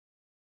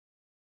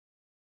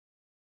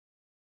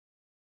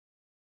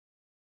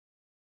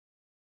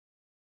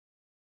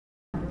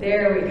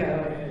There we go.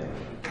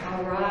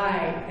 All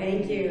right,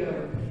 thank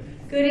you.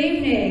 Good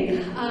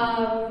evening.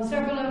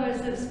 Several of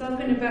us have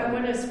spoken about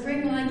what a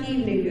spring-like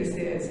evening this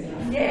is.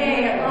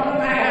 Yay, at long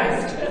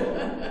last.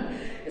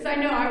 Because I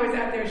know I was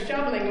out there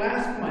shoveling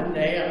last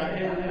Monday,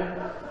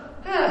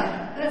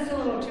 that's a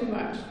little too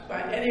much.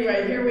 But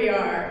anyway, here we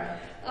are.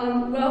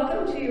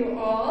 Welcome to you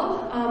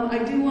all.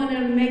 I do want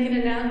to make an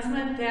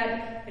announcement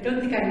that I don't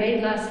think I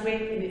made last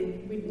week,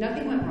 and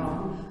nothing went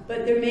wrong,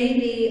 but there may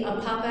be a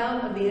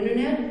pop-out of the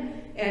internet.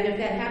 And if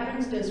that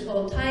happens, just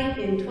hold tight.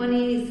 In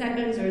 20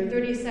 seconds or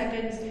 30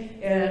 seconds,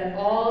 it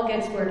all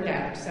gets worked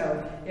out.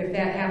 So if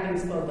that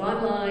happens both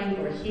online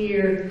or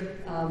here,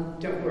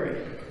 don't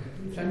worry.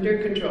 It's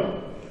under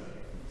control,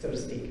 so to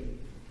speak.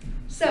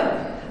 So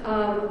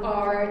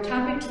our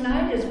topic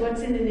tonight is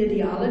what's in an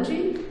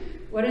ideology?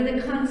 What are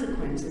the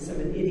consequences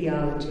of an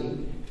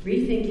ideology?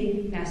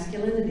 Rethinking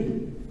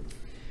masculinity.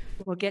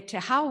 We'll get to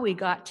how we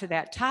got to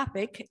that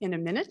topic in a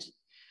minute.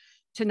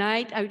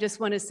 Tonight, I just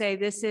want to say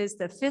this is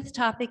the 5th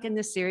topic in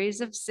the series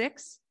of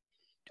 6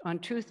 on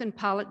truth and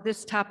politics.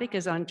 This topic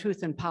is on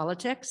truth and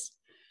politics.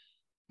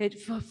 It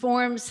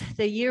forms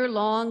the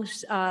year-long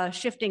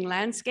shifting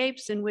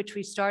landscapes in which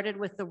we started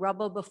with the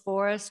rubble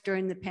before us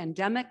during the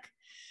pandemic.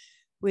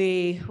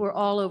 We were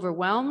all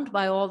overwhelmed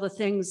by all the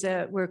things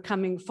that were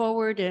coming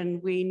forward,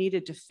 and we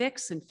needed to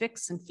fix and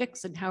fix and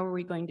fix, and how are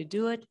we going to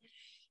do it?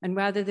 And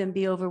rather than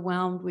be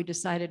overwhelmed, we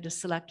decided to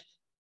select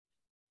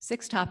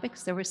 6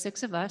 topics. There were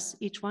 6 of us.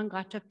 Each one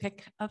got to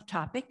pick a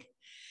topic,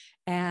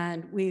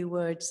 and we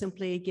would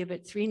simply give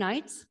it 3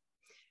 nights.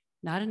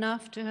 Not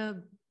enough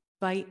to,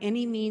 by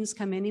any means,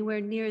 come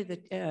anywhere near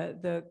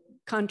the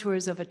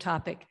contours of a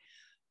topic,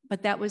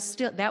 but that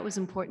was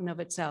important of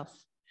itself.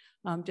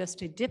 Just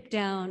to dip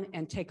down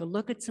and take a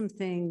look at some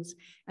things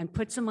and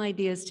put some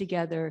ideas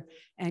together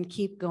and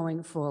keep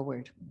going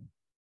forward.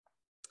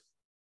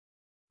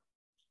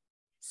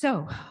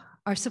 So,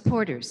 our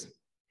supporters.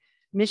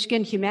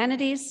 Michigan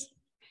Humanities,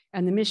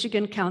 and the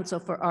Michigan Council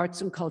for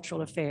Arts and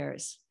Cultural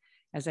Affairs.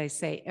 As I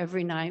say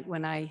every night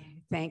when I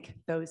thank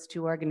those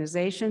 2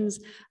 organizations,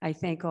 I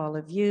thank all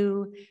of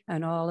you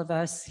and all of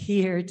us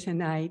here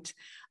tonight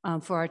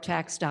for our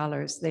tax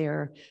dollars. They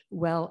are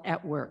well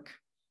at work.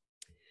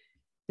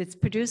 It's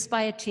produced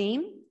by a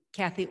team.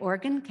 Kathy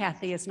Organ.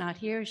 Kathy is not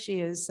here.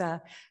 She is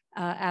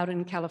out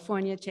in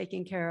California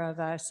taking care of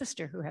a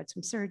sister who had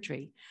some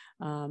surgery.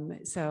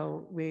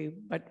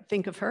 But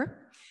think of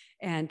her.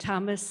 And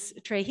Thomas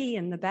Trahey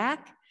in the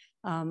back.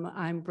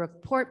 I'm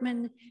Brooke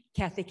Portman.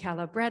 Kathy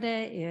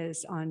Calabretta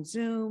is on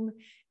Zoom.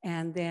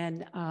 And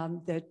then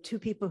the 2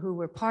 people who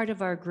were part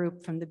of our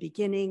group from the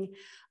beginning,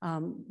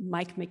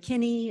 Mike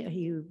McKinney,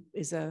 who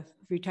is a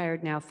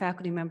retired now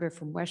faculty member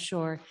from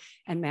Westshore,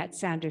 and Matt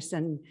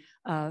Sanderson,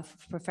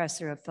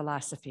 professor of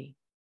philosophy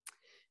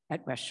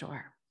at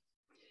Westshore.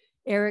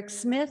 Eric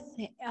Smith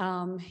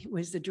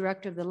was the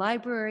director of the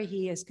library.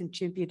 He has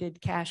contributed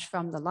cash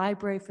from the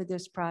library for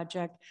this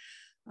project,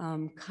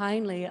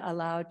 kindly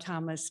allowed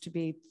Thomas to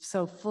be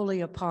so fully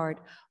a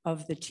part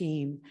of the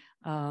team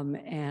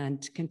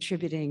and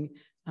contributing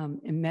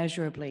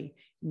immeasurably.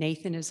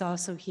 Nathan is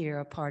also here,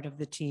 a part of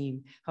the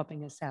team,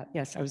 helping us out.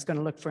 Yes, I was going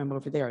to look for him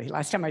over there.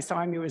 Last time I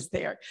saw him, he was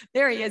there.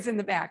 There he is in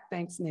the back.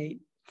 Thanks,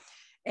 Nate.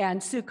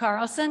 And Sue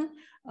Carlson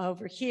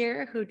over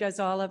here, who does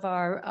all of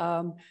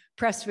our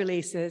press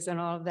releases and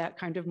all of that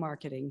kind of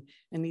marketing.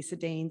 And Lisa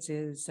Daines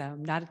is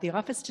not at the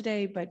office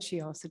today, but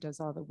she also does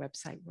all the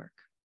website work.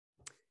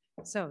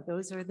 So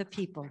those are the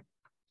people.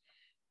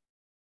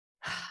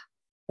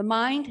 The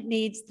mind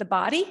needs the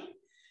body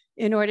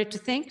in order to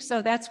think.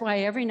 So that's why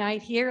every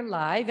night here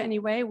live,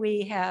 anyway,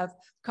 we have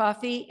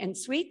coffee and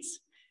sweets.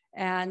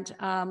 And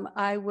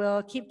I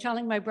will keep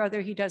telling my brother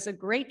he does a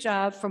great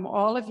job from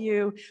all of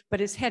you,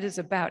 but his head is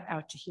about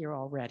out to here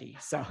already.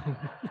 So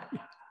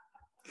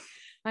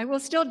I will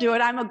still do it.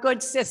 I'm a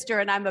good sister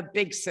and I'm a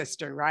big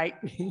sister, right?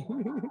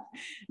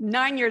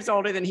 9 years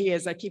older than he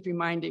is. I keep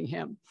reminding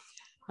him.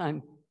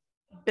 I've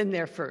been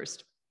there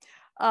first.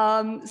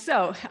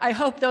 So I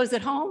hope those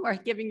at home are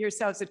giving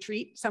yourselves a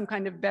treat, some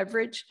kind of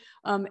beverage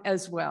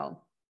as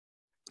well.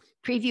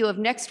 Preview of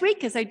next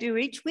week, as I do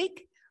each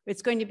week.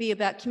 It's going to be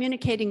about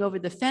communicating over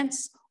the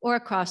fence or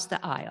across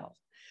the aisle.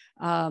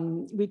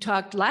 We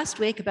talked last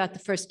week about the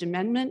First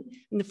Amendment,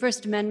 and the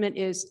First Amendment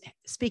is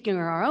speaking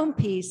our own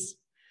piece,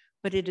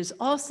 but it is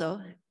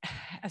also,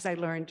 as I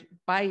learned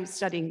by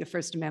studying the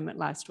First Amendment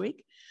last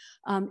week,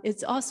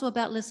 it's also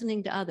about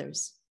listening to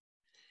others.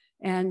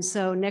 And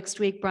so next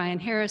week, Brian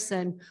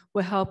Harrison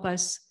will help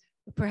us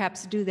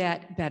perhaps do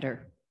that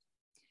better.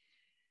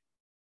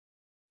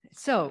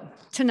 So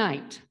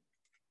tonight,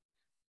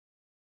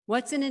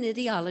 what's in an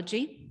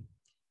ideology?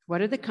 What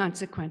are the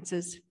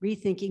consequences?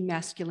 Rethinking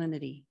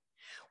masculinity.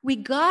 We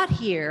got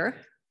here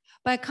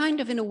by kind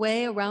of, in a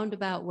way, a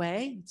roundabout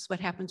way. It's what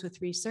happens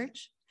with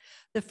research.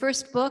 The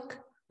first book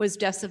was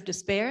Deaths of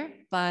Despair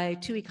by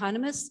 2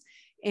 economists,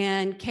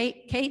 and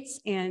Kate Cates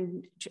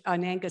and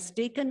Angus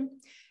Deacon.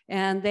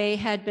 And they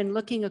had been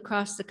looking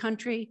across the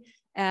country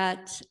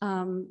at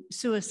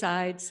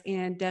suicides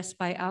and deaths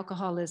by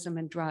alcoholism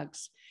and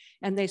drugs.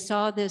 And they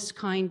saw this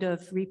kind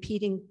of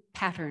repeating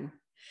pattern.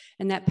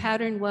 And that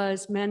pattern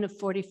was men of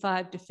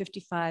 45 to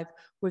 55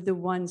 were the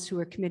ones who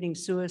were committing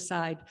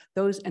suicide.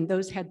 Those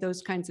had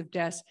those kinds of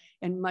deaths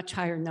in much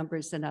higher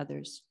numbers than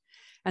others.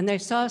 And they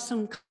saw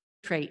some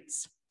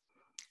traits.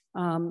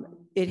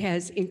 It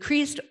has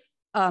increased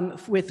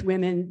with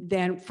women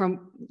than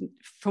from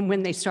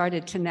when they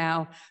started to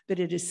now, but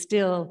it is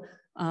still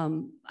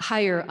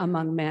higher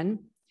among men.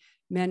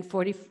 Men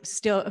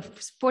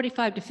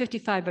 45 to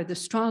 55 are the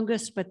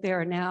strongest, but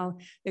there are now,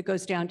 it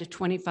goes down to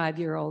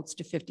 25-year-olds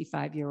to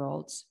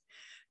 55-year-olds.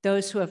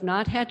 Those who have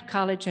not had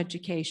college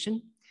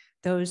education,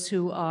 those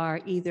who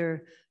are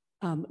either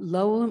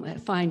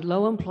find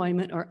low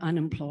employment or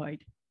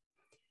unemployed,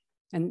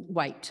 and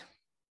white.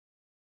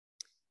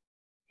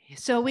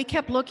 So we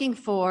kept looking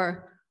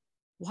for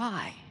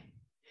why.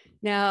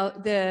 Now,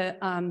 the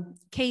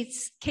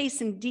Case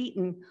and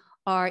Deaton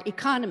are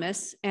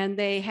economists, and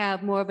they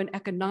have more of an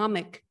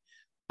economic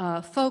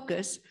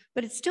focus,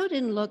 but it still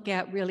didn't look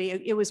at really,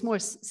 it was more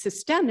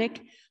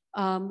systemic,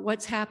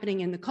 what's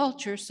happening in the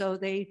culture. So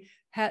they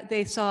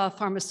saw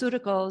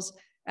pharmaceuticals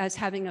as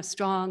having a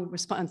strong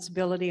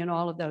responsibility in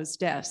all of those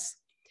deaths.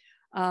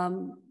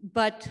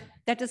 But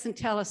that doesn't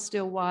tell us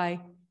still why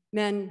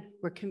men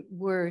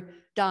were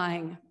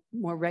dying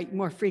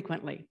more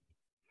frequently.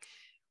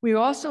 We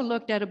also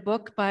looked at a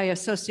book by a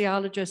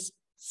sociologist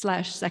 /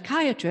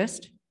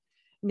 psychiatrist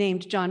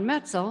named John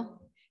Metzel.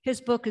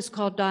 His book is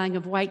called Dying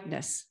of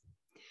Whiteness.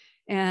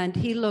 And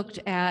he looked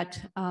at,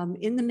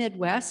 in the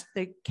Midwest,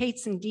 the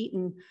Cates and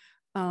Deaton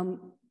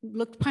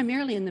looked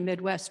primarily in the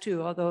Midwest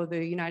too, although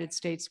the United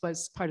States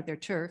was part of their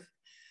turf.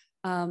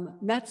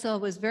 Metzel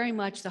was very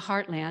much the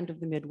heartland of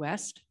the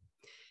Midwest.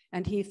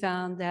 And he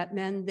found that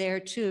men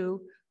there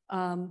too,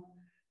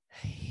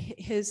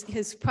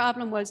 his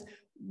problem was,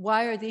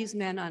 why are these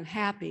men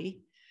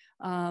unhappy?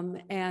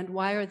 And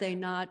why are they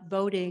not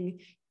voting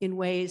in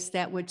ways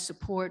that would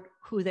support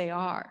who they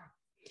are?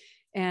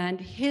 And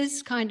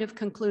his kind of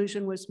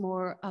conclusion was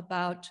more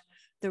about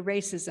the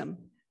racism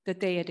that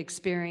they had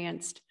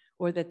experienced,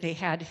 or that they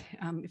had,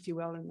 if you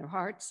will, in their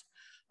hearts.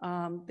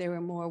 They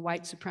were more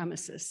white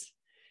supremacists.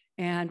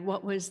 And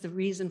what was the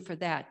reason for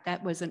that?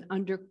 That was an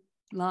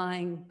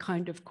underlying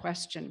kind of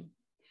question.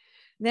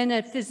 Then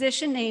a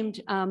physician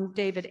named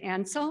David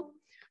Ansel,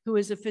 who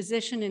is a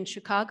physician in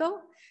Chicago,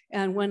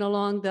 and went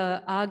along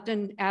the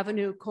Ogden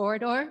Avenue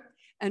corridor,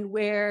 and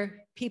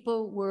where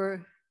people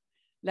were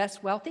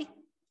less wealthy,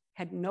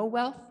 had no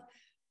wealth,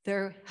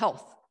 their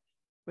health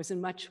was in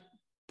much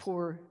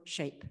poorer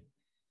shape.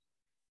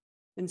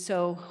 And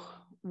so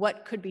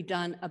what could be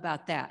done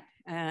about that?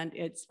 And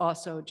it's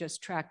also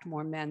just tracked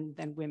more men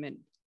than women.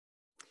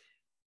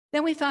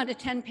 Then we found a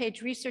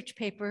 10-page research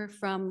paper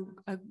from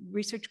a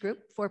research group,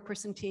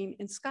 4-person team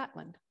in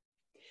Scotland.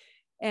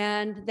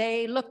 And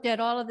they looked at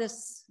all of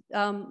this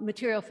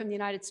material from the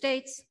United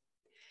States,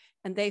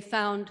 and they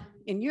found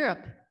in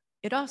Europe,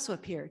 it also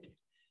appeared.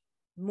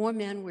 More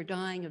men were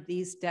dying of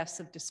these deaths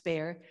of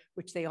despair,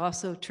 which they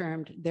also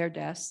termed their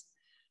deaths,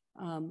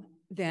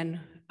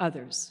 than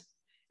others.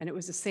 And it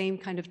was the same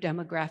kind of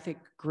demographic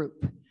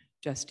group,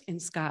 just in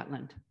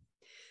Scotland.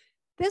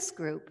 This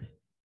group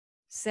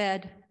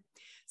said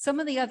some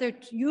of the other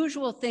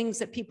usual things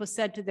that people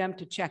said to them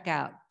to check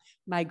out,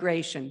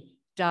 migration,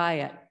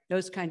 diet,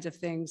 those kinds of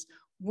things,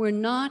 were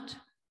not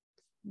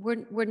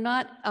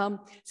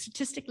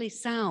statistically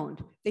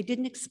sound. They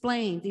didn't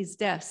explain these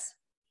deaths.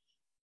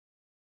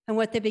 And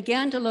what they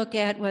began to look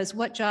at was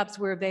what jobs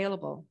were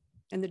available.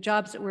 And the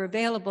jobs that were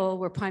available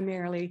were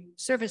primarily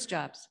service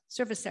jobs,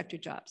 service sector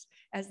jobs,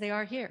 as they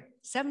are here.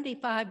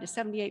 75 to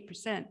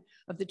 78%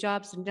 of the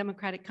jobs in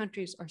democratic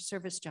countries are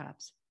service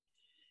jobs.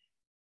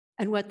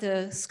 And what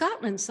the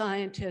Scotland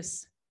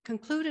scientists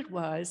concluded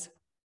was,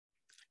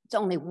 it's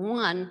only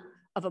one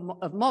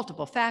of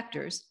multiple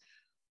factors,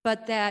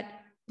 but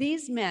that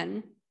these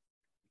men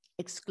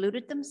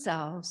excluded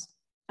themselves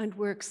and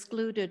were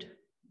excluded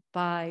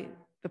by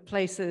the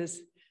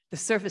places, the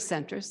service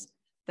centers,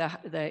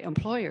 the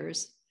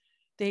employers.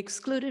 They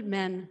excluded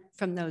men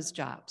from those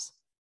jobs.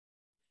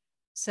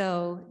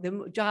 So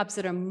the jobs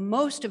that are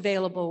most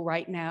available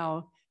right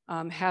now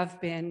have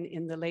been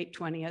in the late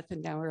 20th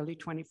and now early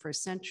 21st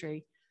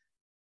century.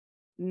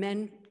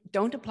 Men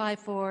don't apply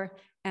for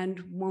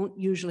and won't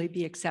usually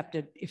be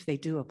accepted if they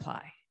do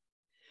apply.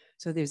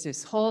 So there's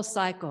this whole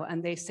cycle,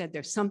 and they said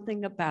there's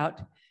something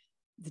about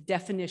the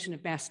definition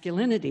of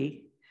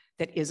masculinity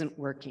that isn't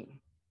working.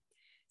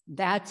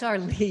 That's our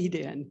lead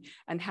in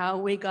and how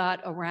we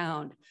got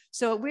around.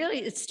 So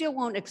it still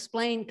won't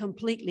explain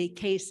completely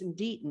Case and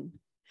Deaton,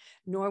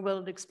 nor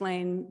will it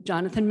explain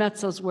Jonathan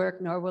Metzel's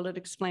work, nor will it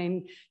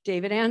explain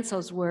David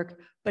Ansel's work,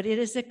 but it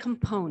is a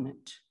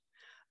component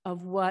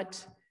of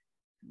what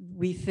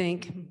we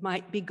think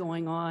might be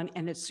going on,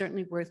 and it's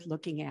certainly worth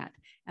looking at.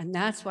 And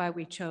that's why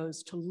we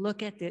chose to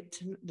look at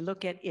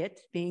it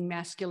being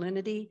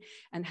masculinity,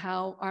 and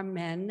how are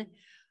men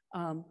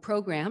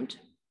programmed,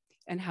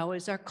 and how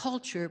is our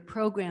culture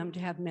programmed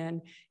to have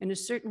men in a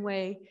certain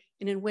way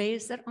and in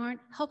ways that aren't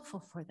helpful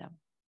for them,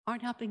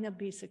 aren't helping them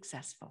be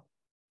successful.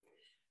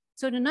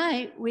 So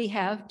tonight we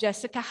have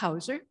Jessica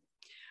Hauser,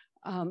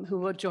 who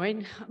will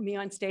join me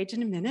on stage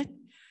in a minute.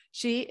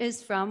 She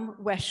is from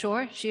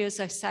Westshore. She is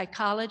a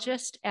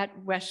psychologist at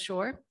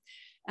Westshore,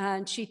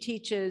 and she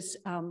teaches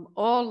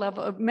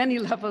many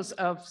levels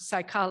of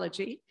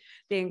psychology.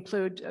 They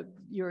include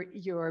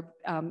your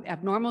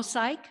abnormal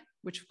psych,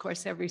 which of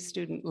course every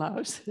student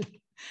loves,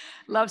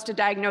 loves to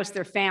diagnose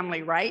their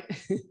family, right?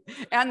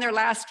 And their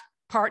last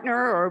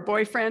partner or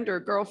boyfriend or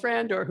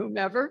girlfriend or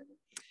whomever.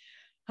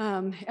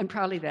 And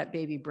probably that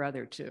baby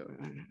brother too,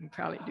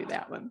 probably do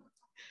that one.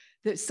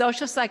 The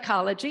social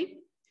psychology,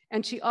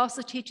 and she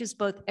also teaches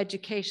both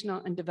educational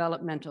and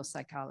developmental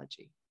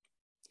psychology.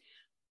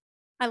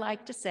 I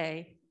like to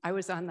say I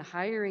was on the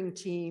hiring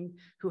team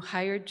who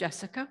hired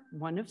Jessica,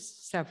 one of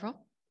several.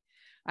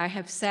 I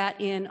have sat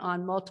in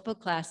on multiple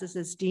classes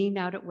as dean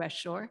out at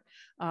Westshore,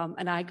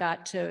 and I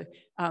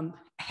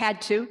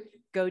had to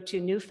go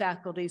to new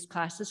faculty's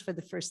classes for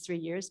the first 3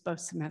 years, both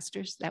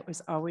semesters. That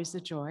was always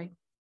a joy.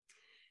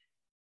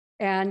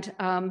 And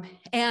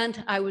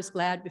I was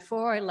glad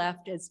before I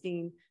left as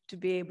dean to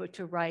be able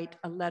to write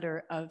a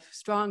letter of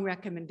strong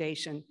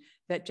recommendation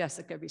that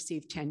Jessica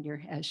receive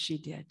tenure as she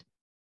did.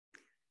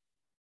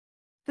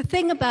 The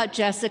thing about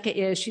Jessica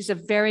is she's a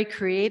very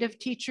creative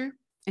teacher,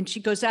 and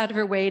she goes out of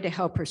her way to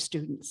help her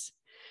students.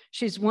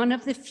 She's one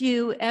of the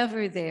few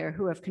ever there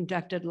who have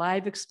conducted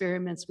live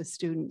experiments with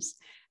students.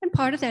 And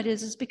part of that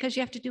is because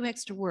you have to do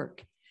extra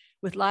work.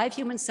 With live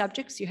human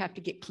subjects, you have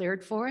to get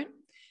cleared for it.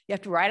 You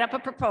have to write up a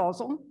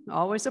proposal,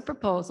 always a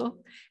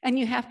proposal, and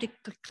you have to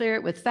clear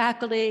it with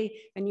faculty,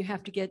 and you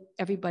have to get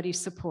everybody's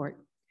support.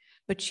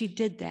 But she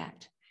did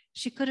that.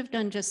 She could have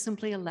done just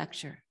simply a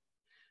lecture,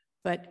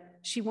 but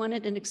she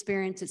wanted an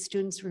experience that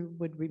students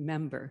would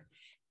remember.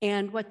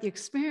 And what the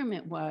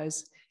experiment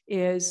was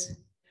is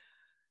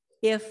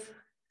if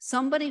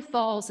somebody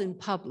falls in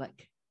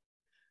public,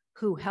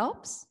 who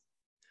helps,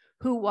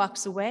 who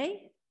walks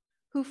away,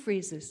 who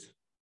freezes?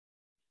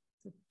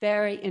 It's a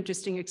very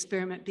interesting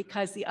experiment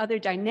because the other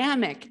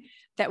dynamic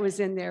that was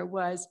in there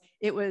was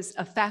it was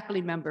a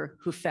faculty member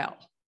who fell.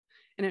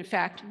 And in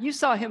fact, you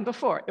saw him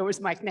before. It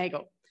was Mike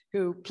Nagel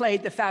who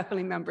played the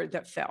faculty member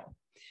that fell.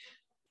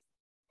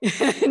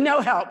 No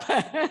help.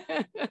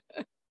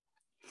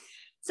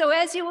 So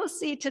as you will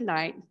see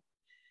tonight,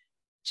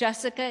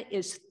 Jessica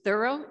is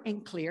thorough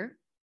and clear.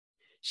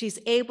 She's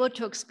able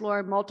to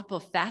explore multiple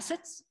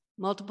facets,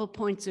 multiple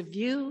points of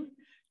view,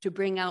 to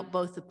bring out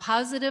both the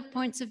positive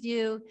points of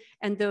view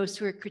and those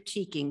who are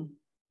critiquing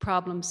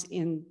problems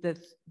in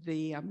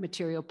the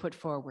material put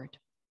forward.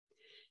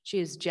 She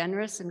is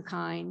generous and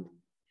kind.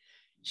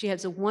 She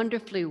has a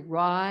wonderfully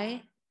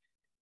wry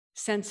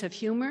sense of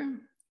humor.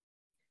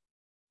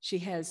 She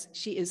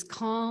is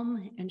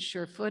calm and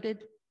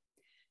sure-footed.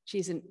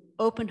 She's an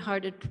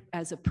open-hearted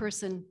as a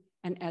person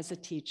and as a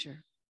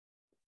teacher.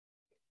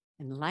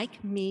 And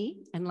like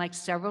me, and like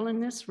several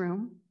in this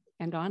room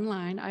and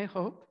online, I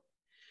hope,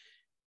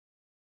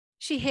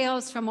 she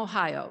hails from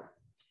Ohio.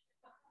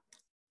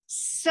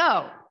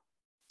 So,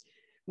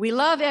 we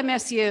love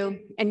MSU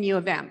and U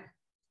of M.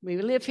 We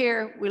live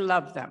here, we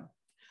love them,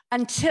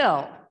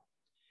 until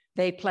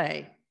they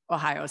play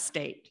Ohio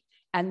State.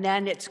 And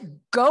then it's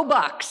go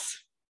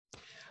Bucks.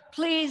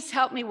 Please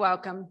help me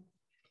welcome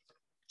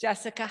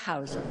Jessica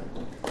Hauser.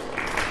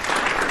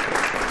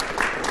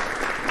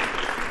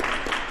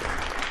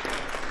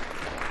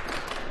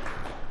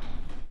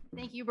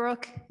 Thank you,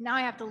 Brooke. Now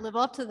I have to live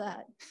up to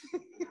that.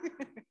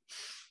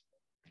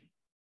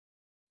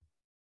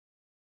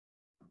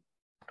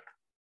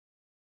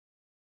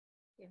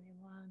 Give me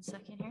 1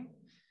 second here.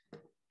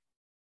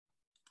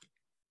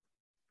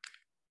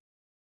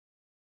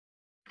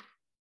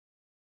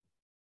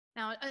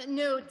 Now,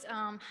 note,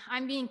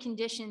 I'm being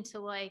conditioned to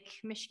like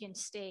Michigan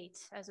State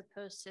as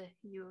opposed to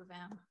U of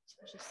M. So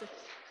just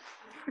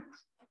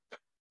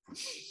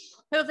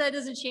hope that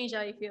doesn't change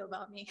how you feel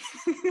about me.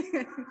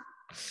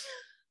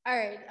 All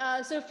right,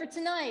 so for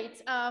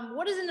tonight,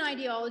 what is an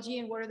ideology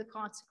and what are the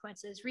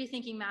consequences?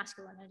 Rethinking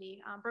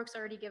Masculinity. Brooke's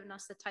already given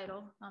us the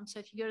title, so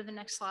if you go to the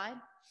next slide.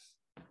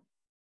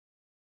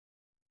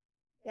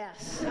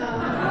 Yes.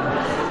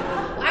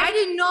 I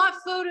did not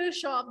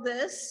Photoshop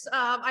this.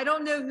 I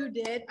don't know who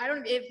did. I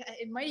don't.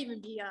 It might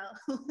even be a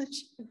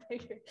legit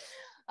picture.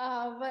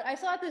 But I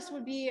thought this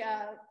would be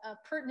a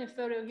pertinent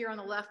photo here on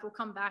the left. We'll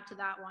come back to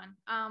that one.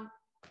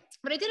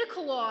 But I did a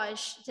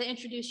collage to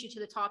introduce you to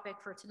the topic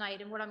for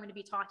tonight and what I'm going to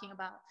be talking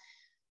about.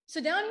 So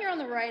down here on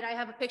the right, I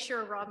have a picture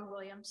of Robin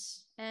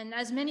Williams. And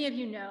as many of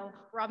you know,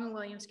 Robin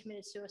Williams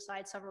committed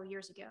suicide several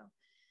years ago.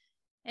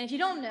 And if you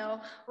don't know,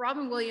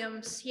 Robin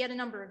Williams, he had a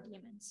number of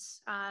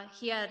demons.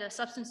 He had a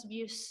substance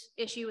abuse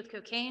issue with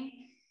cocaine.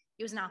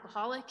 He was an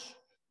alcoholic,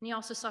 and he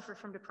also suffered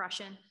from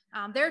depression.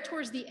 There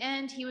towards the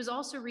end, he was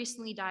also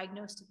recently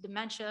diagnosed with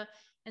dementia.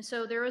 And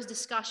so there was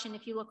discussion,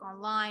 if you look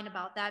online,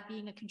 about that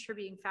being a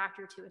contributing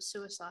factor to his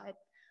suicide.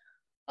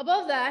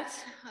 Above that,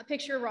 a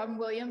picture of Robin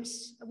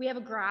Williams, we have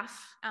a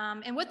graph.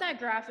 And what that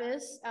graph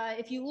is,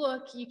 if you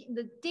look,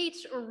 the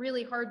dates are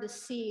really hard to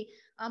see,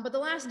 but the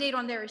last date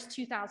on there is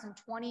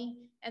 2020,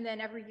 and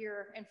then every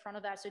year in front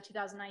of that, so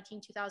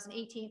 2019,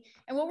 2018.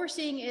 And what we're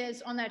seeing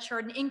is on that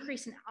chart, an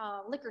increase in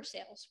liquor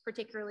sales,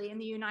 particularly in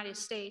the United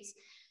States.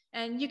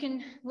 And you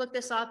can look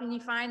this up and you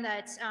find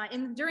that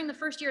during the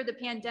first year of the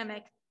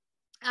pandemic,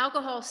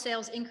 alcohol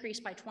sales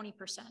increased by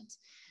 20%.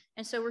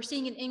 And so we're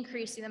seeing an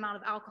increase in the amount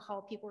of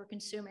alcohol people are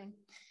consuming.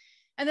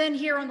 And then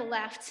here on the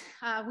left,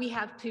 we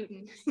have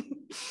Putin.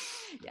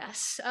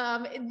 Yes,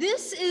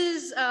 this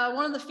is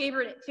one of the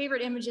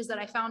favorite images that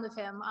I found of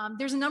him.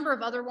 There's a number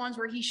of other ones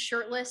where he's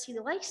shirtless. He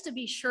likes to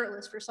be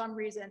shirtless for some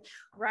reason,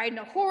 riding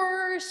a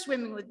horse,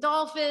 swimming with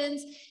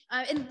dolphins.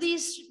 And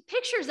these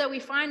pictures that we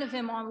find of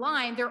him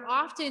online, they're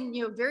often,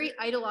 very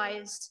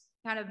idolized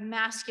kind of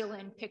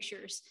masculine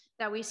pictures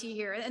that we see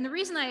here. And the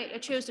reason I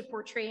chose to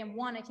portray him,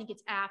 one, I think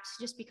it's apt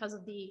just because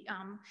of the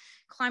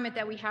climate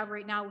that we have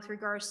right now with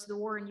regards to the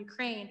war in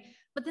Ukraine.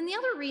 But then the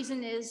other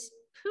reason is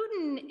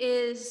Putin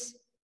is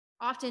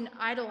often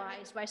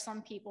idolized by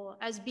some people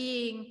as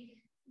being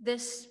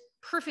this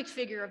perfect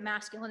figure of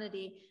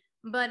masculinity.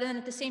 But then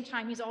at the same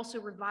time, he's also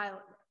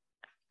reviled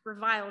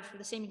for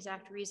the same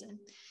exact reason.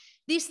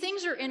 These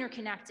things are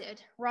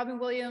interconnected. Robin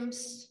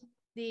Williams,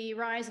 the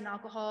rise in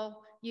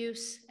alcohol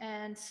use,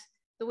 and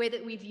the way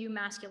that we view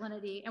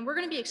masculinity. And we're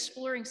going to be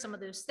exploring some of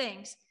those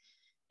things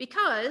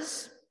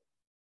because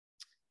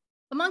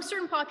among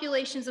certain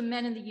populations of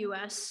men in the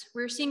US,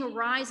 we're seeing a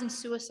rise in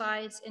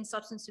suicides and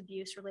substance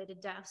abuse related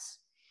deaths.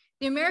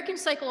 The American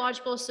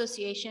Psychological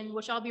Association,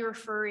 which I'll be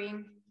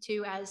referring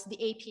to as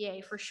the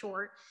APA for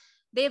short,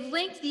 they have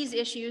linked these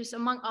issues,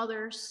 among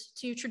others,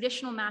 to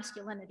traditional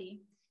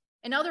masculinity.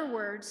 In other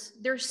words,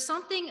 there's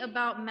something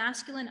about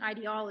masculine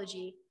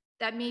ideology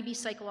that may be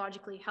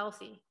psychologically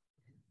healthy.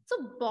 It's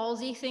a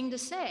ballsy thing to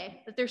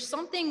say, that there's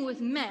something with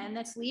men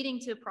that's leading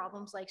to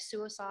problems like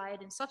suicide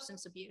and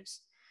substance abuse.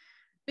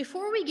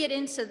 Before we get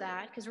into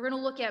that, because we're going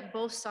to look at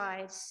both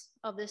sides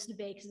of this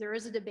debate, because there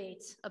is a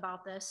debate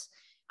about this,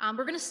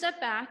 we're going to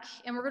step back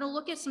and we're going to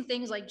look at some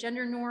things like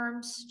gender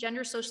norms,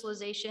 gender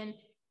socialization,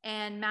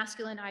 and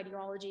masculine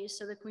ideologies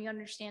so that we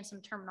understand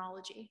some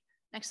terminology.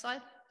 Next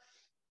slide.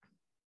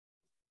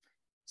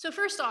 So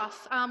first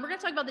off, we're going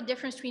to talk about the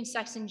difference between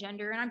sex and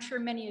gender, and I'm sure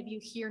many of you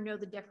here know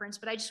the difference,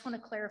 but I just want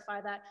to clarify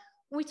that.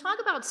 When we talk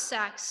about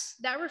sex,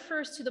 that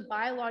refers to the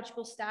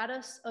biological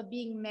status of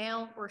being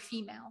male or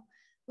female.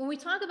 When we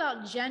talk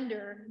about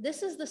gender,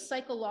 this is the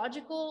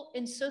psychological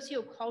and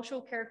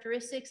sociocultural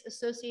characteristics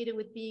associated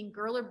with being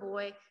girl or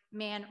boy,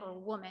 man or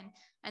woman.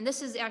 And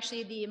this is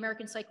actually the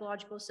American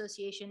Psychological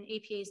Association,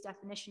 APA's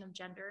definition of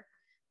gender.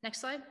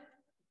 Next slide.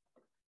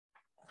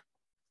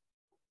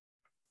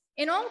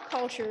 In all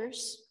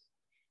cultures,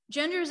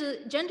 gender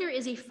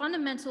is a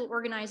fundamental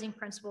organizing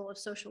principle of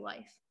social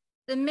life.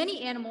 The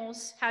many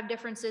animals have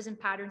differences in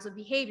patterns of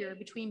behavior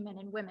between men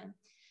and women,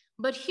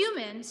 but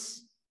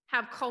humans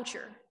have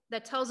culture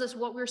that tells us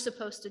what we're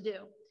supposed to do.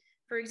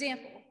 For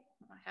example,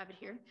 I have it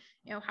here,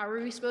 how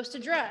are we supposed to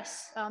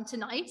dress?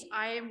 Tonight,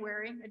 I am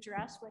wearing a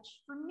dress, which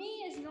for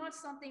me is not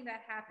something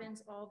that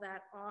happens all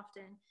that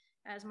often,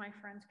 as my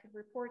friends could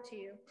report to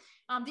you.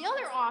 The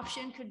other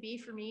option could be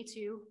for me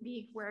to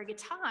be wearing a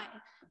tie,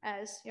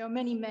 as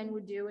many men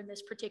would do in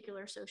this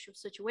particular social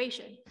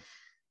situation.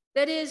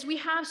 That is, we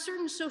have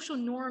certain social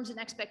norms and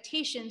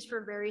expectations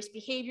for various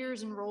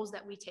behaviors and roles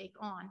that we take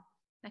on.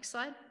 Next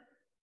slide.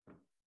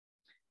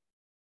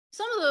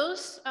 Some of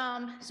those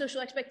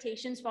social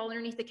expectations fall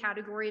underneath the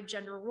category of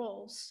gender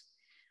roles.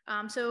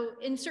 So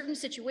in certain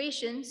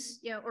situations,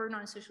 or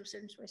not in social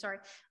situations, sorry.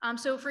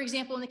 So for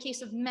example, in the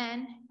case of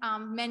men,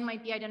 men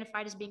might be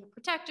identified as being a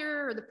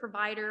protector or the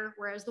provider,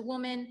 whereas the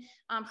woman,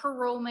 her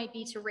role might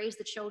be to raise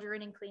the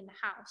children and clean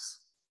the house.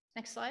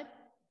 Next slide.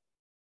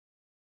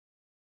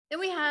 Then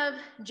we have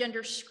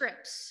gender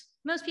scripts.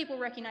 Most people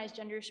recognize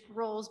gender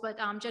roles, but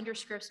gender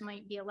scripts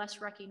might be a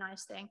less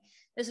recognized thing.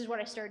 This is what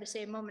I started to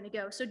say a moment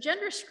ago. So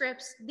gender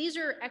scripts, these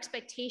are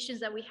expectations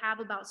that we have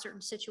about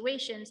certain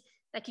situations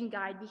that can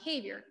guide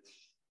behavior.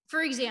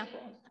 For example,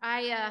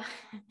 I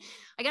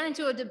got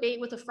into a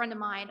debate with a friend of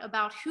mine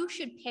about who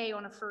should pay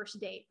on a first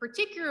date,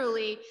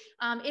 particularly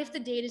if the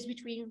date is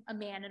between a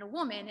man and a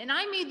woman. And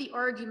I made the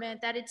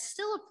argument that it's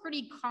still a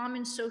pretty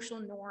common social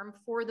norm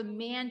for the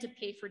man to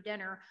pay for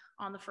dinner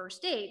on the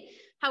first date.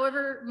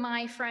 However,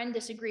 my friend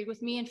disagreed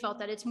with me and felt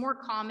that it's more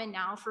common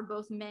now for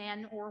both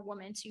man or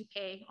woman to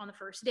pay on the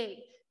first date.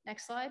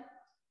 Next slide.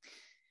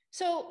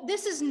 So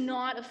this is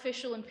not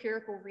official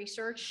empirical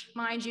research,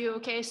 mind you,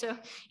 okay? So,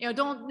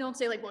 don't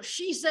say like, well,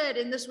 she said,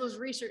 and this was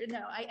research.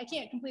 No, I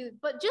can't completely,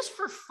 but just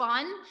for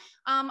fun,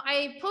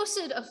 I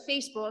posted a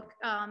Facebook,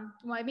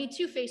 well, I made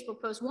two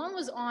Facebook posts. One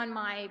was on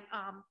my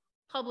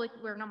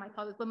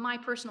my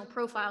personal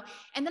profile.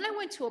 And then I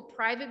went to a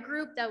private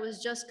group that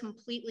was just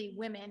completely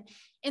women.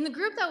 In the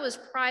group that was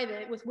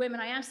private with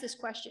women, I asked this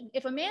question: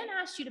 if a man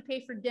asked you to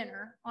pay for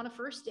dinner on a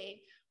first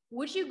date,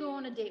 would you go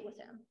on a date with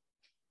him?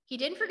 He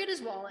didn't forget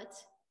his wallet,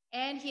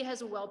 and he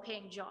has a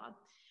well-paying job.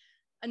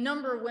 a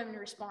number of women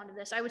respond to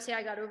this. I would say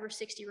I got over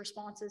 60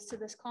 responses to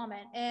this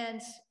comment,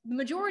 and the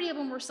majority of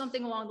them were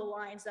something along the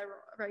lines that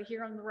were right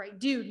here on the right.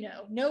 Dude,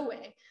 no, no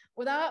way.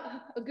 Without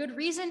a good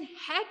reason,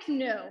 heck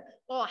no.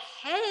 Oh,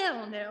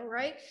 hell no,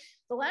 right?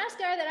 The last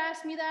guy that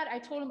asked me that, I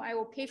told him I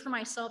will pay for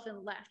myself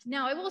and left.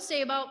 Now, I will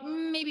say about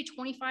maybe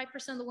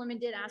 25% of the women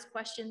did ask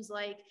questions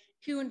like,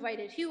 who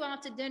invited who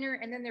out to dinner?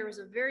 And then there was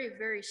a very,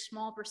 very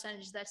small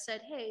percentage that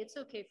said, hey, it's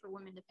okay for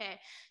women to pay.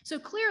 So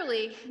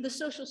clearly, the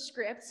social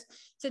script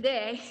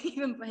today,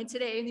 even by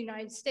today in the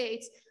United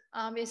States,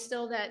 is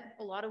still that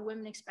a lot of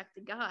women expect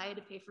the guy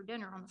to pay for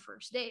dinner on the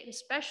first date,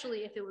 especially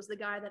if it was the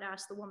guy that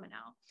asked the woman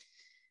out.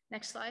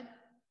 Next slide.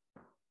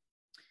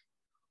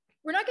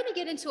 We're not going to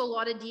get into a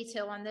lot of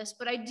detail on this,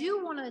 but I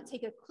do want to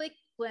take a quick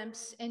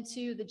glimpse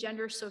into the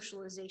gender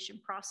socialization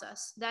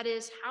process. That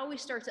is how we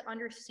start to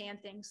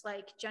understand things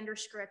like gender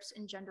scripts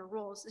and gender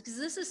roles, because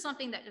this is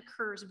something that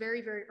occurs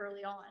very, very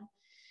early on.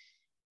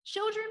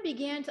 Children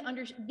begin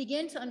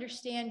to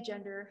understand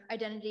gender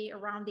identity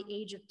around the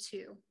age of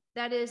 2.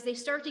 That is, they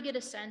start to get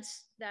a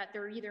sense that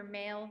they're either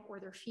male or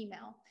they're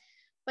female.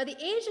 By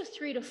the age of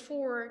 3 to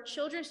 4,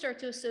 children start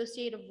to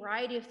associate a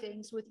variety of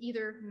things with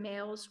either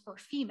males or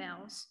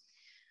females.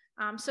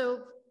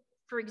 So,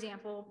 for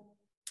example,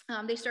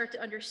 they start to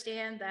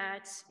understand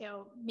that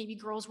maybe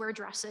girls wear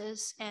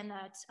dresses and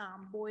that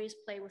boys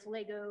play with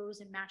Legos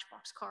and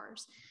Matchbox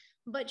cars.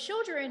 But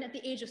children at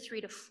the age of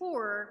 3 to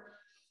 4,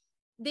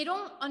 they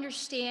don't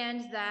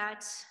understand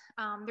that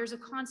there's a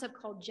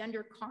concept called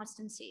gender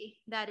constancy.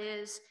 That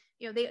is,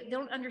 they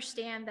don't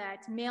understand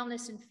that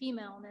maleness and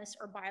femaleness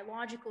are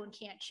biological and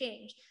can't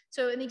change.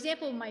 So in the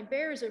example of my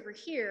bears over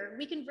here,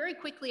 we can very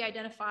quickly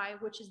identify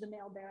which is the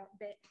male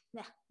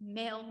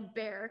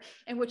bear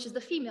and which is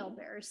the female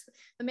bear.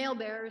 The male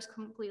bear is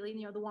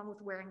completely, the one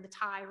with wearing the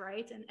tie,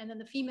 right? And then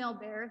the female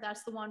bear,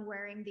 that's the one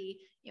wearing the,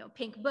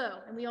 pink bow.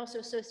 And we also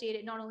associate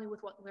it not only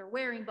with what they're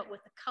wearing, but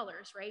with the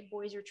colors, right?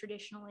 Boys are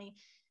traditionally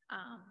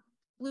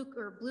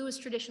blue is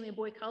traditionally a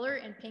boy color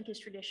and pink is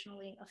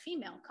traditionally a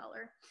female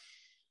color.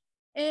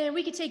 And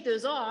we could take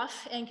those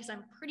off, and because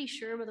I'm pretty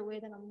sure by the way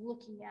that I'm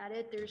looking at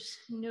it, there's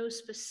no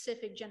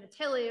specific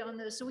genitalia on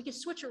those. So we could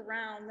switch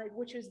around, like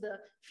which is the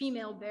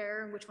female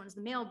bear and which one's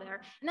the male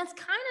bear. And that's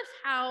kind of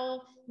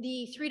how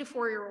the 3 to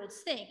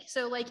 4-year-olds think.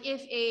 So like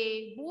if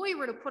a boy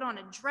were to put on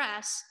a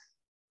dress,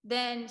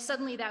 then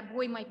suddenly that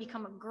boy might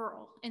become a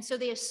girl. And so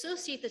they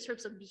associate the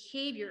types of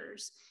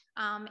behaviors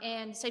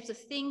and types of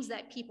things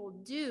that people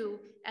do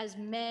as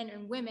men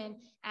and women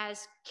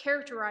as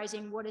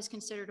characterizing what is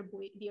considered to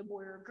be a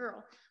boy or a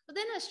girl. But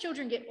then as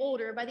children get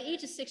older, by the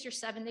age of 6 or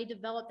 7, they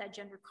develop that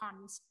gender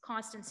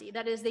constancy.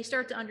 That is, they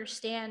start to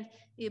understand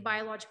the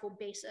biological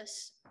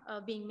basis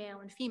of being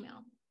male and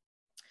female.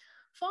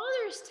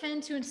 Fathers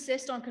tend to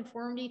insist on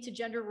conformity to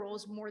gender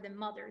roles more than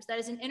mothers. That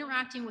is, in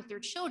interacting with their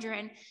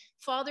children,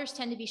 fathers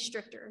tend to be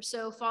stricter.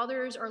 So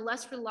fathers are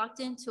less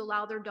reluctant to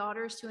allow their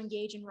daughters to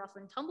engage in rough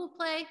and tumble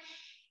play.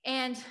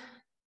 And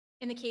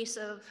in the case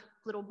of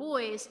little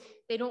boys,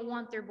 they don't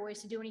want their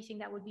boys to do anything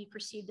that would be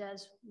perceived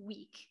as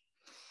weak.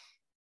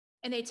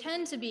 And they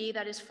tend to be,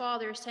 that is,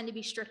 fathers tend to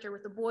be stricter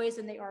with the boys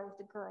than they are with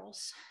the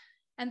girls.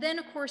 And then,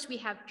 of course, we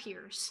have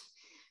peers.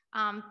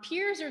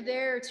 Peers are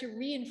there to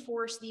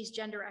reinforce these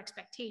gender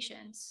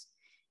expectations.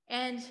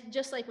 And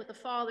just like with the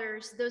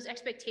fathers, those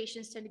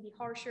expectations tend to be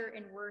harsher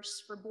and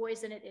worse for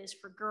boys than it is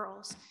for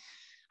girls.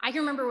 I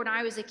can remember when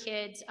I was a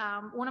kid,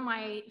 one of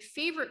my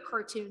favorite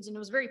cartoons, and it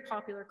was a very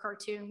popular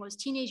cartoon, was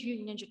Teenage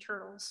Mutant Ninja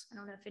Turtles. I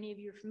don't know if any of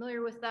you are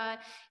familiar with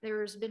that.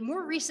 There's been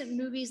more recent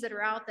movies that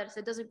are out that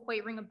it doesn't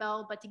quite ring a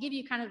bell, but to give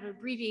you kind of an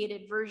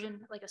abbreviated version,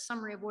 like a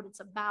summary of what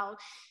it's about,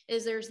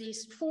 is there's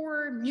these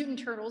 4 mutant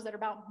turtles that are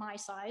about my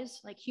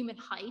size, like human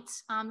height.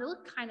 They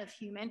look kind of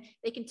human.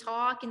 They can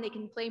talk and they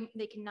can play,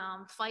 they can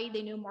fight.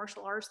 They know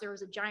martial arts. There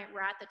was a giant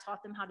rat that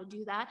taught them how to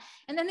do that.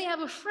 And then they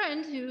have a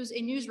friend who's a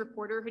news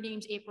reporter. Her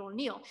name's April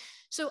O'Neil.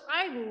 So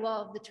I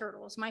love the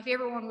turtles. My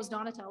favorite one was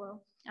Donatello.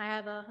 I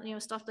have a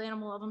stuffed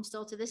animal of them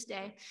still to this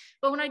day.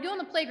 But when I go on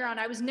the playground,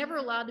 I was never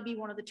allowed to be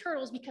one of the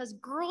turtles because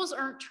girls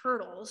aren't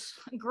turtles.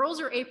 Girls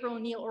are April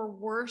O'Neil, or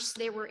worse,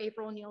 they were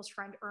April O'Neil's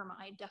friend Irma.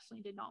 I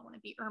definitely did not want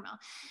to be Irma.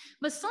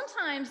 But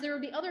sometimes there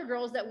would be other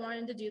girls that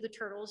wanted to do the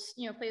turtles,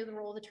 play the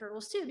role of the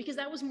turtles too, because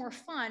that was more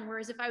fun.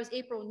 Whereas if I was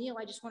April O'Neil,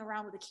 I just went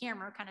around with a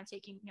camera, kind of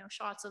taking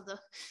shots of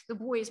the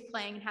boys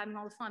playing and having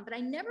all the fun. But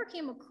I never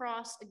came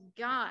across a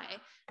guy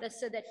that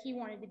said that he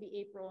wanted to be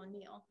April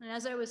O'Neil. And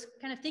as I was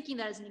kind of thinking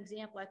that as an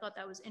example, I thought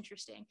that was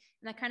interesting. And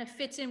that kind of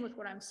fits in with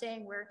what I'm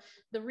saying, where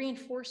the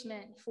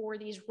reinforcement for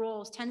these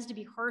roles tends to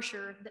be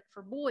harsher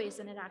for boys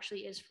than it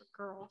actually is for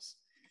girls.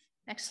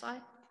 Next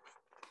slide.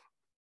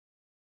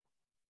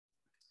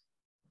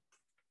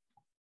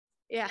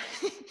 Yeah,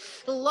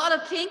 a lot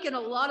of pink and a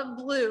lot of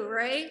blue,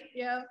 right?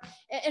 Yeah,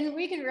 and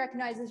we can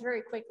recognize this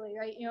very quickly,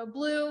 right?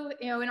 Blue,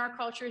 in our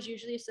culture is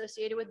usually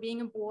associated with being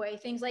a boy,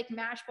 things like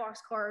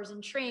Matchbox cars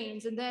and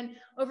trains. And then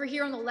over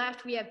here on the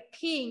left, we have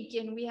pink,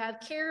 and we have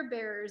Care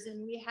Bears,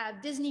 and we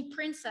have Disney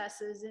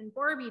princesses and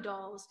Barbie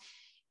dolls.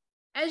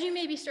 As you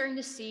may be starting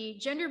to see,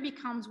 gender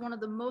becomes one of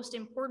the most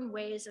important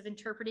ways of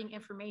interpreting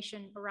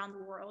information around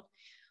the world.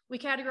 We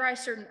categorize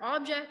certain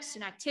objects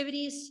and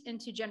activities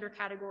into gender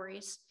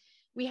categories.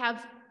 We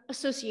have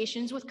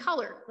associations with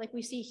color, like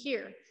we see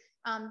here.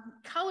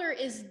 Color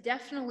is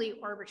definitely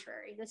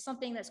arbitrary. That's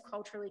something that's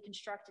culturally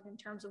constructed in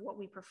terms of what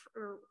we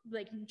prefer,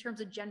 like in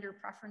terms of gender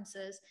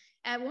preferences.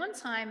 At one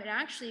time, it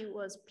actually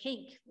was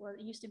pink. Well,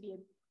 it used to be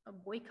a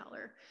boy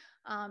color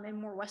in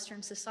more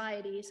Western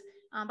societies.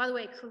 By the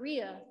way,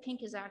 Korea,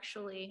 pink is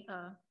actually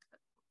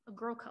a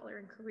girl color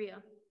in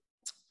Korea.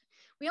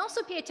 We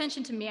also pay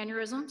attention to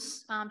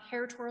mannerisms,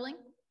 hair twirling,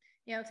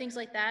 things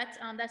like that.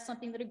 That's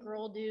something that a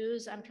girl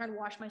does. I'm trying to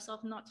watch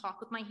myself and not talk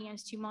with my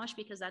hands too much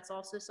because that's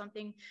also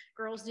something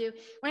girls do.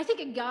 When I think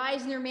of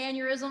guys and their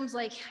mannerisms,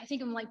 like I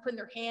think of them like putting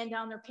their hand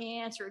down their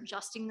pants or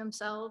adjusting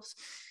themselves.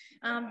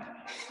 The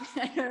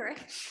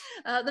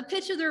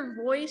pitch of their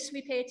voice,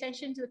 we pay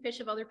attention to the pitch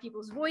of other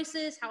people's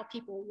voices, how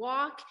people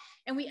walk,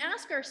 and we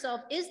ask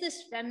ourselves, is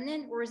this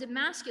feminine or is it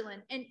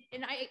masculine? And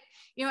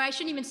I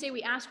shouldn't even say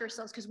we ask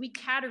ourselves because we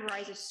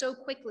categorize it so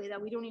quickly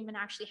that we don't even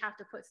actually have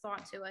to put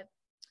thought to it.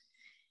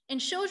 And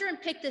children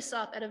pick this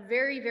up at a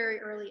very, very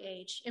early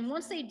age. And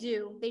once they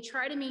do, they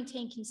try to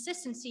maintain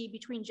consistency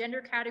between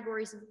gender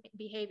categories and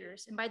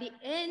behaviors. And by the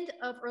end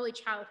of early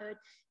childhood,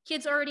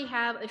 kids already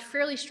have a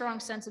fairly strong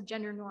sense of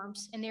gender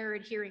norms and they're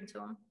adhering to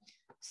them.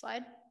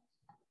 Slide.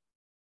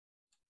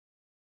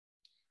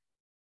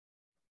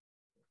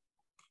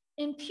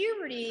 In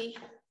puberty,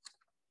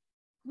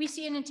 we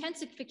see an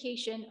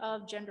intensification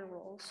of gender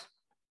roles.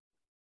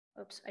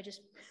 Oops, I just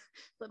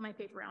flipped my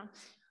paper around.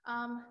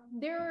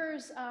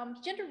 There's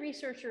gender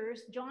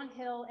researchers, John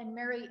Hill and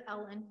Mary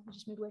Ellen, I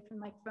just moved away from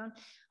the microphone.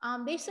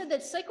 They said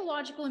that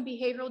psychological and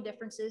behavioral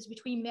differences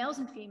between males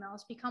and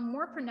females become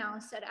more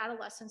pronounced at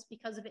adolescence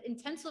because of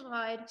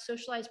intensified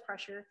socialized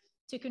pressure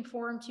to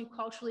conform to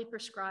culturally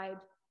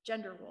prescribed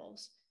gender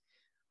roles.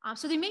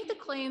 So they make the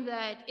claim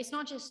that it's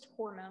not just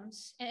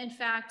hormones. And in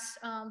fact,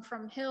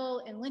 from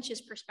Hill and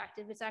Lynch's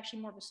perspective, it's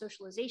actually more of a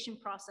socialization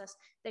process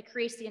that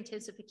creates the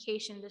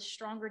intensification, this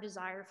stronger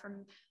desire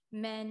from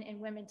men and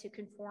women to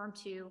conform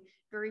to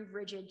very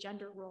rigid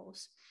gender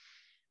roles.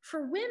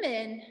 For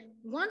women,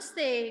 once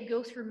they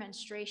go through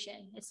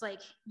menstruation, it's like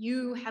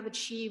you have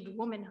achieved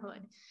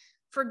womanhood.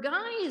 For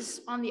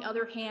guys, on the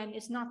other hand,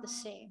 it's not the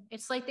same.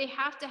 It's like they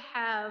have to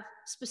have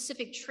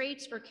specific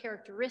traits or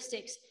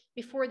characteristics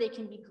before they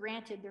can be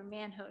granted their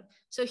manhood.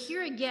 So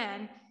here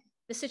again,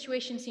 the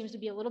situation seems to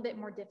be a little bit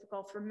more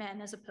difficult for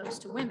men as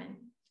opposed to women.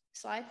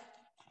 Slide.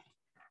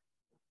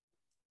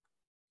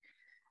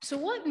 So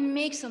what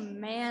makes a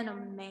man a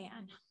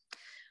man?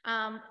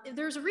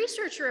 There's a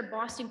researcher at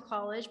Boston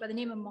College by the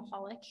name of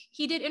Mahalik.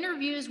 He did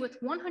interviews with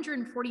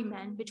 140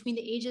 men between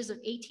the ages of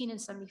 18 and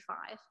 75.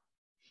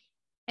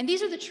 And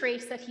these are the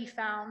traits that he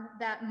found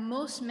that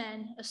most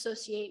men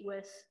associate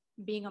with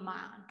being a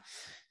man.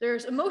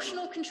 There's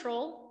emotional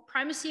control,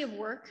 primacy of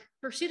work,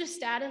 pursuit of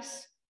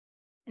status,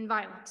 and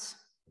violence.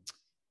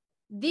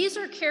 These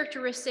are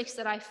characteristics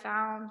that I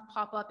found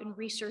pop up in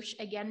research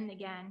again and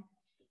again.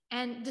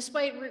 And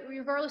despite,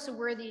 regardless of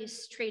where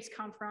these traits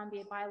come from, be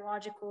it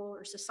biological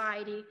or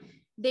society,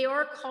 they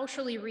are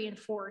culturally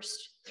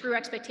reinforced through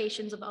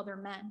expectations of other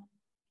men.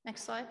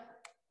 Next slide.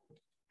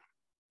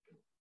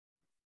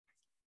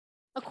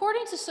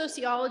 According to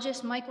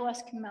sociologist Michael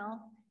S. Kamel,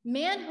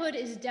 manhood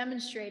is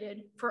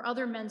demonstrated for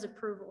other men's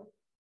approval.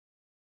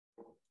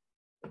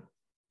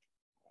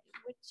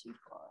 Way too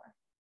far.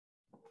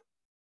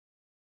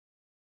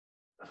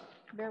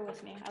 Bear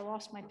with me, I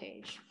lost my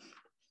page.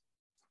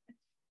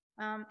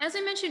 As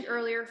I mentioned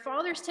earlier,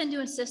 fathers tend to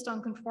insist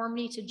on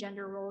conformity to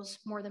gender roles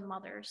more than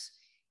mothers,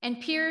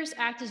 and peers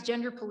act as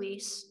gender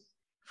police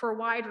for a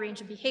wide range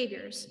of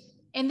behaviors.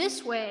 In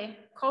this way,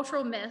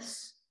 cultural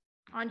myths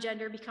on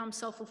gender become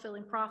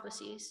self-fulfilling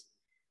prophecies.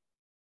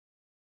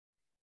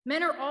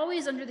 Men are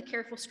always under the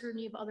careful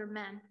scrutiny of other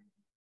men.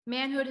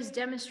 Manhood is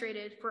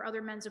demonstrated for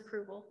other men's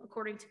approval,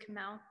 according to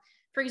Kamel.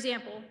 For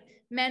example,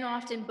 men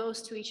often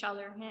boast to each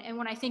other. And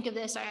when I think of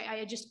this,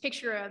 I just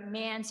picture a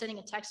man sending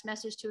a text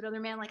message to another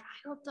man like,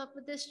 I hooked up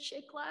with this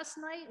chick last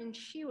night and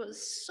she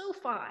was so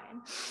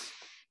fine.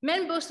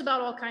 Men boast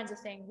about all kinds of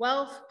things: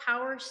 wealth,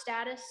 power,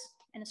 status,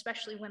 and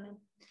especially women.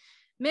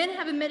 Men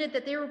have admitted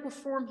that they will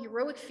perform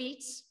heroic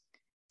feats,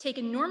 take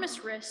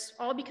enormous risks,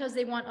 all because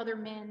they want other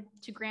men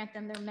to grant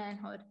them their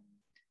manhood.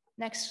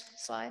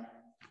 Next slide.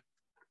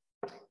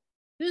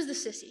 Who's the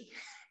sissy?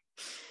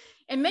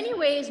 In many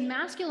ways,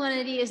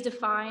 masculinity is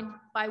defined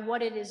by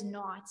what it is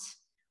not.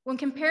 When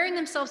comparing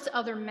themselves to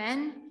other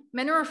men,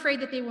 men are afraid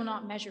that they will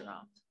not measure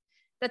up,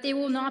 that they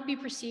will not be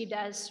perceived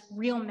as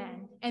real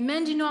men. And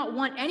men do not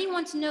want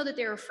anyone to know that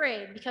they're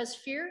afraid, because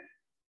fear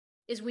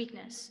is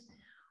weakness.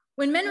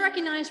 When men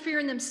recognize fear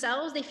in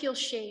themselves, they feel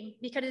shame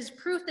because it is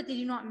proof that they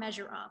do not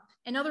measure up.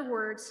 In other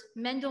words,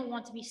 men don't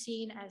want to be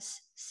seen as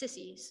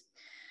sissies.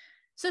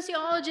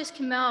 Sociologist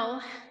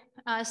Kamel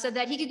said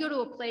that he could go to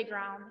a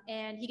playground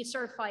and he could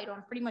start a fight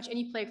on pretty much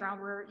any playground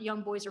where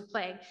young boys are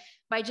playing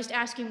by just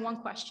asking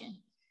one question: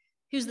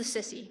 who's the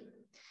sissy?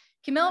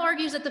 Kamel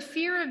argues that the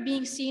fear of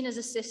being seen as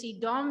a sissy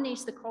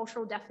dominates the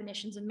cultural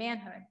definitions of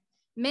manhood.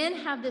 Men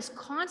have this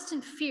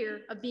constant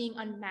fear of being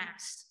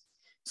unmasked.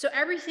 So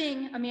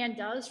everything a man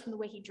does, from the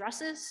way he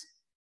dresses,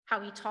 how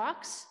he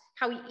talks,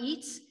 how he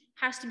eats,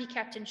 has to be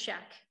kept in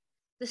check.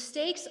 The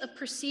stakes of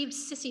perceived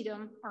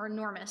sissydom are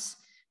enormous,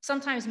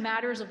 sometimes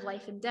matters of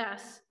life and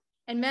death,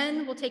 and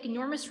men will take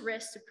enormous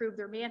risks to prove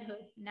their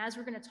manhood. And as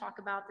we're going to talk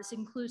about, this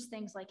includes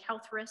things like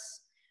health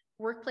risks,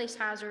 workplace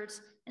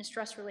hazards, and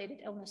stress-related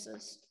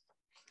illnesses.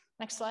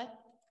 Next slide.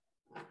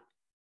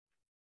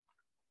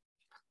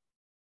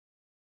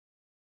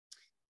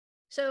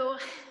 So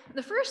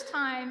the first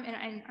time, and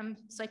I'm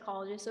a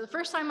psychologist, so the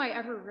first time I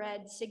ever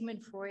read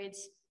Sigmund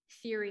Freud's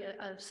theory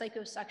of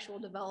psychosexual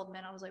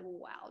development, I was like,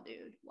 wow,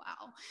 dude,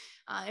 wow.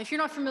 If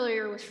you're not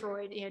familiar with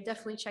Freud,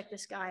 definitely check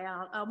this guy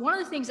out. One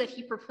of the things that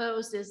he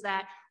proposed is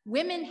that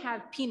women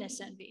have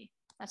penis envy.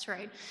 That's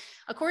right.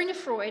 According to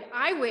Freud,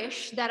 I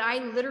wish that I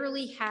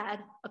literally had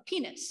a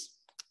penis.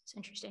 It's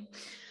interesting.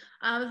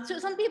 So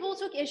some people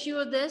took issue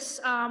with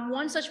this.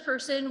 One such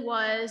person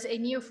was a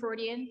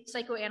neo-Freudian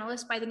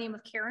psychoanalyst by the name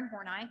of Karen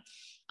Horney.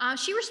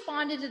 She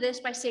responded to this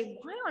by saying,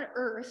 why on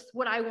earth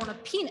would I want a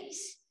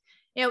penis?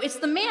 It's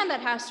the man that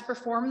has to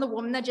perform, the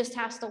woman that just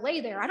has to lay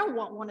there. I don't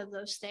want one of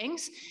those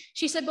things.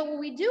 She said, but what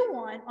we do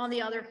want, on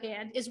the other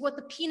hand, is what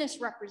the penis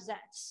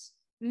represents.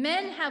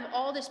 Men have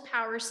all this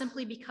power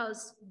simply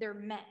because they're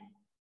men.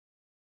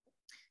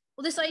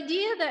 Well, this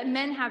idea that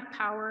men have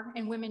power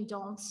and women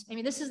don't,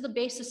 this is the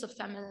basis of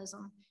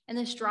feminism and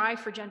this drive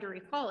for gender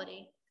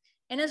equality.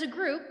 And as a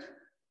group,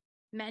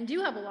 men do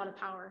have a lot of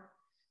power.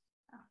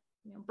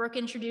 Brooke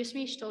introduced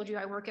me. She told you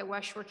I work at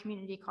Westshore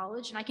Community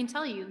College, and I can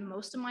tell you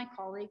most of my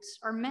colleagues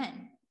are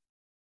men.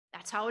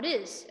 That's how it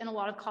is in a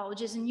lot of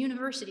colleges and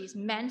universities.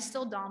 Men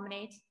still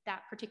dominate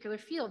that particular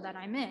field that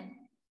I'm in.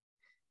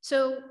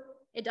 So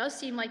it does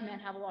seem like men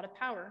have a lot of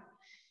power.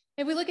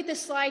 If we look at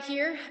this slide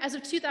here, as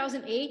of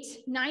 2008,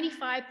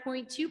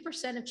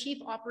 95.2% of chief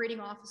operating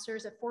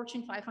officers at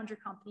Fortune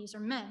 500 companies are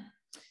men.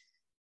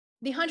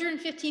 The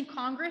 115th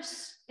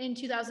Congress in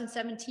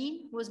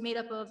 2017 was made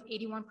up of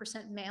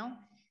 81% male.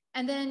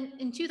 And then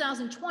in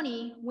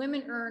 2020,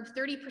 women earned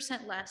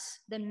 30% less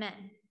than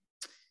men.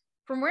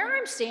 From where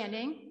I'm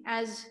standing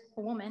as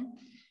a woman,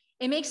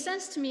 it makes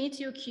sense to me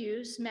to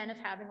accuse men of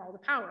having all the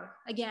power.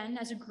 Again,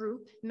 as a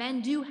group,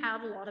 men do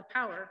have a lot of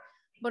power.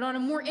 But on a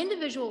more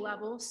individual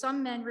level,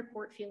 some men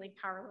report feeling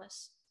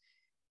powerless.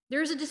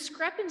 There is a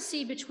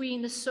discrepancy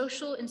between the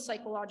social and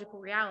psychological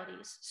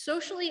realities.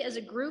 Socially, as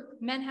a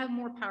group, men have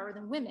more power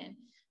than women.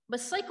 But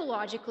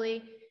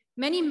psychologically,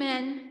 many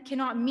men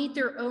cannot meet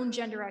their own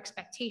gender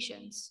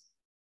expectations.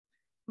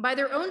 By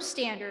their own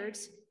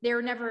standards, they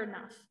are never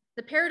enough.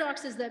 The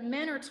paradox is that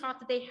men are taught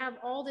that they have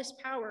all this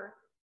power,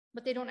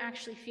 but they don't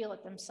actually feel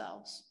it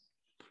themselves.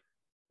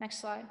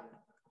 Next slide.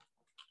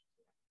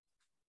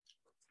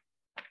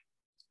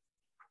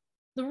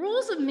 The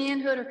rules of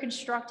manhood are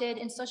constructed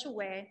in such a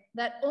way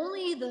that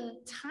only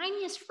the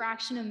tiniest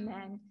fraction of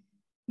men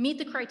meet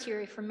the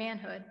criteria for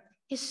manhood.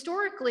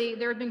 Historically,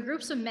 there have been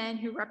groups of men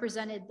who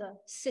represented the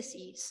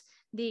sissies,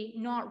 the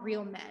not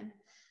real men.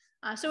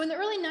 So in the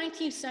early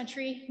 19th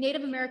century,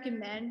 Native American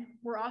men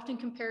were often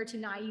compared to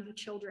naive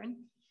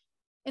children.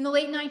 In the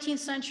late 19th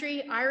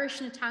century,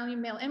 Irish and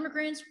Italian male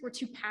immigrants were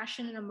too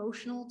passionate and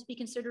emotional to be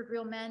considered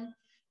real men.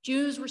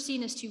 Jews were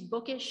seen as too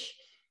bookish.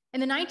 In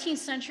the 19th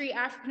century,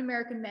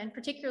 African-American men,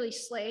 particularly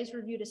slaves,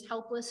 were viewed as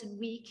helpless and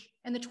weak.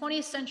 In the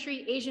 20th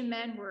century, Asian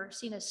men were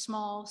seen as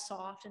small,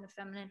 soft, and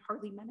effeminate,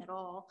 hardly men at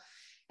all.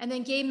 And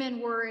then gay men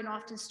were, and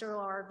often still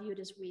are, viewed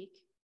as weak.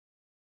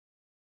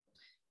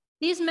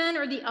 These men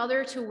are the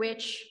other to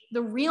which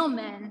the real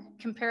men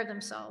compare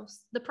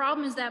themselves. The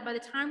problem is that by the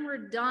time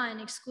we're done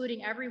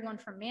excluding everyone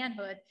from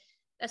manhood,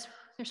 there's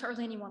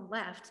hardly anyone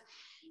left.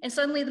 And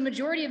suddenly the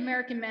majority of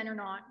American men are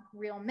not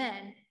real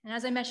men. And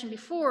as I mentioned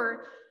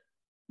before,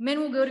 men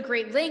will go to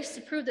great lengths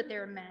to prove that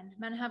they're men.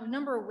 Men have a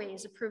number of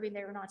ways of proving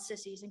they are not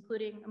sissies,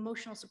 including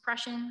emotional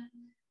suppression,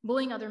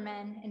 bullying other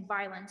men, and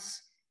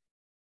violence.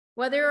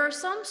 While there are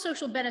some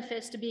social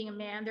benefits to being a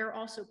man, there are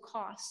also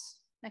costs.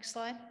 Next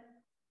slide.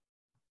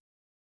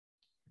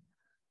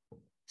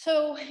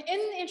 So in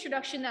the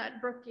introduction that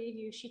Brooke gave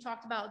you, she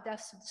talked about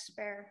deaths of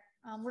despair.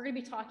 We're going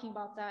to be talking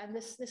about that, and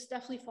this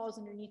definitely falls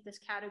underneath this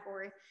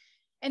category.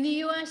 In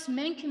the US,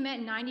 men commit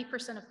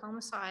 90% of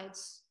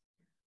homicides.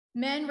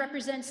 Men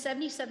represent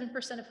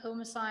 77% of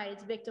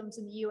homicides victims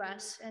in the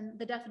US, and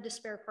the death of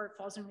despair part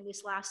falls under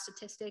this last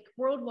statistic.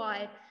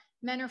 Worldwide,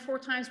 men are 4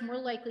 times more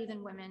likely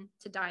than women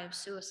to die of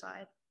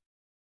suicide.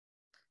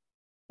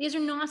 These are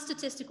not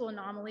statistical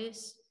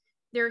anomalies.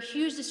 There are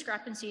huge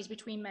discrepancies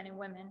between men and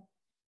women.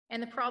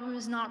 And the problem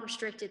is not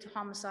restricted to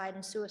homicide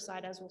and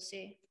suicide, as we'll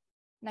see.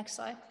 Next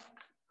slide.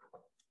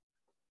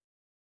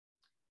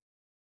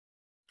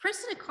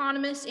 Princeton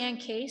economists Ann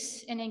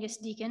Case and Angus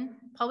Deacon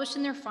published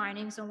in their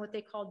findings on what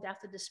they call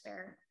death of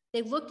despair.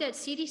 They looked at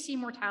CDC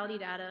mortality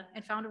data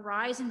and found a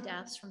rise in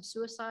deaths from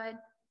suicide,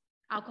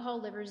 alcohol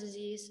liver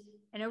disease,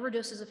 and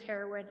overdoses of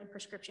heroin and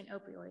prescription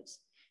opioids.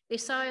 They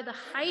saw the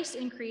highest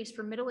increase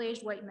for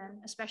middle-aged white men,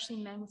 especially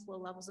men with low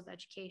levels of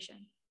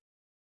education.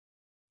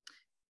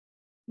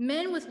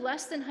 Men with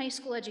less than high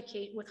school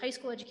education,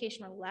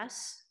 or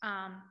less,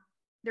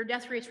 their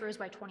death rates rose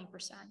by 20%.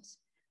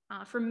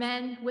 For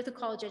men with a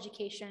college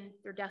education,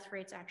 their death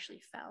rates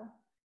actually fell.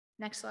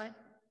 Next slide.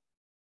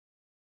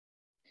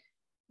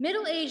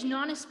 Middle-aged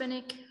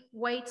non-Hispanic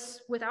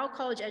whites without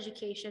college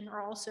education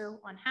are also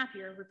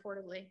unhappier,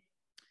 reportedly,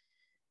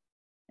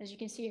 as you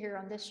can see here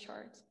on this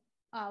chart.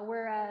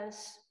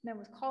 Whereas men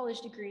with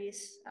college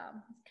degrees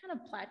kind of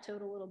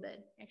plateaued a little bit,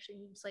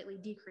 actually slightly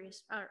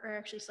decreased, or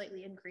actually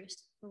slightly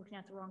increased. We're looking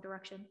at the wrong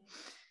direction.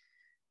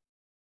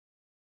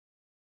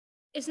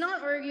 I'm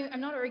not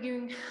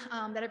arguing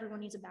that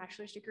everyone needs a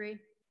bachelor's degree.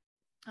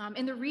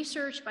 In the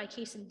research by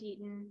Case and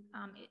Deaton,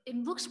 it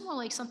looks more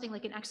like something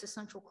like an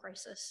existential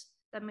crisis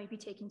that might be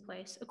taking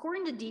place.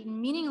 According to Deaton,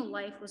 meaning of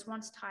life was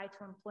once tied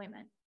to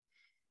employment.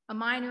 A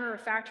miner or a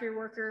factory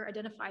worker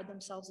identified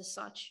themselves as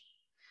such.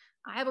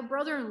 I have a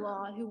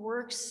brother-in-law who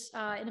works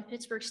in a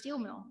Pittsburgh steel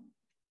mill,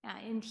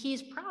 and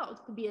he's proud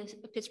to be a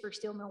Pittsburgh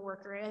steel mill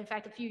worker. And in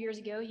fact, a few years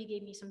ago, he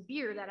gave me some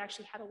beer that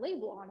actually had a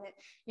label on it,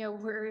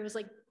 where it was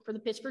like for the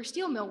Pittsburgh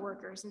steel mill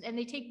workers. And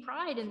they take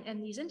pride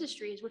in these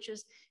industries, which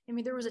is,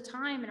 there was a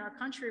time in our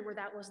country where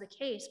that was the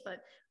case,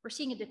 but we're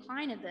seeing a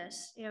decline of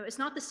this. It's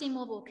not the same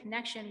level of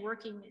connection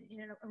working in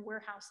a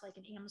warehouse like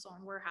an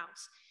Amazon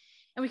warehouse.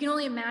 And we can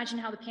only imagine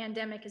how the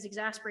pandemic has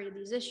exacerbated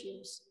these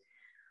issues.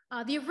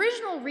 The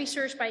original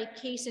research by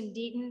Case and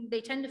Deaton, they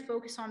tend to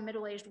focus on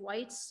middle-aged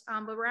whites,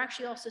 but we're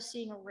actually also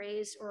seeing a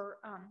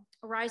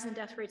rise in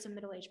death rates of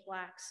middle-aged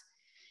blacks.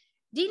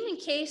 Deaton and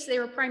Case, they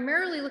were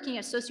primarily looking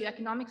at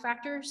socioeconomic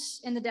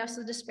factors in the deaths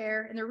of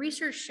despair, and their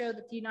research showed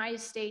that the United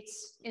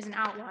States is an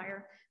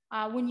outlier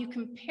when you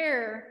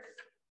compare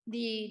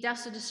the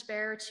deaths of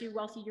despair to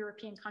wealthy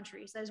European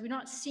countries. That is, we're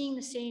not seeing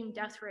the same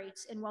death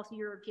rates in wealthy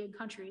European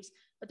countries,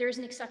 but there is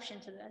an exception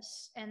to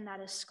this, and that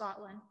is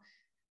Scotland.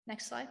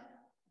 Next slide.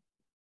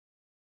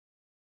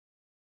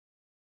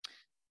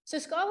 So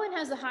Scotland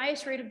has the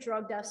highest rate of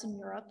drug deaths in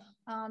Europe.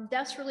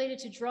 Deaths related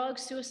to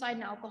drugs, suicide,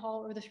 and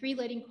alcohol are the three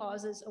leading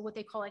causes of what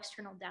they call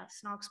external deaths,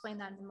 and I'll explain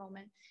that in a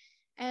moment.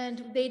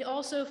 And they'd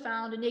also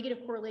found a negative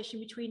correlation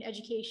between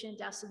education,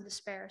 deaths, and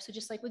despair. So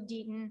just like with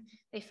Deaton,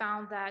 they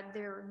found that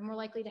they're more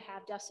likely to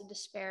have deaths of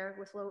despair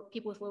with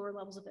people with lower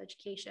levels of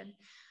education.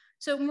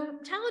 So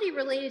mortality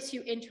related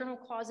to internal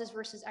causes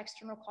versus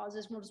external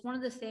causes was one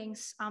of the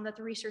things that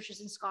the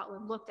researchers in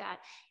Scotland looked at.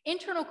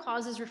 Internal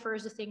causes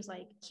refers to things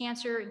like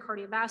cancer and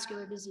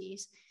cardiovascular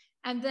disease.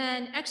 And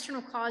then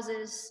external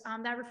causes,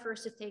 that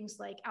refers to things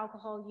like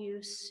alcohol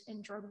use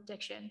and drug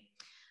addiction.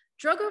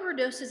 Drug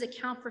overdoses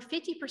account for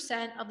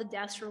 50% of the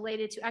deaths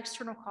related to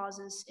external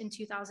causes in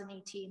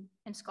 2018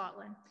 in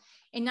Scotland.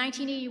 In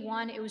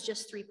 1981, it was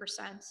just 3%.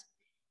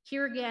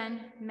 Here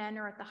again, men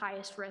are at the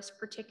highest risk,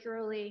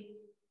 particularly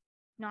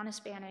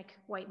non-Hispanic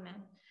white men.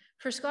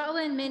 For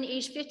Scotland, men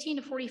aged 15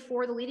 to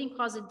 44, the leading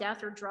cause of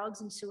death are drugs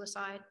and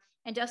suicide,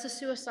 and deaths of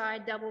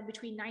suicide doubled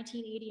between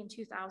 1980 and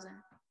 2000.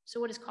 So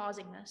what is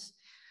causing this?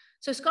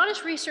 So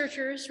Scottish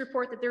researchers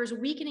report that there is a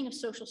weakening of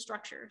social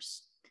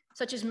structures,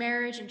 such as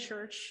marriage and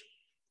church,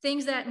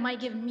 things that might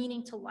give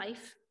meaning to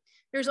life.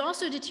 There's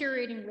also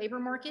deteriorating labor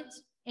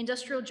markets.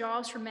 Industrial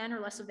jobs for men are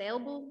less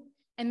available,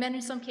 and men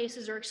in some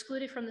cases are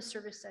excluded from the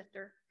service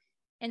sector.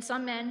 And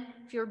some men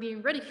feel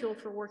being ridiculed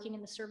for working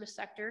in the service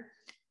sector,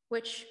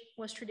 which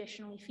was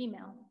traditionally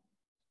female.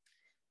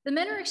 The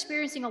men are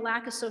experiencing a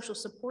lack of social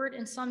support,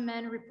 and some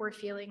men report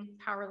feeling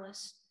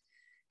powerless.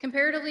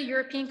 Comparatively,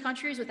 European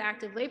countries with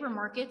active labor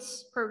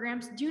markets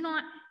programs do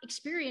not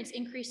experience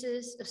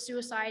increases of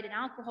suicide and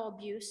alcohol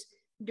abuse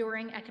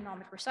during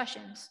economic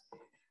recessions.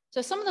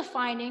 So some of the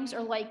findings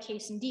are like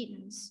Case and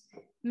Deaton's.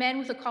 Men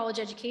with a college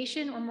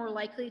education are more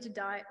likely to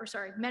die,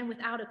 men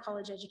without a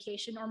college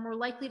education are more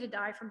likely to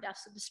die from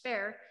deaths of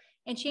despair,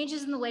 and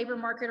changes in the labor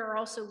market are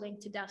also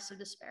linked to deaths of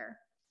despair.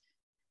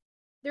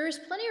 There is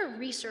plenty of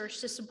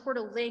research to support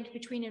a link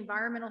between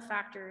environmental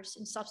factors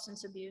and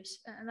substance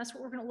abuse, and that's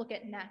what we're going to look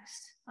at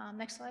next.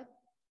 Next slide.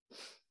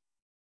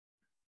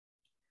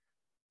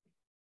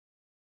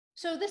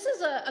 So this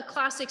is a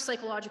classic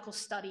psychological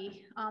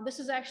study. This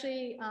is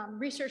actually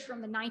research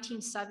from the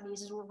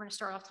 1970s is what we're going to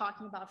start off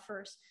talking about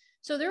first.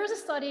 So there was a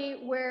study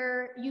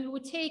where you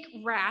would take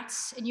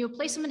rats and you would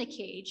place them in a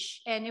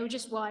cage, and it would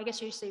just, well, I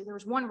guess you say there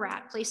was one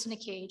rat placed in a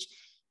cage,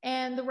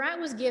 and the rat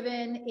was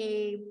given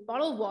a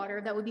bottle of water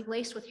that would be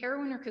laced with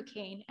heroin or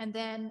cocaine, and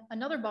then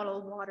another bottle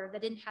of water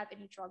that didn't have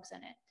any drugs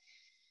in it.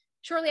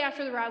 Shortly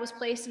after the rat was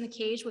placed in the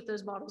cage with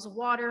those bottles of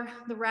water,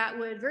 the rat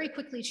would very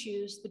quickly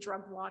choose the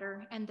drugged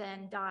water and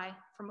then die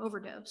from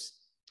overdose.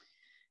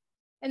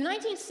 In the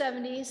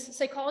 1970s,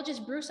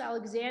 psychologist Bruce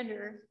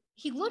Alexander,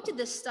 he looked at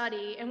this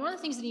study, and one of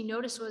the things that he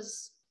noticed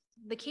was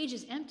the cage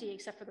is empty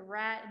except for the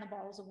rat and the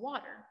bottles of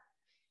water.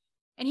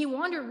 And he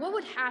wondered what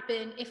would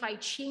happen if I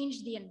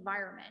changed the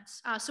environment.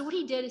 So what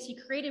he did is he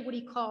created what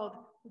he called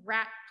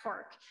Rat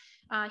Park.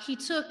 He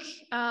took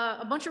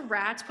a bunch of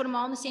rats, put them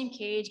all in the same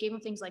cage, gave them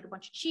things like a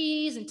bunch of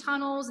cheese and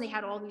tunnels. And they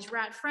had all these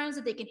rat friends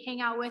that they can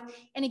hang out with.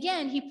 And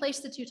again, he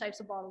placed the two types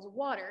of bottles of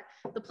water,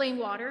 the plain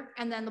water,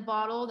 and then the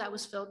bottle that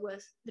was filled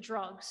with the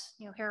drugs,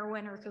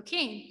 heroin or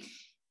cocaine.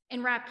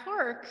 In Rat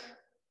Park,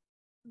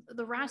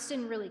 the rats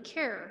didn't really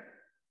care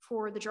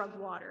for the drugged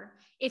water.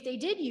 If they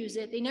did use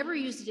it, they never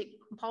used it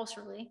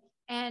compulsorily,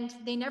 and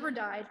they never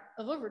died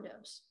of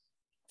overdose.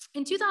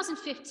 In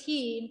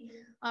 2015,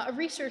 a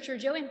researcher,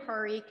 Joey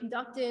Hari,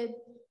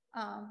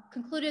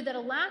 concluded that a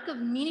lack of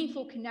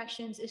meaningful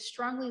connections is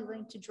strongly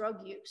linked to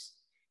drug use.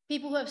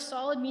 People who have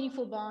solid,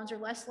 meaningful bonds are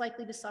less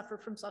likely to suffer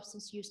from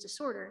substance use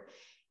disorder.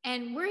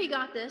 And where he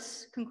got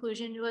this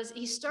conclusion was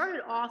he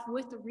started off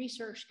with the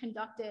research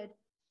conducted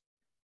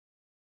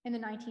in the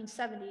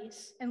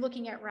 1970s and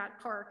looking at Rat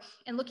Park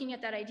and looking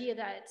at that idea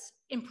that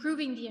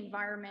improving the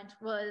environment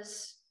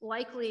was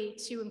likely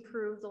to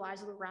improve the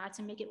lives of the rats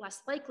and make it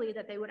less likely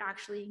that they would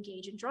actually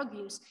engage in drug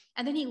use.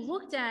 And then he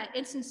looked at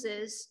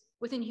instances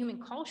within human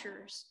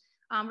cultures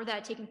where that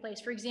had taken place.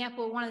 For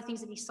example, one of the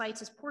things that he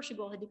cites is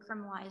Portugal had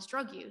decriminalized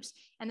drug use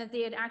and that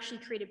they had actually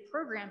created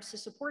programs to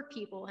support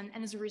people.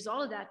 And as a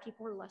result of that,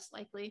 people were less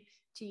likely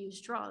to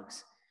use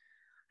drugs.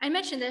 I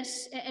mentioned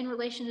this in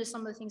relation to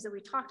some of the things that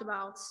we talked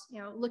about,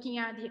 looking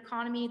at the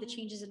economy, the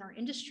changes in our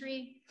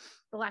industry,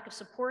 the lack of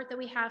support that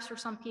we have for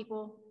some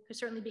people could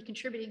certainly be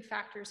contributing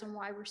factors on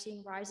why we're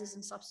seeing rises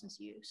in substance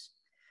use.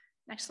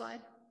 Next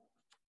slide.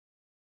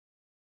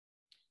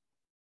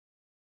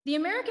 The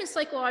American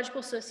Psychological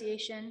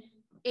Association,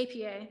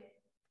 APA,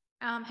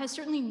 has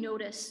certainly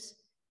noticed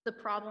the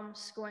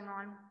problems going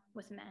on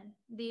with men,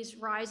 these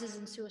rises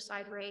in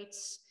suicide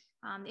rates,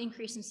 the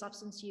increase in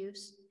substance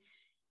use.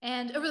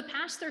 And over the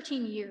past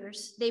 13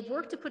 years, they've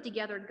worked to put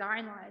together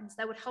guidelines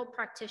that would help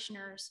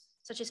practitioners,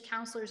 such as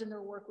counselors, in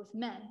their work with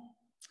men.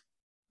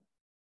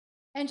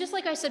 And just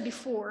like I said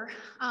before,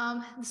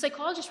 the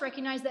psychologists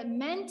recognize that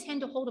men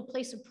tend to hold a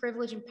place of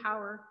privilege and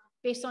power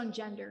based on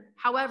gender.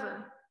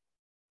 However,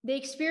 they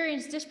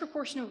experience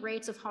disproportionate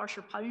rates of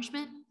harsher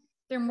punishment.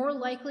 They're more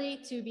likely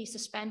to be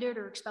suspended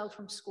or expelled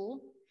from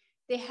school.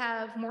 They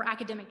have more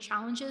academic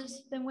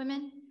challenges than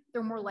women.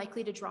 They're more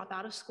likely to drop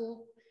out of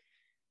school.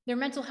 Their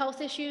mental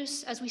health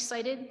issues, as we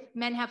cited,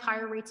 men have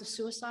higher rates of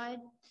suicide.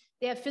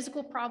 They have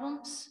physical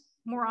problems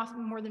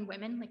more than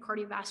women, like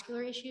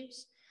cardiovascular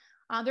issues.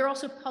 There are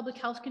also public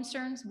health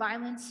concerns,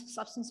 violence,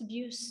 substance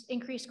abuse,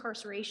 increased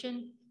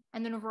incarceration,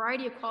 and then a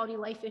variety of quality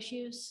of life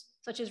issues,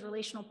 such as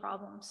relational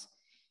problems.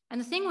 And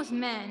the thing with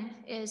men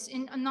is,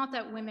 not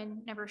that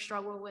women never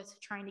struggle with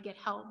trying to get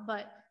help,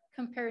 but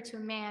compared to a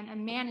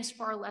man is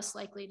far less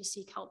likely to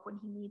seek help when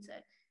he needs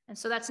it. And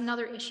so that's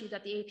another issue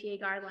that the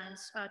APA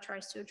guidelines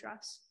tries to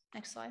address.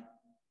 Next slide.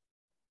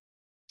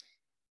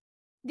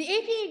 The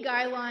APA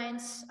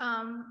guidelines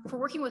for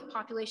working with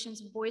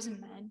populations of boys and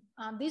men,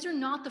 these are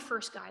not the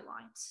first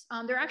guidelines.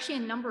 There are actually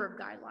a number of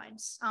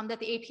guidelines that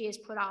the APA has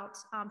put out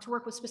to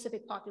work with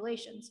specific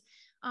populations.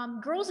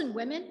 Girls and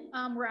women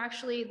were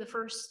actually the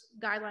first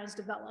guidelines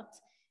developed.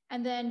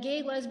 And then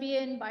gay,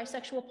 lesbian,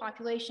 bisexual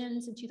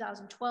populations in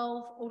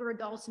 2012, older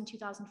adults in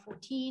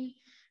 2014,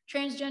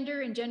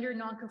 transgender and gender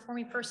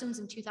nonconforming persons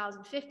in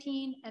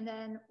 2015, and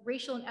then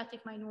racial and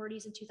ethnic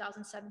minorities in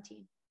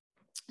 2017.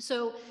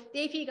 So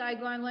the APA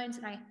guidelines,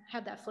 and I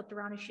have that flipped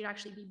around, it should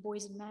actually be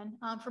boys and men.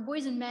 For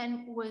boys and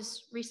men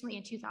was recently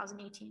in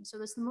 2018. So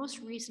that's the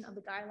most recent of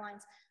the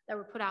guidelines that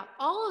were put out.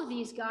 All of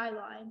these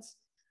guidelines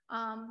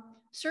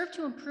serve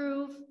to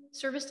improve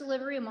service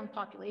delivery among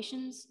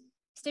populations,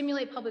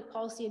 stimulate public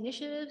policy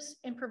initiatives,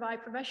 and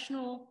provide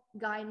professional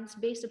guidance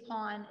based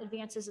upon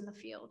advances in the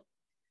field.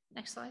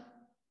 Next slide.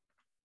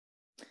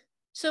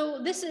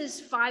 So this is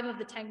 5 of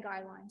the 10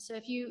 guidelines. So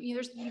if you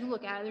can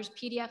look at it, there's a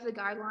PDF of the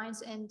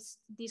guidelines, and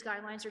these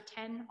guidelines are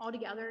 10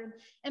 altogether.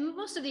 And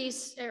most of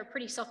these are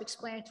pretty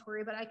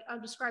self-explanatory, but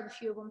I'll describe a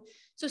few of them.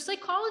 So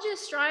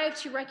psychologists strive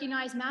to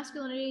recognize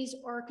masculinities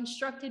are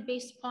constructed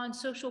based upon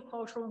social,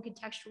 cultural, and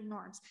contextual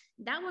norms.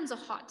 That one's a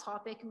hot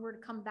topic, and we're to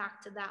come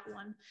back to that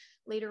one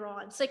later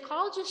on.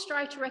 Psychologists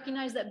strive to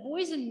recognize that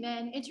boys and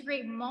men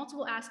integrate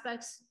multiple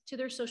aspects to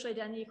their social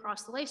identity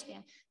across the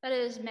lifespan. That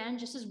is, men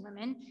just as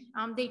women,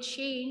 they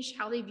change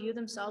how they view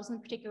themselves in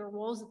the particular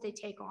roles that they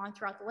take on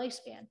throughout the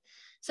lifespan.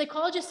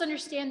 Psychologists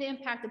understand the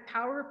impact of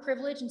power,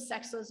 privilege, and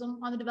sexism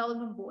on the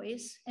development of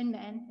boys and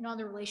men and on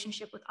their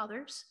relationship with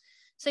others.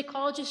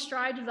 Psychologists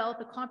strive to develop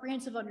a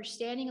comprehensive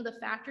understanding of the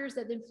factors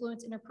that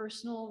influence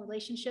interpersonal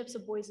relationships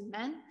of boys and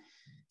men.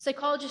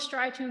 Psychologists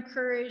strive to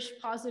encourage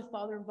positive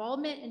father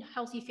involvement and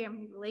healthy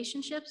family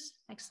relationships.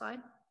 Next slide.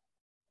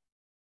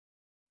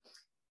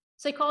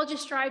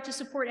 Psychologists strive to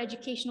support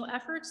educational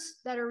efforts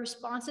that are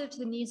responsive to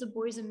the needs of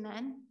boys and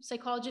men.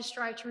 Psychologists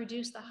strive to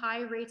reduce the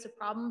high rates of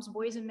problems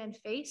boys and men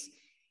face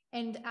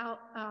and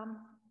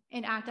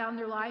act out in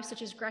their lives,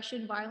 such as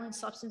aggression, violence,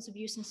 substance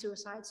abuse, and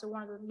suicide. So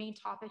one of the main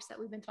topics that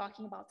we've been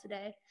talking about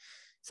today.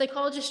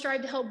 Psychologists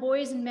strive to help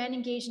boys and men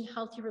engage in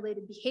healthy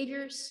related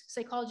behaviors.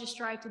 Psychologists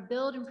strive to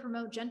build and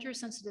promote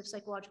gender-sensitive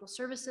psychological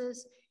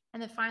services.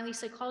 And then finally,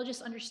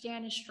 psychologists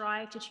understand and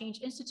strive to change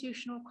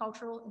institutional,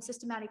 cultural, and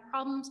systematic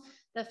problems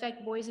that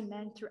affect boys and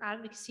men through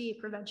advocacy,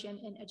 prevention,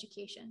 and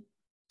education.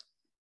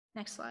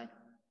 Next slide.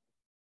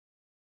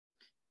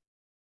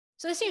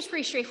 So this seems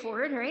pretty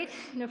straightforward, right?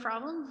 No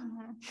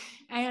problem.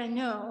 I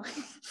know.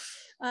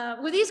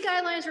 When these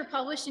guidelines were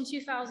published in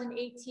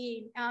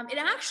 2018, it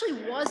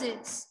actually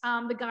wasn't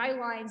the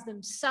guidelines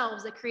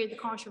themselves that created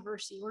the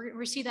controversy. We're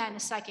going to see that in a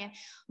second.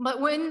 But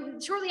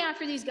shortly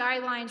after these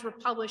guidelines were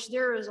published,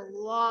 there was a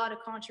lot of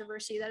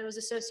controversy that was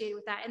associated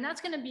with that. And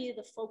that's going to be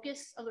the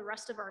focus of the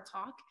rest of our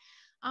talk.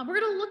 We're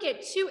going to look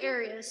at two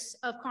areas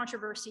of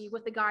controversy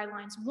with the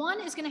guidelines.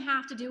 One is going to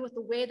have to do with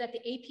the way that the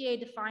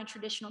APA defined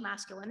traditional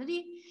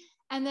masculinity.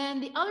 And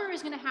then the other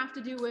is going to have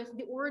to do with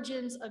the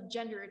origins of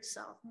gender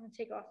itself. I'm going to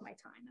take off my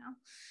tie now.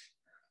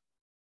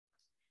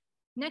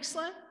 Next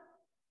slide.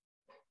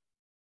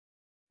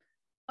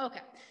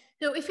 Okay,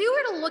 so if you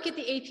were to look at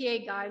the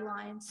APA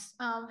guidelines,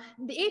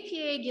 the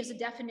APA gives a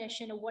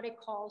definition of what it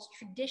calls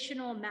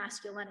traditional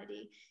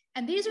masculinity.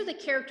 And these are the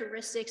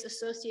characteristics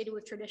associated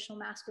with traditional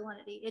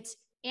masculinity. It's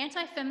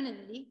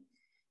anti-femininity,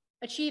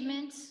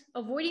 achievement,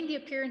 avoiding the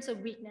appearance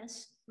of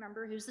weakness.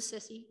 Remember, who's the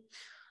sissy?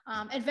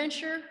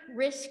 Adventure,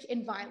 risk,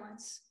 and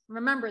violence.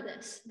 Remember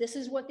this. This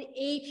is what the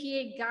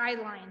APA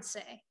guidelines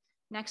say.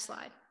 Next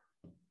slide.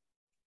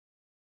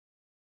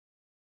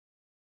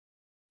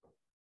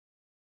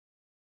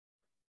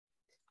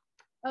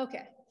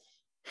 Okay.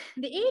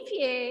 The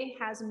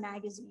APA has a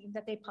magazine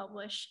that they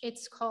publish.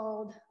 It's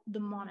called The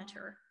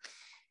Monitor.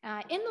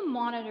 In The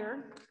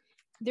Monitor,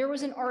 there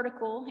was an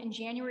article in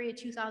January of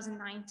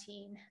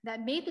 2019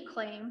 that made the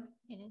claim,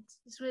 and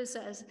this is what it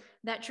says,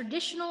 that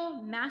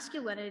traditional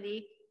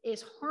masculinity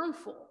is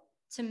harmful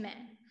to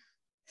men.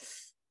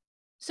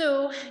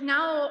 So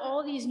now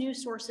all these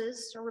news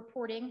sources are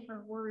reporting,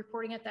 or were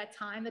reporting at that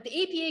time, that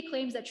the APA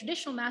claims that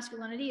traditional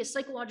masculinity is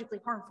psychologically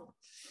harmful.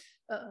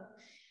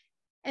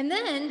 And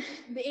then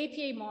the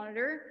APA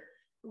Monitor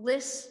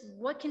lists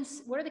what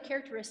are the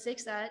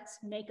characteristics that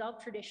make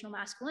up traditional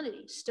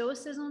masculinity.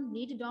 Stoicism,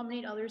 need to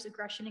dominate others,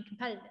 aggression, and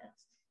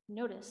competitiveness.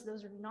 Notice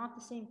those are not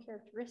the same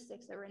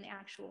characteristics that were in the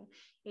actual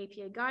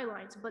APA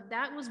guidelines, but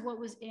that was what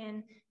was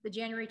in the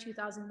January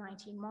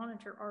 2019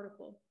 Monitor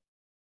article.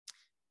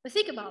 But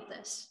think about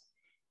this.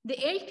 The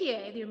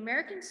APA, the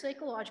American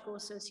Psychological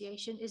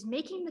Association, is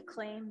making the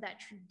claim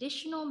that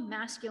traditional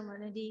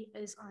masculinity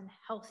is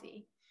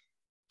unhealthy.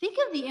 Think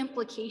of the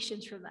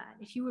implications for that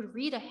if you would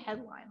read a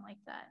headline like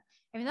that.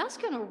 I mean, that's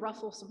going to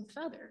ruffle some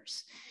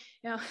feathers.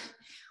 You know,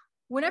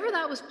 whenever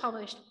that was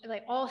published,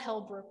 like all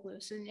hell broke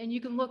loose. And you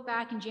can look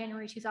back in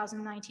January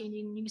 2019,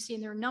 you can see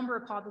there are a number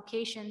of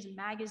publications and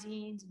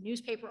magazines and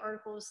newspaper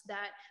articles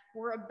that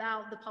were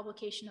about the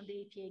publication of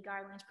the APA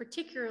guidelines,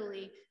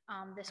 particularly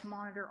this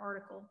Monitor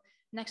article.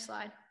 Next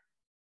slide.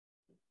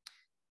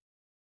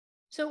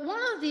 So one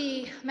of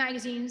the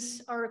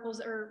magazines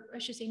articles, or I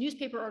should say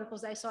newspaper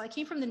articles that I saw, it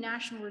came from the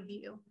National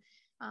Review.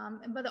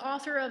 But the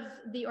author of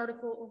the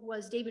article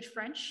was David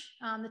French.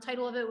 The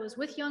title of it was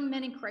 "With Young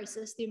Men in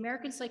Crisis, the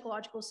American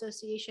Psychological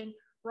Association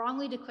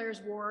Wrongly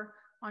Declares War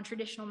on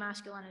Traditional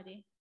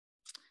Masculinity."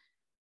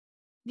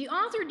 The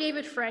author,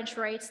 David French,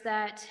 writes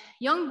that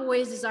young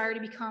boys desire to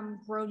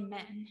become grown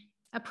men,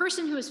 a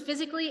person who is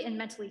physically and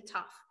mentally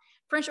tough.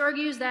 French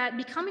argues that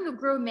becoming a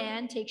grown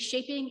man takes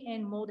shaping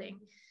and molding.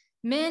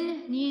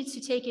 Men need to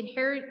take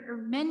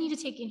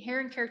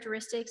inherent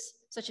characteristics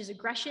such as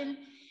aggression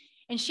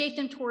and shape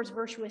them towards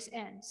virtuous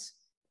ends.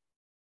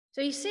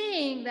 So he's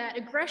saying that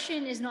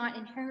aggression is not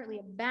inherently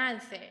a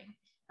bad thing.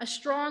 A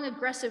strong,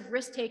 aggressive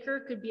risk taker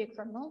could be a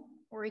criminal,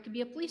 or he could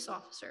be a police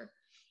officer.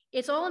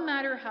 It's all a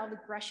matter of how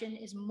the aggression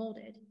is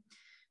molded.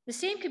 The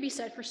same could be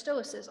said for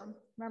Stoicism.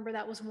 Remember,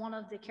 that was one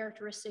of the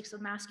characteristics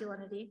of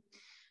masculinity.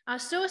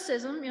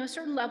 Stoicism, a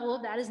certain level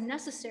of that is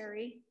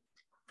necessary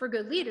for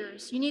good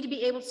leaders. You need to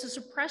be able to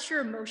suppress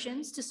your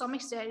emotions to some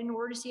extent in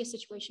order to see a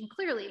situation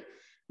clearly.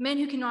 Men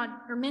who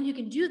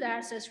can do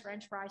that, says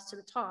French, rise to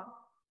the top.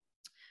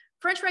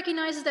 French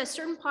recognizes that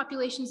certain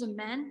populations of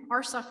men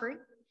are suffering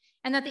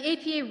and that the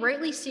APA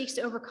rightly seeks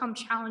to overcome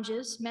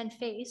challenges men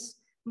face,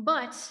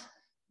 but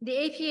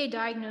the APA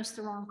diagnosed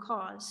the wrong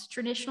cause.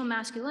 Traditional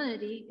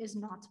masculinity is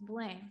not to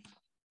blame.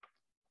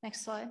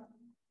 Next slide.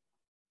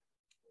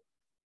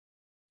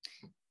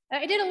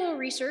 I did a little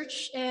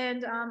research,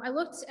 and I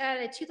looked at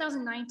a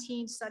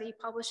 2019 study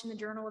published in the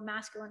Journal of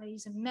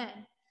Masculinities in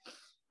Men.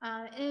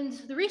 And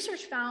the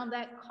research found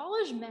that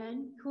college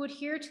men who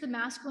adhere to the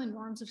masculine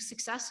norms of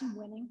success and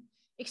winning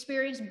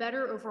experience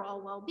better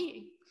overall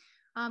well-being.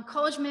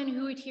 College men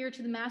who adhere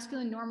to the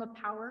masculine norm of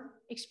power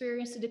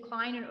experience a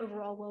decline in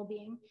overall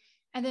well-being.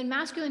 And then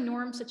masculine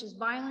norms such as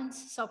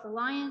violence,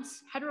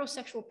 self-reliance,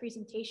 heterosexual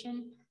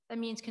presentation, that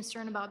means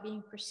concern about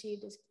being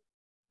perceived as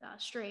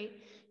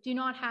straight, do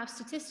not have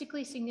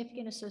statistically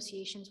significant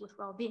associations with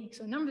well-being.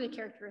 So a number of the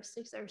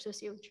characteristics that are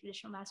associated with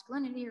traditional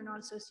masculinity are not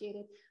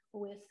associated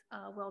with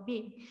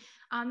well-being.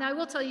 Now, I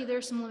will tell you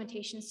there's some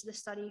limitations to the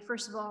study.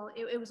 First of all,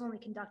 it was only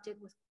conducted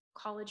with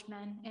college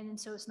men, and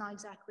so it's not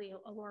exactly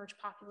a large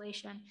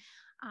population.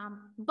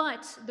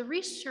 But the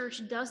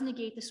research does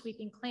negate the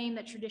sweeping claim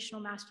that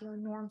traditional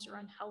masculine norms are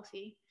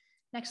unhealthy.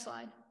 Next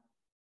slide.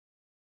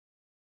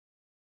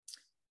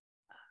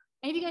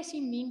 Any of you guys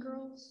seen Mean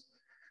Girls?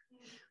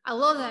 I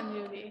love that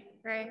movie,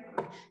 right?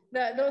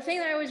 The thing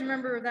that I always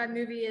remember of that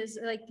movie is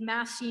like the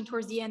math scene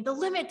towards the end. The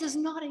limit does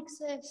not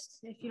exist.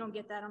 If you don't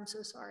get that, I'm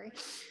so sorry.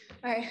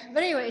 All right,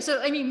 but anyway, so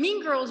I mean,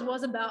 Mean Girls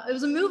was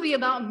a movie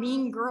about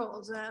mean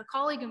girls. A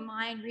colleague of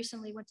mine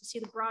recently went to see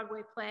the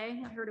Broadway play.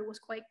 I heard it was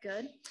quite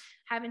good.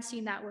 Haven't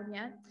seen that one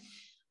yet.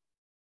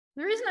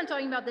 The reason I'm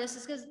talking about this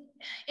is because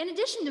in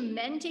addition to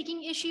men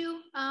taking issue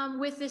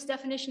with this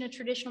definition of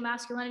traditional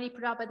masculinity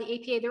put out by the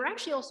APA, there are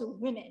actually also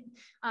women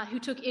who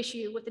took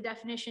issue with the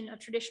definition of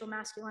traditional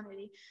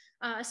masculinity.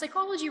 A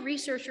psychology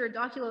researcher,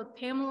 Dr.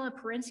 Pamela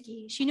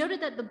Perinsky, she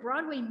noted that the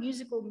Broadway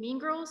musical Mean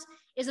Girls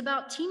is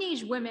about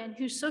teenage women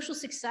whose social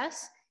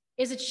success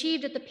is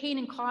achieved at the pain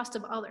and cost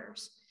of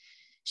others.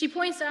 She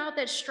points out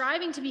that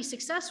striving to be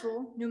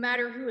successful, no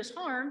matter who is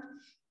harmed,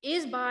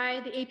 is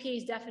by the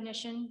APA's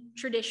definition,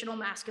 traditional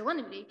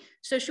masculinity.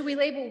 So should we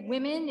label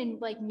women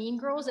and like Mean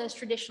Girls as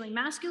traditionally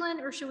masculine,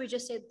 or should we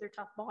just say that they're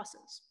tough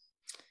bosses?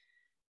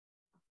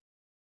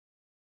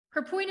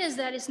 Her point is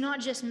that it's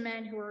not just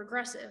men who are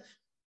aggressive.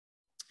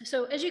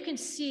 So as you can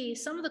see,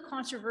 some of the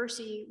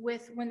controversy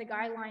with when the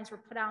guidelines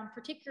were put out,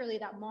 particularly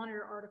that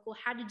Monitor article,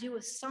 had to do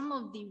with some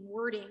of the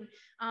wording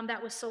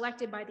that was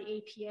selected by the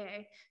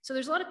APA. So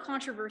there's a lot of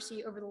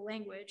controversy over the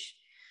language.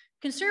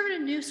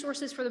 Conservative news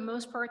sources, for the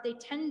most part, they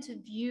tend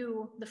to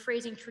view the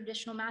phrasing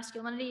traditional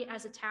masculinity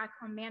as attack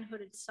on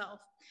manhood itself.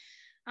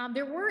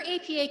 There were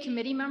APA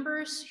committee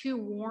members who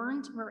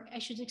warned, or I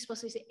should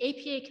explicitly say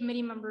APA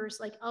committee members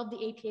like of the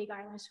APA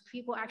guidelines, so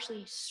people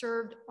actually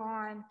served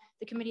on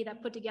the committee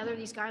that put together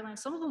these guidelines.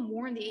 Some of them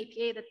warned the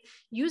APA that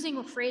using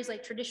a phrase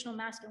like traditional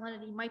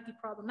masculinity might be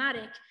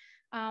problematic,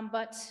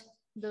 but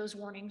those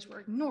warnings were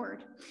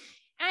ignored.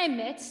 I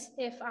admit,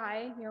 if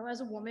I,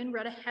 as a woman,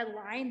 read a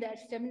headline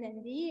that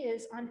femininity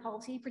is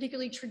unhealthy,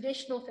 particularly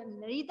traditional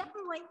femininity, that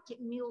might get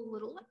me a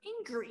little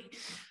angry.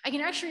 I can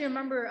actually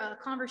remember a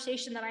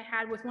conversation that I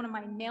had with one of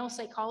my male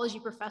psychology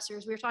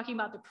professors. We were talking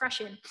about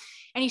depression,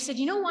 and he said,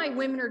 you know why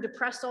women are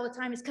depressed all the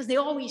time? It's because they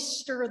always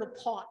stir the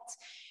pot.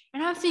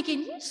 And I'm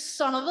thinking, you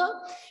son of a,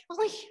 I was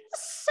like,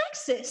 that's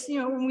sexist,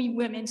 when we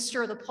women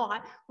stir the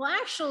pot. Well,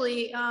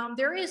 actually,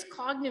 there is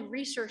cognitive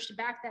research to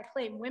back that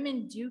claim.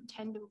 Women do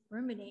tend to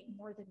ruminate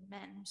more than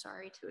men, I'm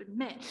sorry to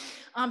admit.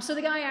 So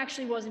the guy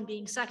actually wasn't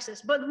being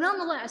sexist. But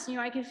nonetheless,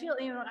 I can feel,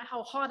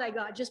 how hot I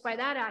got just by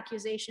that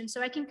accusation. So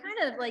I can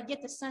kind of like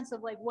get the sense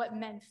of like what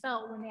men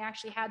felt when they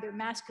actually had their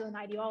masculine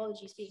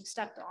ideologies being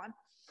stepped on.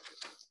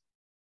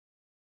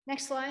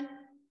 Next slide.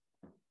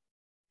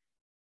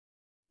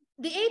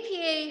 The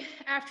APA,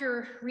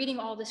 after reading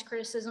all this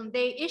criticism,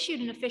 they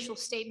issued an official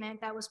statement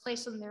that was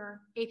placed on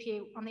their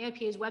on the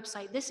APA's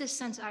website. This has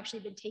since actually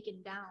been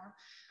taken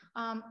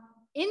down.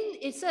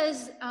 It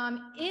says,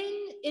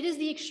 it is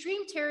the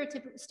extreme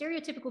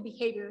stereotypical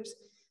behaviors,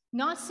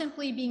 not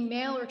simply being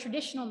male or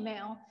traditional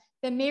male,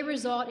 that may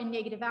result in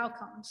negative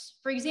outcomes.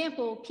 For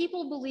example,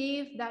 people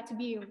believe that to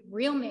be a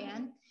real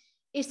man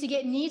is to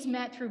get needs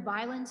met through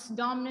violence,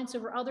 dominance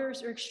over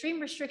others, or extreme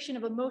restriction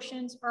of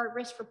emotions, are at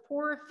risk for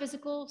poor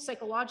physical,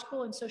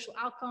 psychological, and social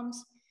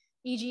outcomes,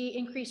 e.g.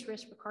 increased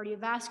risk for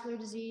cardiovascular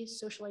disease,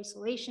 social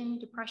isolation,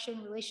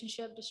 depression,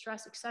 relationship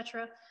distress,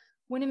 etc.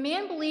 When a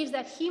man believes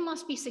that he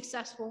must be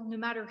successful no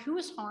matter who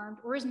is harmed,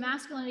 or his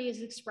masculinity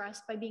is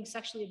expressed by being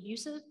sexually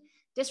abusive,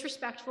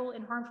 disrespectful,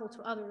 and harmful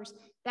to others,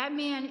 that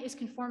man is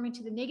conforming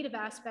to the negative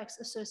aspects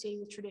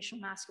associated with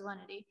traditional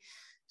masculinity.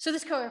 So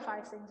this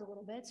clarifies things a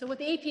little bit. So what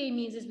the APA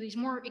means is these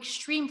more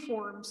extreme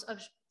forms of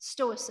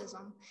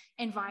stoicism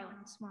and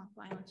violence, well,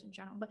 violence in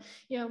general, but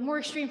more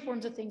extreme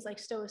forms of things like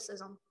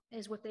stoicism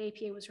is what the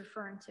APA was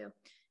referring to.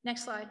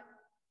 Next slide.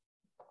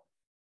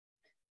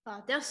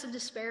 Deaths of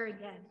despair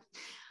again.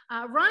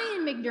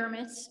 Ryan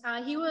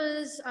McDermott, he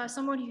was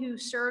someone who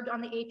served on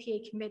the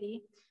APA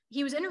committee.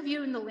 He was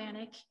interviewed in the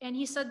Atlantic, and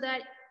he said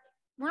that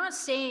we're not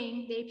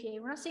saying, the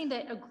APA, we're not saying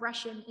that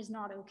aggression is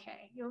not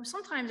okay.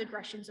 Sometimes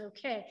aggression is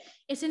okay.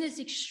 It's in its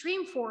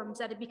extreme forms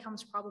that it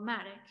becomes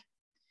problematic.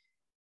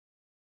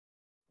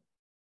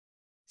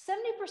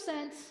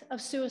 70%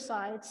 of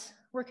suicides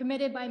were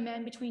committed by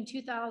men between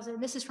 2000,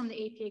 this is from the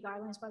APA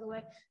guidelines, by the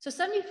way. So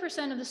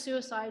 70% of the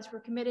suicides were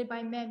committed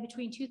by men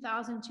between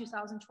 2000 and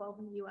 2012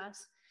 in the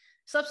US.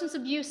 Substance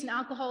abuse and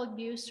alcohol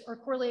abuse are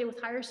correlated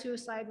with higher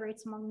suicide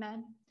rates among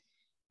men.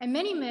 And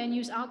many men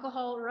use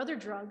alcohol or other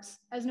drugs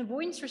as an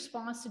avoidance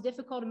response to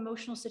difficult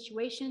emotional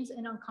situations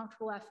and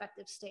uncomfortable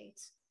affective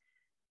states.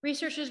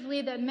 Researchers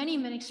believe that many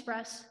men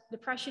express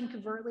depression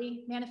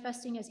covertly,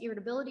 manifesting as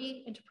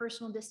irritability,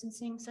 interpersonal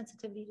distancing,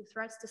 sensitivity to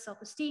threats to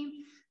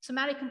self-esteem,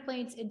 somatic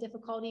complaints, and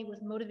difficulty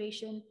with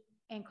motivation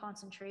and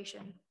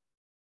concentration.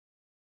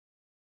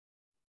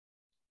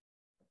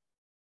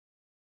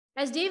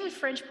 As David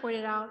French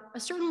pointed out, a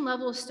certain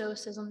level of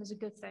stoicism is a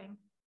good thing.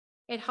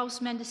 It helps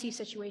men to see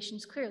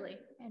situations clearly,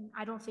 and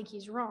I don't think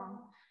he's wrong.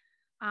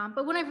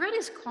 But when I've read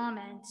his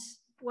comments,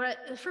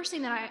 the first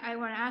thing that I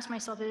want to ask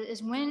myself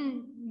is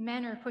when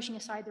men are pushing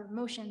aside their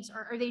emotions,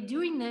 are they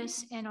doing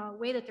this in a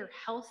way that they're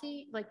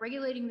healthy, like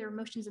regulating their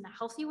emotions in a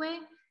healthy way?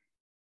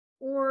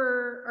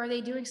 Or are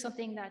they doing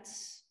something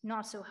that's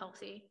not so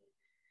healthy?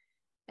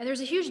 And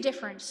there's a huge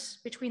difference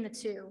between the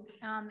two.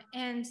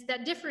 And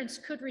that difference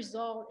could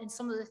result in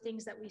some of the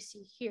things that we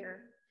see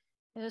here.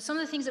 Some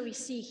of the things that we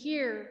see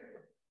here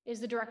is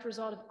the direct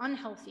result of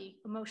unhealthy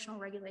emotional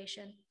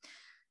regulation.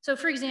 So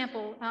for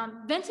example,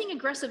 venting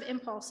aggressive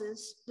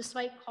impulses,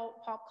 despite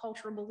pop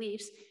cultural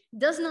beliefs,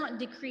 does not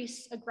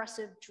decrease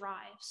aggressive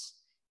drives.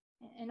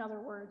 In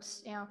other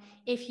words,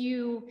 if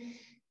you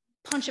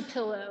punch a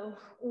pillow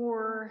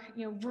or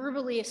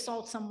verbally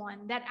assault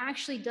someone, that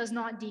actually does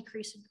not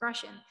decrease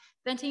aggression.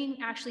 Venting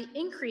actually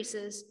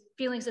increases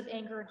feelings of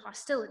anger and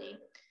hostility.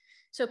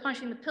 So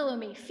punching the pillow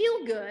may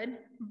feel good,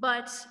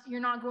 but you're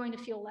not going to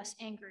feel less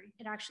angry.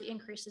 It actually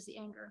increases the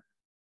anger.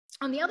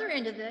 On the other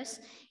end of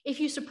this, if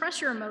you suppress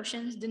your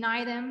emotions,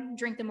 deny them,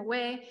 drink them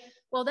away,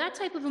 well, that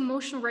type of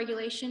emotional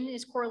regulation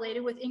is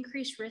correlated with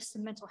increased risks of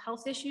mental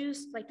health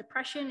issues like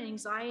depression and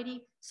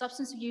anxiety,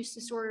 substance abuse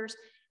disorders,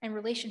 and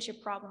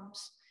relationship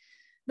problems.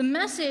 The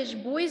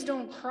message, boys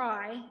don't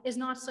cry, is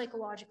not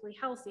psychologically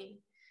healthy.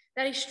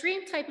 That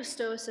extreme type of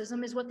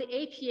stoicism is what the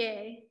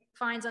APA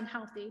finds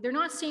unhealthy. They're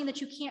not saying that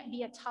you can't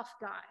be a tough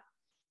guy,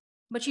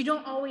 but you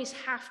don't always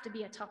have to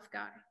be a tough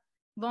guy.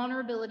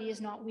 Vulnerability is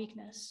not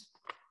weakness.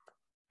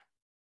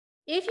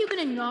 If you can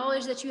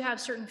acknowledge that you have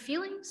certain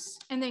feelings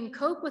and then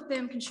cope with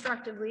them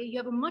constructively, you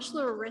have a much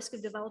lower risk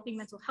of developing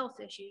mental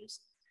health issues.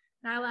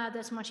 And I'll add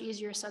that's much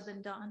easier said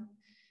than done.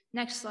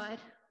 Next slide.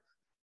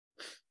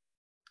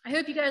 I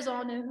hope you guys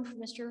all know who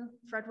Mr.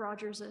 Fred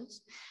Rogers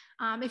is.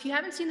 If you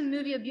haven't seen the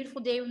movie A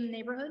Beautiful Day in the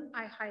Neighborhood,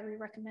 I highly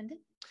recommend it.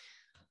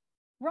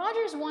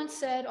 Rogers once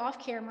said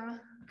off camera,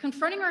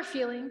 confronting our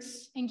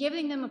feelings and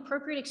giving them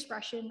appropriate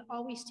expression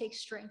always takes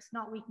strength,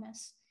 not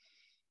weakness.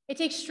 It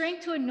takes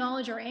strength to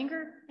acknowledge our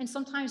anger, and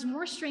sometimes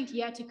more strength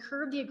yet to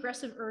curb the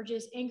aggressive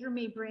urges anger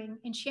may bring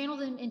and channel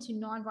them into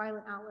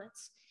nonviolent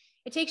outlets.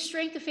 It takes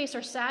strength to face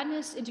our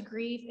sadness and to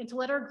grieve, and to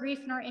let our grief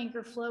and our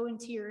anger flow in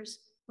tears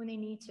when they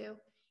need to.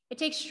 It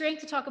takes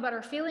strength to talk about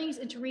our feelings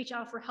and to reach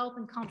out for help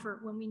and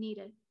comfort when we need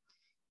it.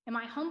 In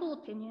my humble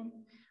opinion,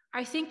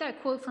 I think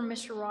that quote from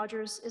Mr.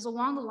 Rogers is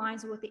along the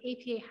lines of what the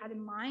APA had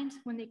in mind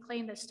when they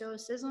claimed that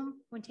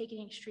stoicism, when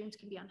taking extremes,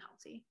 can be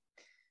unhealthy.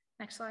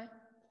 Next slide.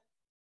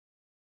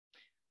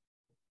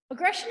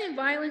 Aggression and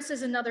violence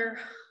is another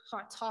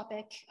hot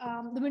topic.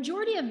 The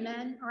majority of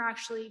men are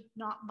actually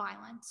not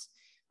violent.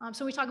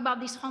 So we talk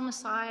about these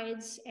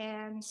homicides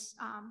and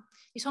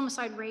these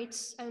homicide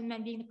rates and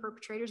men being the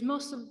perpetrators.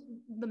 Most of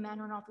the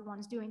men are not the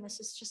ones doing this.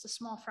 It's just a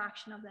small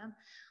fraction of them.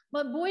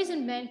 But boys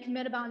and men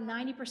commit about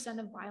 90%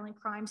 of violent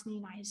crimes in the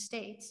United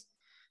States.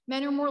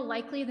 Men are more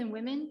likely than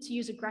women to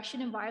use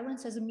aggression and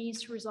violence as a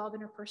means to resolve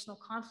interpersonal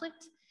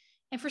conflict.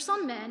 And for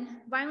some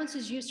men, violence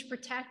is used to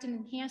protect and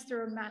enhance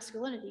their own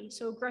masculinity.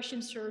 So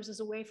aggression serves as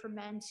a way for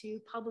men to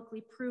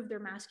publicly prove their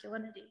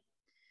masculinity.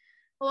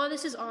 A lot of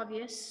this is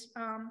obvious.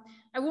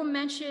 I will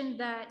mention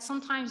that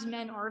sometimes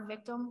men are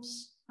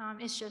victims.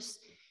 It's just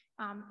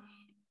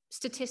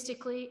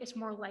statistically, it's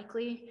more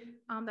likely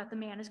that the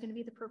man is going to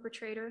be the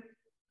perpetrator.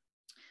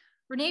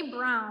 Brene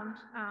Brown,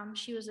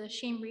 she was a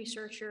shame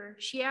researcher.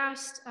 She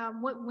asked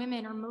what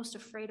women are most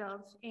afraid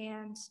of,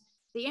 and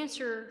the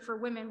answer for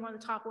women, one of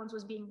the top ones,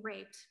 was being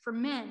raped. For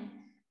men,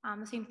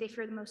 the thing that they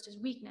fear the most is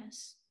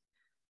weakness.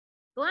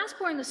 The last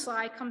point on the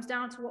slide comes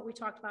down to what we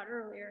talked about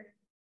earlier,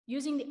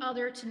 using the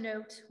other to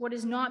note what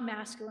is not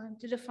masculine,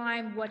 to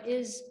define what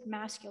is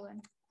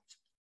masculine.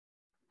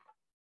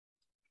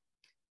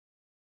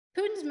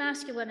 Putin's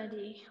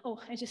masculinity,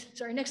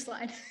 sorry, next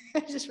slide. I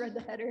just read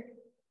the header.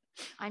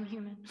 I'm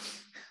human.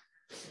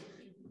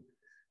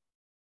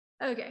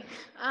 Okay,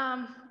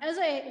 as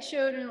I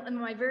showed in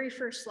my very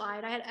first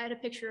slide, I had a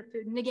picture of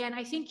Putin. Again,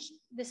 I think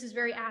this is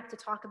very apt to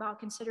talk about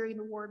considering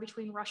the war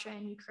between Russia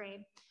and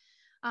Ukraine.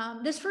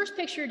 This first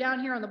picture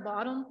down here on the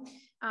bottom,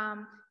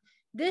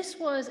 this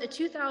was a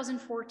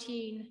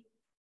 2014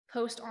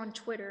 post on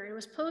Twitter. It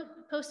was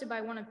posted by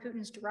one of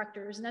Putin's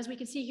directors. And as we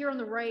can see here on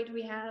the right,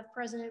 we have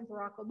President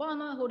Barack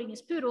Obama holding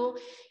his poodle.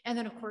 And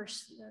then of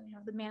course,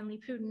 the manly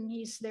Putin,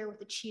 he's there with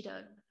the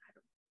cheetah.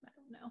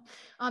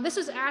 No. This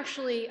was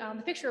actually,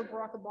 the picture of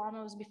Barack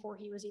Obama was before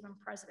he was even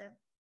president.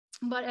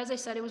 But as I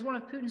said, it was one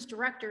of Putin's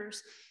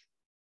directors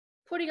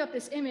putting up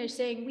this image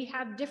saying we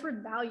have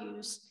different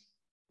values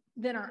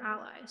than our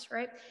allies,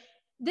 right?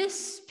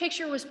 This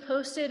picture was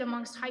posted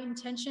amongst heightened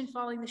tension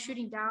following the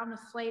shooting down of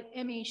flight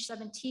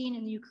MH17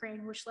 in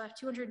Ukraine, which left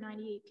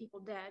 298 people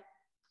dead.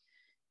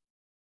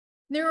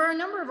 There are a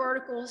number of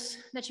articles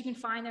that you can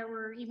find that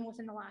were even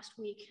within the last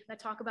week that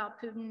talk about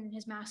Putin and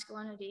his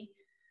masculinity.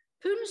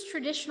 Putin's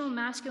traditional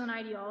masculine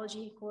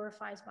ideology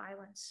glorifies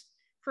violence.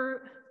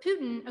 For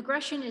Putin,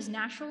 aggression is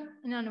natural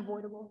and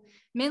unavoidable.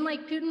 Men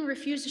like Putin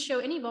refuse to show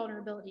any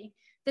vulnerability.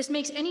 This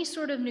makes any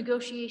sort of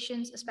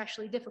negotiations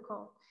especially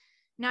difficult.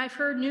 Now, I've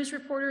heard news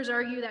reporters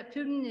argue that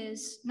Putin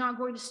is not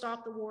going to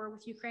stop the war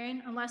with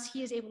Ukraine unless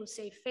he is able to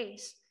save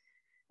face.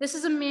 This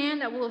is a man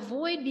that will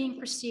avoid being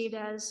perceived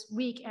as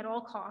weak at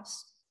all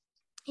costs,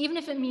 even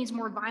if it means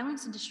more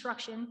violence and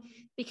destruction,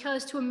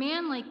 because to a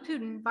man like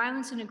Putin,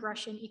 violence and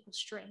aggression equals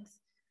strength.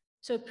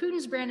 So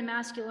Putin's brand of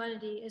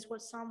masculinity is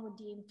what some would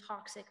deem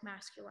toxic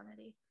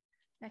masculinity.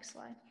 Next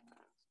slide.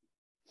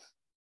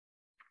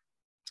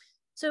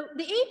 So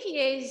the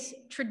APA's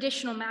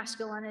traditional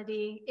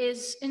masculinity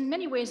is in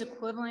many ways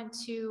equivalent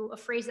to a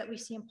phrase that we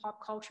see in pop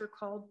culture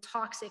called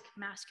toxic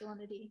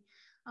masculinity.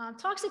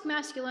 Toxic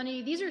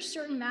masculinity, these are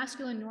certain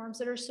masculine norms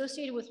that are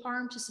associated with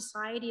harm to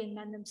society and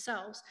men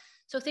themselves.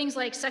 So things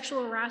like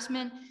sexual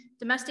harassment,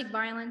 domestic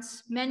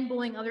violence, men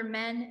bullying other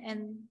men,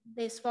 and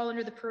they fall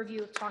under the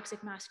purview of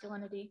toxic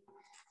masculinity.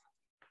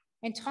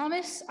 And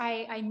Thomas,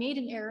 I made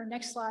an error.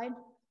 Next slide.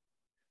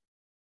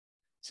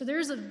 So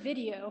there's a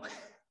video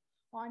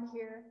on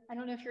here. I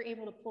don't know if you're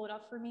able to pull it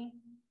up for me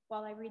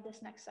while I read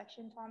this next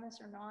section, Thomas,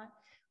 or not.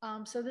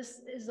 So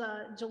this is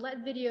a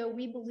Gillette video,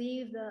 We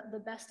Believe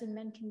the Best in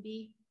Men Can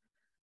Be.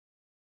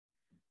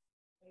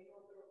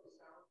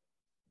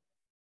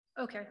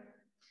 Okay.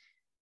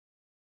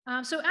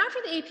 So after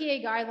the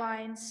APA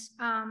guidelines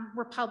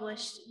were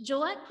published,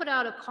 Gillette put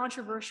out a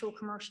controversial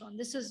commercial, and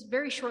this is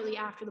very shortly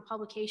after the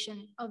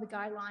publication of the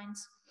guidelines.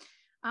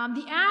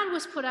 The ad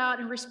was put out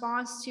in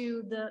response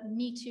to the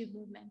Me Too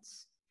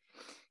movements.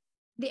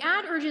 The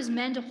ad urges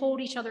men to hold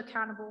each other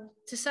accountable,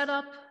 to step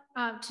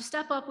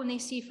up when they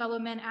see fellow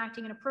men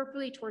acting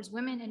inappropriately towards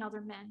women and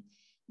other men.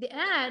 The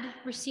ad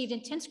received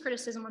intense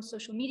criticism on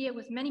social media,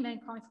 with many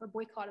men calling for a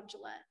boycott of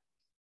Gillette.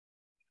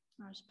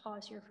 I'll just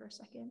pause here for a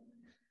second.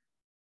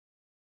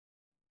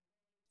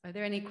 Are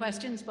there any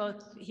questions,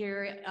 both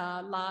here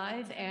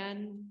live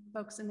and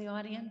folks in the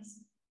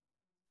audience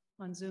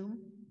on Zoom?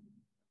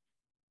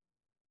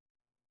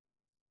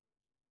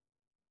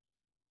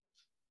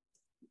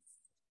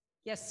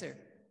 Yes, sir.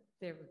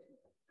 There.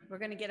 We're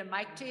going to get a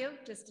mic to you.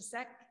 Just a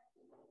sec.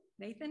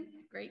 Nathan,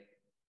 great.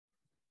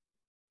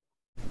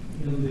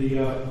 In the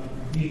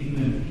Eaton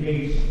and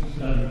Case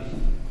studies,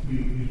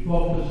 you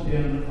focused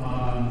in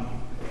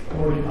on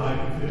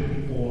 45 to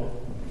 54.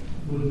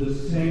 Would the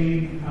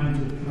same kinds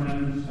of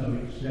trends have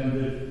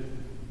extended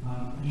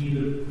on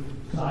either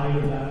side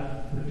of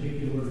that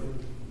particular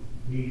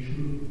age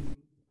group?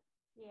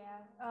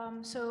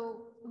 Yeah,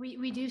 so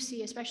we do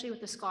see, especially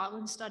with the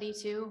Scotland study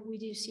too, we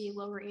do see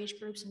lower age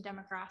groups and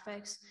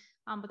demographics,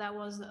 but that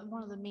was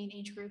one of the main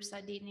age groups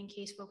that Deaton and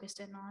Case focused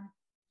in on.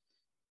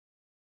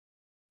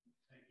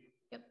 Thank you.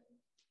 Yep.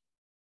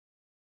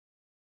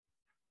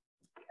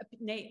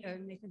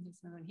 Nathan, there's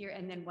another one here,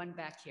 and then one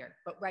back here,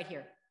 but right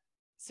here.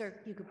 Sir,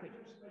 you could put,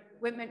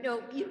 wait a minute,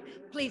 no, you,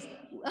 please.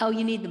 Oh,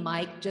 you need the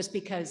mic just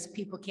because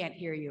people can't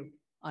hear you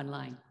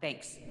online.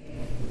 Thanks.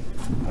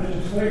 I was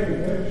just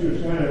taking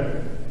pictures kind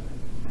of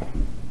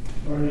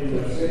funny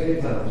to say.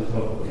 I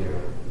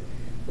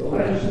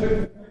just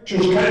took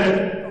pictures kind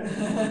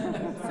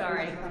of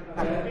sorry.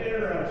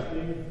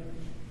 Interesting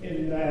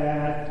in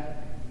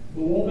that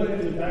the woman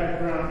in the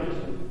background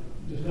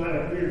does not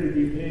appear to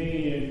be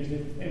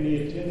paying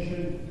any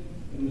attention,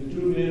 and the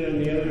two men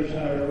on the other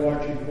side are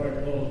watching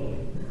quite closely.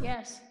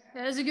 Yes,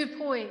 that is a good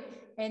point.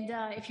 And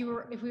if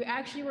we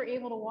actually were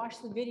able to watch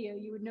the video,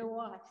 you would know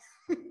why.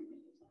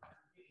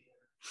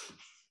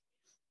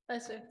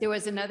 That's it. There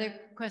was another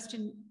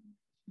question.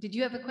 Did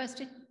you have a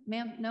question,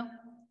 ma'am? No?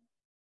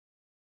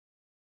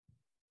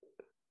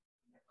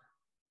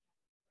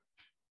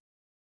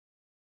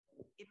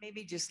 It may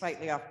be just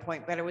slightly off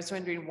point, but I was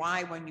wondering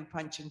why, when you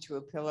punch into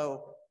a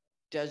pillow,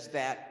 does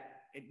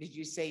that, did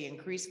you say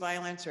increase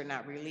violence or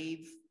not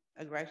relieve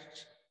aggression?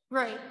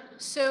 Right.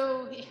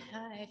 So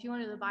if you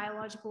wanted the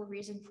biological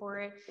reason for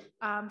it,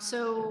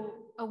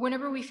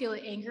 whenever we feel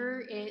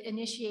anger, it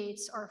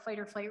initiates our fight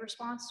or flight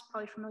response.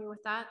 Probably familiar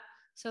with that.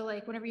 So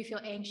like whenever you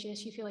feel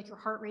anxious, you feel like your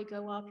heart rate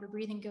go up, your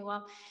breathing go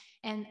up,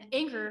 and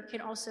anger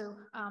can also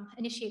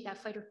initiate that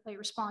fight or flight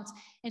response.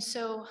 And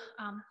so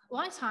a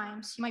lot of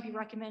times you might be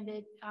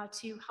recommended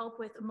to help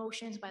with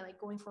emotions by like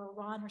going for a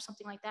run or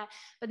something like that.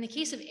 But in the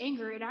case of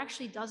anger, it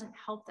actually doesn't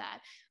help that.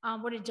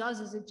 What it does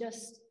is it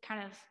just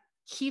kind of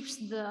keeps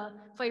the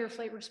fight or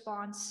flight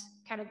response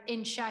kind of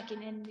in check,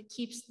 and it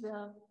keeps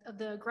the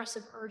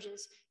aggressive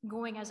urges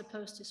going as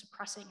opposed to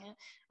suppressing it.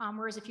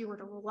 Whereas if you were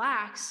to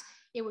relax,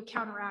 it would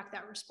counteract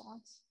that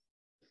response.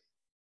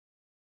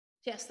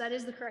 Yes, that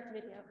is the correct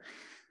video.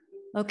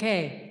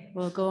 Okay,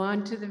 we'll go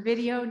on to the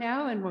video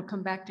now, and we'll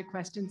come back to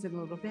questions in a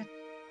little bit.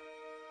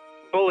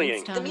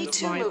 Bullying. The Me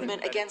Too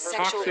movement against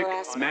sexual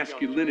harassment.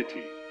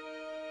 Masculinity.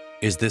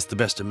 Is this the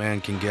best a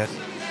man can get?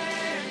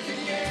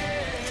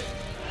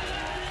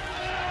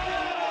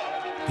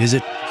 Is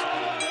it?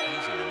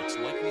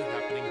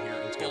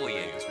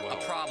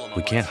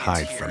 We can't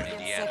hide from it.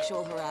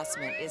 Sexual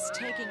harassment is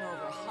taking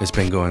over. It's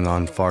been going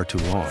on far too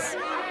long.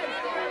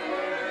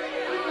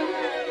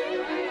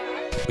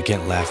 We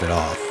can't laugh it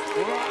off.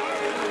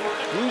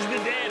 Who's the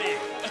daddy?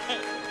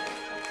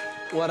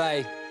 What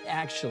I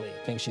actually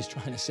think she's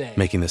trying to say.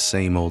 Making the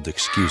same old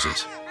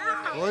excuses.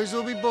 Boys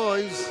will be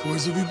boys.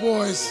 Boys will be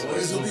boys.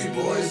 Boys will be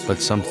boys.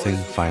 But something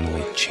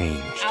finally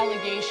changed.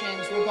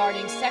 Allegations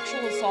regarding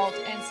sexual assault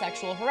and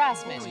sexual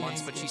harassment.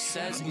 But she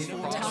says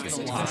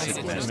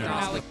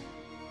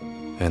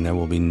And there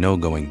will be no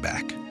going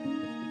back.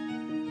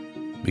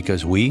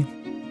 Because we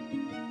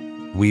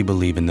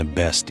believe in the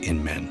best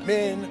in men.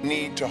 Men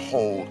need to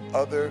hold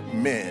other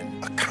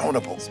men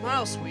accountable.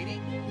 Smile, sweetie.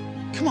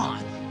 Come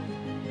on.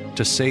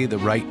 To say the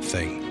right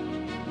thing.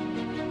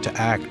 To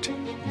act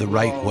the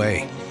right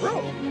way.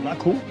 Bro, not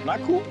cool,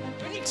 not cool.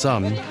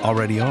 Some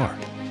already are.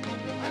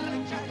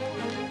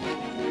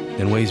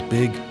 In ways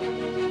big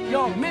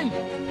Yo, men,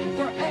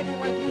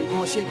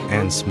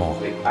 and small.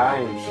 I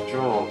am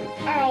strong.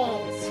 I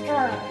am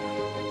strong.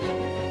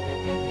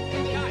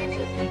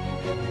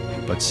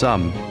 But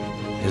some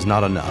is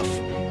not enough.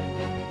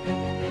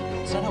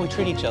 It's not how we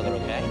treat each other,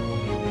 okay?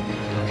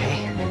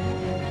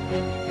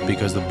 Okay.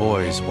 Because the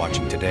boys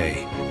watching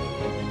today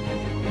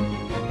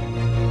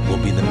will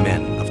be the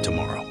men of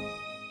tomorrow.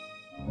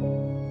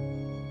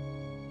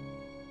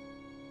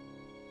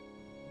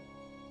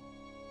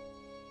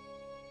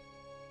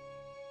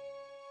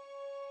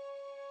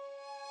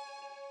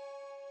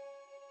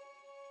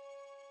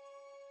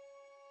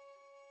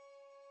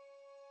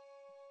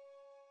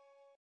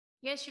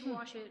 You guys should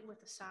watch it with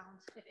the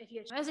sound. If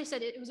you, as I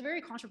said, it was a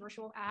very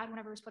controversial ad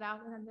whenever it was put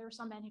out, and then there were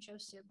some men who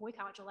chose to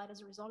boycott Gillette as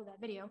a result of that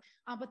video.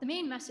 But the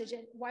main message,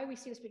 and why we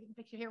see this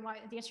picture here, why,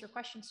 to answer your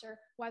question, sir,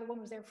 why the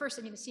woman was there. First,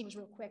 I mean, the scene was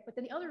real quick, but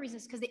then the other reason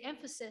is because the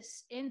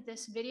emphasis in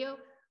this video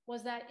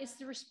was that it's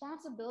the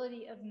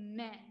responsibility of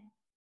men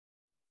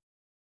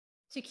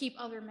to keep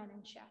other men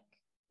in check.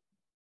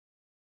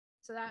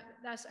 So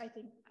that's, I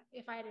think,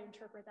 if I had to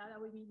interpret that, that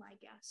would be my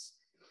guess.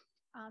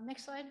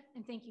 Next slide,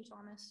 and thank you,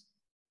 Thomas.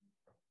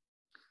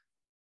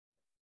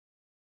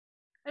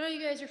 I know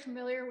you guys are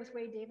familiar with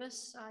Wade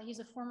Davis. He's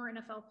a former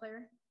NFL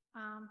player.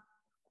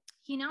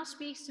 He now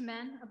speaks to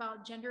men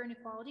about gender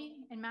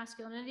inequality and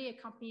masculinity at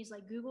companies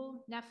like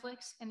Google,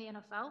 Netflix, and the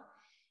NFL,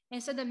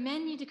 and said that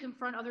men need to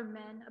confront other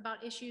men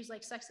about issues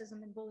like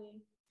sexism and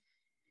bullying.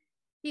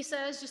 He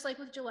says, just like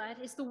with Gillette,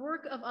 it's the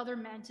work of other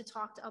men to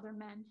talk to other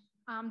men.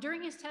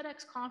 During his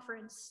TEDx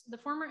conference, the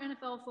former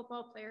NFL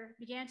football player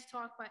began his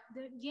talk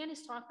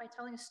by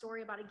telling a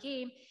story about a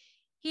game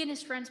he and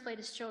his friends played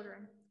as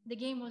children. The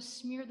game was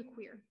Smear the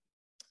Queer.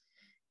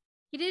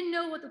 He didn't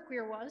know what the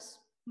queer was,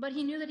 but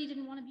he knew that he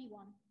didn't want to be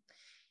one.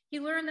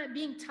 He learned that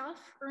being tough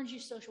earns you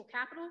social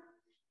capital,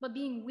 but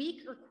being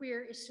weak or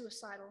queer is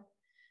suicidal.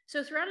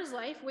 So throughout his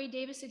life, Wade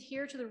Davis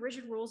adhered to the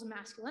rigid rules of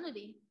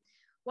masculinity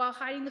while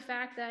hiding the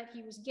fact that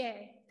he was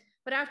gay.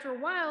 But after a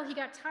while, he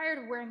got tired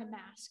of wearing a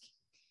mask.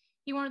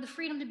 He wanted the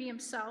freedom to be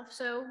himself,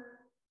 so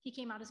he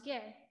came out as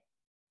gay,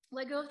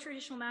 let go of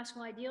traditional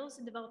masculine ideals,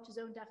 and developed his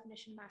own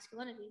definition of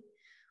masculinity.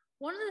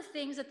 One of the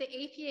things that the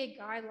APA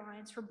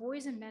guidelines for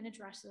boys and men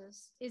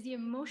addresses is the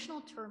emotional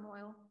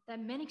turmoil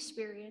that men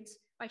experience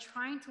by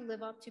trying to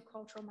live up to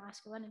cultural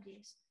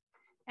masculinities.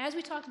 As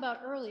we talked about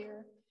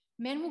earlier,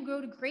 men will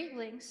go to great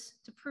lengths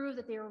to prove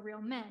that they are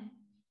real men.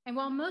 And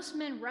while most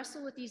men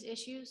wrestle with these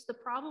issues, the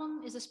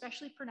problem is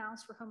especially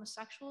pronounced for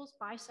homosexuals,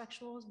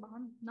 bisexuals,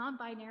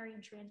 non-binary,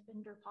 and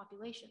transgender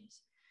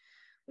populations.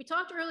 We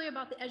talked earlier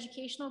about the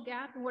educational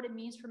gap and what it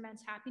means for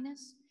men's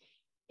happiness.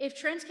 If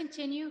trends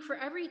continue, for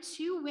every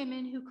 2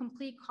 women who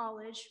complete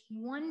college,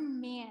 1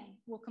 man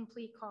will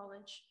complete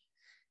college.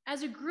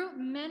 As a group,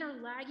 men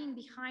are lagging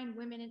behind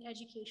women in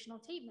educational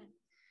attainment.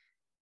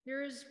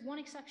 There is one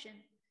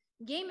exception.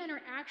 Gay men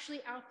are actually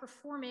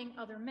outperforming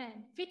other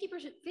men.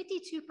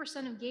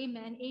 52% of gay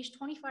men aged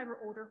 25 or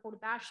older hold a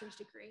bachelor's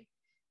degree.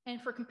 And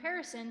for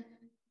comparison,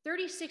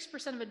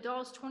 36% of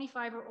adults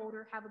 25 or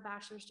older have a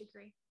bachelor's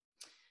degree.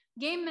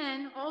 Gay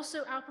men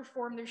also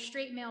outperform their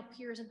straight male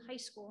peers in high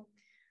school.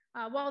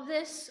 Why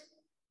this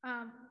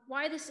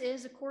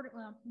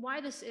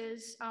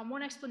is,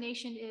 one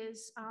explanation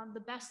is the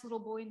best little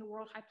boy in the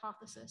world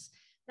hypothesis.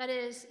 That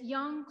is,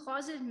 young,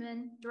 closeted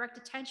men direct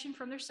attention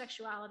from their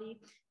sexuality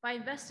by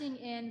investing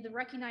in the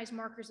recognized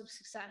markers of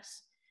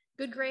success: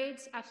 good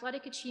grades,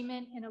 athletic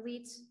achievement, and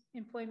elites,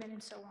 employment,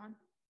 and so on.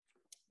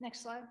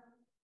 Next slide.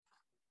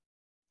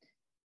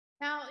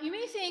 Now, you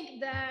may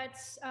think that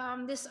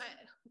this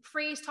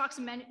phrase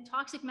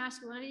toxic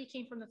masculinity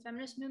came from the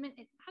feminist movement.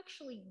 It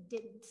actually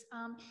didn't.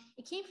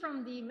 It came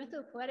from the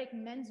mythopoetic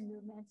men's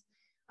movement.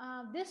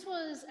 This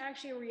was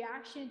actually a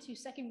reaction to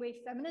second wave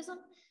feminism.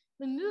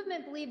 The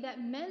movement believed that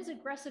men's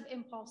aggressive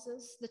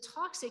impulses, the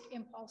toxic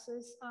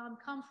impulses,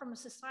 come from a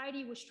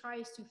society which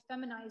tries to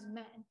feminize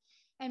men.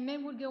 And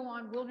men would go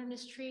on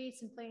wilderness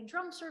retreats and play in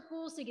drum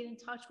circles to get in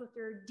touch with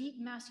their deep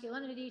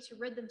masculinity to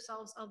rid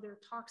themselves of their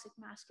toxic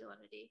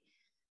masculinity.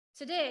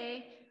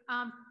 Today,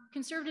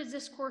 conservative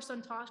discourse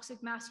on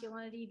toxic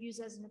masculinity views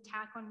as an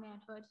attack on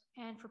manhood.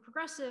 And for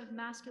progressive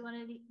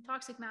masculinity,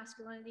 toxic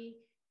masculinity,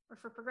 or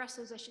for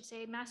progressives, I should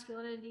say,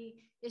 masculinity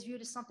is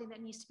viewed as something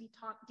that needs to be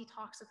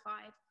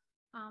detoxified.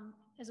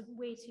 as a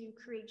way to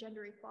create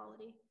gender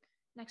equality.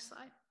 Next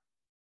slide.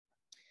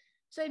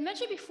 So I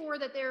mentioned before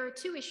that there are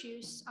two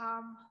issues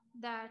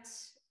that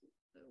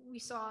we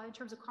saw in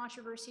terms of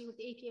controversy with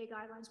the APA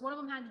guidelines. One of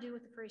them had to do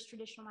with the phrase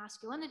traditional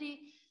masculinity,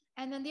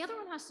 and then the other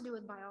one has to do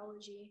with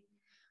biology.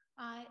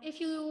 If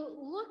you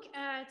look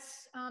at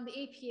the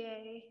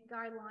APA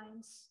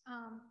guidelines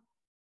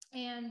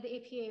and the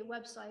APA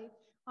website,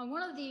 on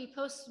one of the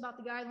posts about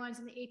the guidelines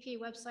on the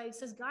APA website, it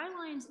says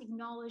guidelines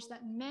acknowledge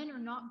that men are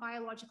not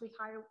biologically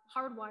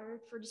hardwired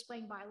for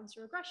displaying violence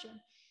or aggression.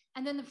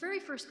 And then the very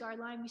first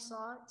guideline we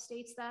saw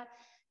states that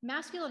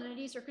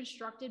masculinities are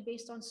constructed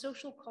based on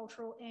social,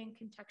 cultural, and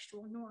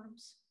contextual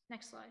norms.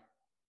 Next slide.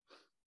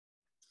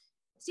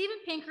 Stephen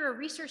Pinker, a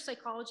research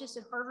psychologist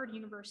at Harvard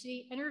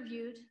University,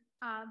 interviewed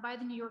by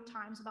the New York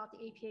Times about the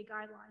APA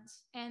guidelines.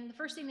 And the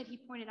first thing that he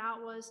pointed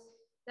out was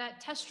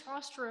that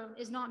testosterone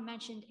is not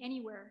mentioned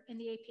anywhere in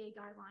the APA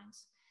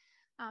guidelines.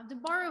 To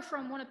borrow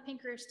from one of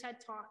Pinker's TED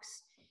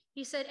Talks,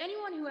 he said,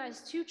 anyone who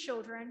has two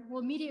children will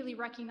immediately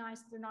recognize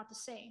that they're not the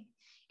same.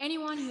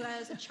 Anyone who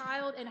has a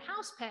child and a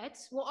house pet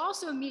will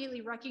also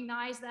immediately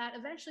recognize that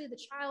eventually the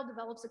child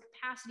develops a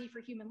capacity for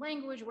human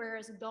language,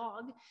 whereas a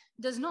dog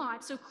does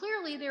not. So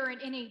clearly there are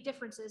innate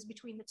differences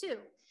between the two.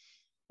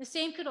 The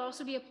same could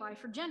also be applied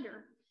for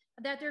gender,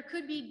 that there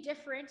could be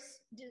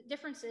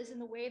differences in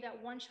the way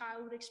that one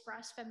child would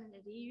express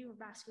femininity or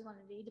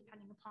masculinity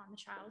depending upon the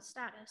child's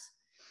status.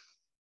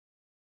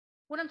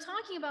 What I'm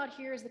talking about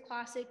here is the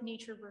classic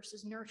nature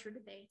versus nurture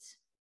debate.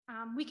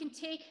 We can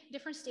take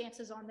different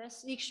stances on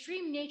this. The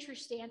extreme nature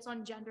stance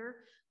on gender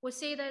would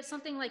say that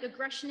something like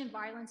aggression and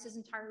violence is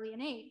entirely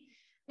innate.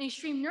 An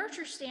extreme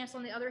nurture stance,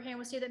 on the other hand,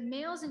 would say that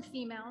males and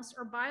females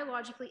are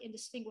biologically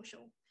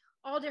indistinguishable.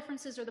 All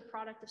differences are the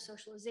product of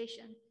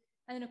socialization.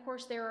 And then, of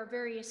course, there are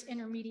various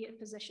intermediate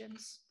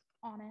positions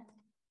on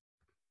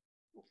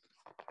it.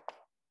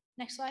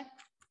 Next slide.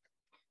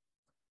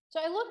 So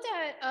I looked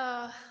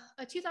at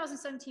a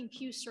 2017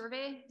 Pew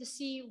survey to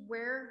see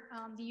where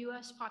the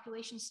US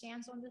population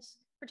stands on this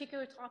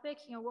particular topic,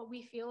 what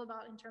we feel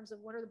about in terms of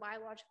what are the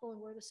biological and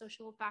what are the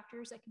social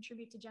factors that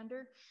contribute to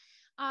gender.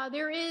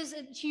 There is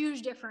a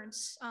huge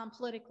difference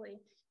politically.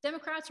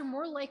 Democrats are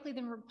more likely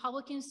than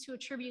Republicans to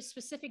attribute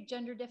specific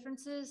gender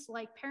differences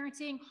like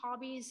parenting,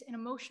 hobbies, and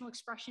emotional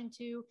expression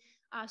to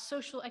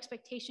social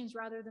expectations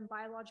rather than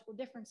biological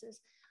differences.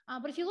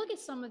 But if you look at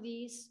some of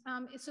these,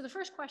 so the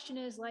first question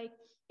is like,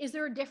 is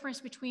there a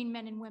difference between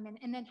men and women?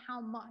 And then how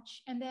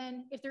much? And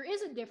then if there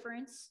is a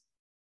difference,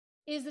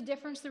 is the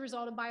difference the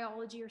result of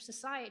biology or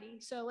society?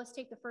 So let's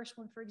take the first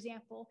one, for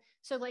example.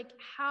 So like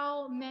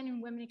how men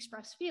and women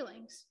express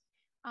feelings.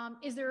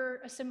 Is there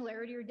a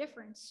similarity or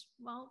difference?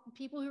 Well,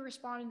 people who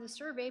responded to the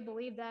survey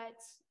believe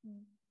that's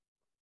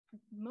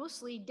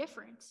mostly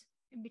different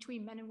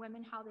between men and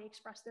women, how they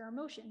express their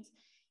emotions.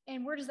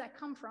 And where does that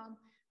come from?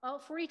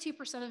 Well,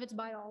 42% of it's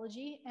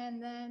biology,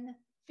 and then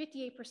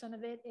 58%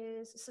 of it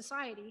is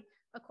society,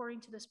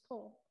 according to this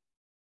poll.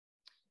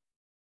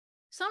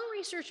 Some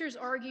researchers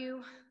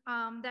argue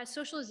that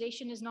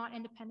socialization is not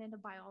independent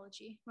of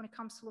biology when it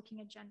comes to looking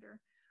at gender.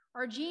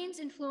 Our genes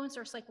influence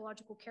our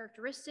psychological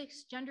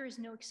characteristics. Gender is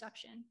no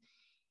exception.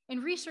 In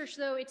research,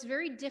 though, it's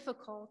very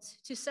difficult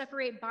to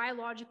separate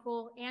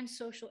biological and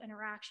social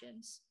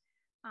interactions.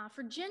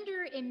 For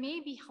gender, it may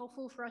be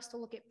helpful for us to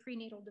look at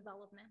prenatal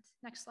development.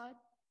 Next slide.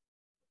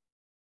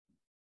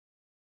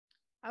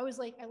 I was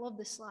like, I love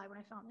this slide when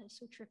I found it. It's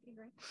so trippy,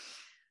 right?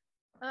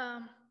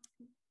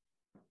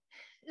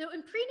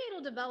 In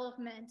prenatal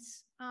development,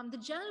 the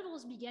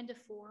genitals begin to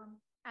form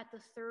at the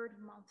 3rd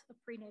month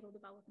of prenatal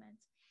development.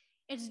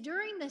 It's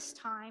during this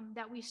time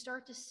that we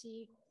start to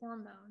see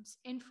hormones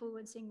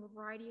influencing a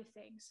variety of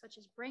things, such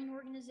as brain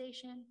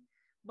organization,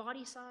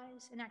 body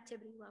size, and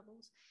activity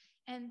levels.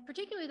 And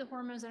particularly the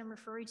hormones that I'm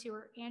referring to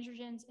are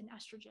androgens and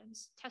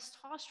estrogens.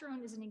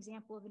 Testosterone is an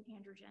example of an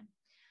androgen.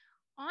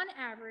 On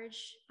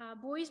average,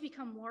 boys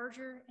become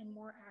larger and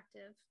more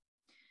active.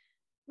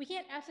 We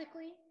can't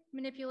ethically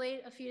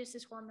manipulate a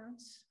fetus's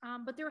hormones,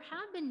 but there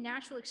have been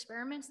natural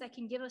experiments that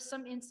can give us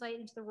some insight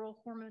into the role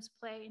hormones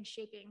play in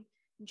shaping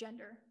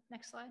gender.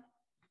 Next slide.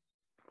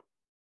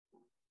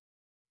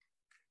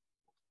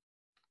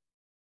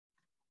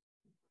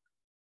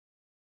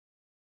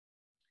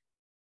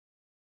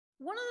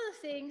 One of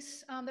the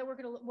things that we're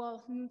going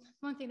to,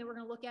 one thing that we're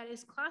going to look at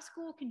is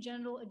classical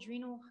congenital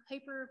adrenal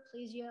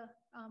hyperplasia,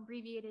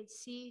 abbreviated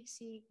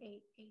CCAH.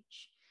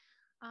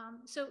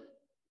 So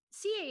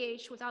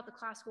CAH, without the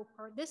classical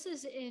part, this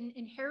is an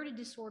inherited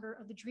disorder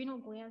of the adrenal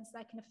glands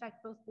that can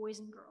affect both boys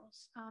and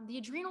girls. The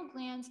adrenal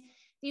glands,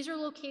 these are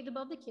located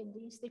above the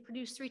kidneys. They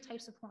produce 3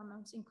 types of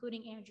hormones,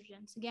 including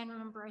androgens. Again,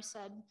 remember I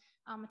said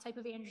a type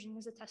of androgen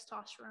is a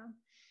testosterone.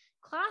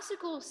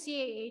 Classical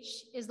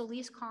CAH is the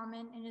least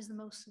common and is the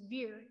most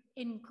severe.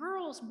 In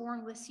girls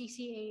born with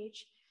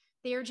CCAH,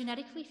 they are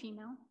genetically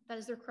female, that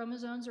is their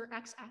chromosomes are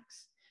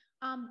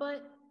XX,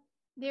 but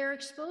they're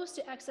exposed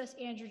to excess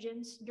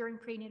androgens during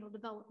prenatal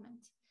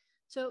development.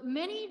 So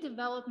many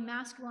develop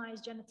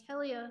masculinized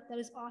genitalia that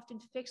is often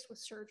fixed with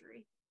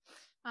surgery.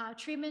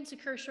 Treatments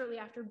occur shortly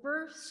after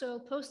birth, so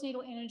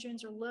postnatal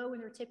androgens are low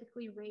and they're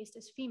typically raised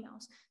as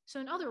females. So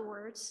in other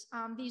words,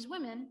 these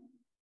women,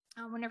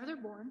 whenever they're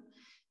born,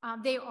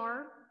 they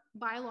are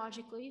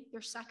biologically,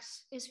 their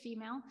sex is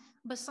female,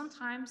 but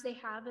sometimes they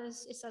have,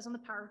 as it says on the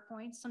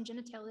PowerPoint, some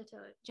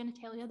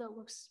genitalia that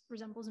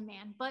resembles a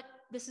man. But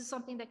this is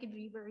something that could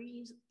be very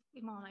easy.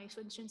 Well, I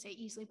shouldn't say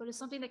easily, but it's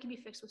something that can be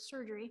fixed with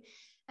surgery.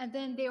 And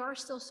then they are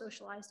still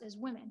socialized as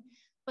women.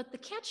 But the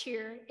catch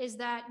here is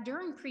that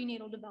during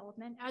prenatal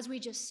development, as we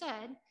just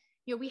said,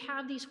 we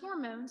have these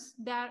hormones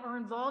that are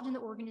involved in the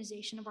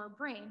organization of our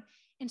brain.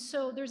 And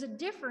so there's a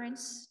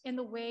difference in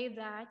the way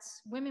that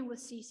women with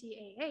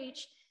CCAH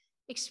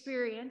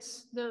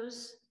experience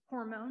those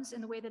hormones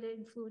and the way that it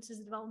influences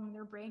the development of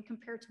their brain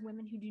compared to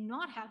women who do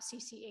not have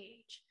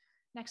CCAH.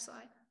 Next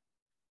slide.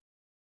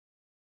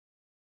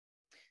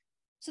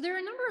 So there are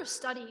a number of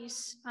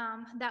studies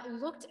that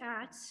looked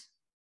at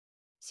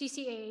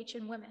CCAH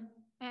in women.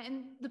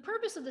 And the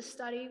purpose of the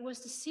study was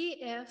to see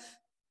if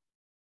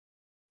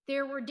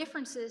there were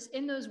differences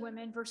in those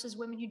women versus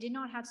women who did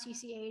not have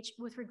CCAH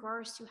with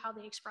regards to how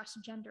they express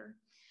gender.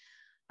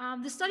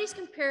 The studies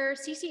compare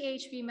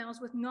CCAH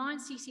females with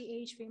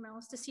non-CCAH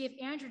females to see if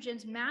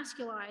androgens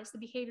masculize the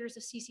behaviors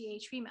of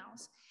CCAH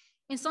females.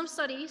 In some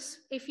studies,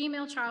 a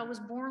female child was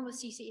born with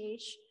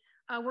CCAH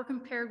were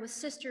compared with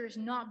sisters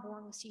not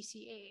born with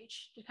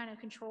CCAH to kind of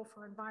control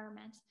for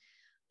environment.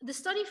 The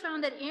study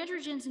found that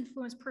androgens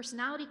influence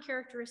personality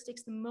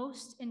characteristics the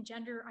most and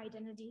gender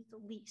identity the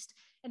least.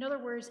 In other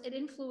words, it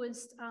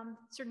influenced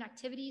certain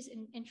activities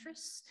and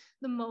interests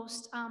the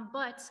most,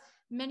 but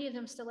many of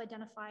them still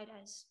identified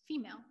as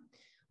female.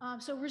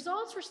 So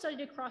results were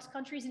studied across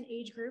countries and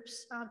age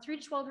groups. 3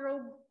 to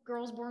 12-year-old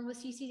girls born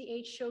with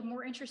CCAH showed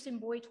more interest in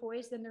boy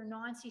toys than their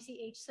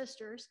non-CCAH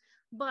sisters,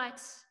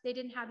 but they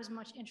didn't have as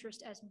much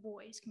interest as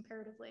boys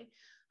comparatively.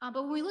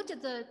 But when we looked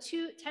at the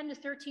 10 to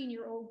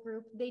 13-year-old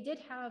group, they did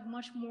have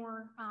much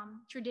more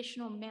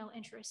traditional male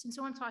interests. And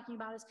so what I'm talking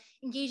about is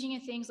engaging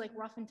in things like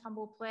rough and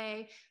tumble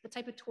play, the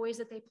type of toys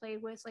that they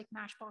played with, like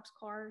Matchbox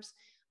cars.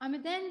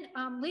 And then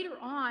later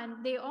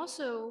on, they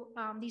also,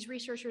 these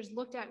researchers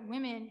looked at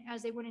women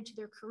as they went into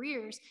their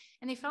careers,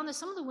 and they found that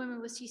some of the women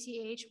with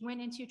CCAH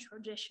went into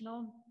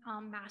traditional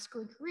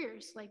masculine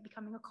careers, like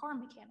becoming a car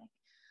mechanic.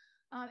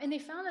 And they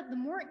found that the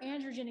more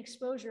androgen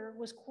exposure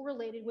was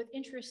correlated with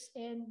interest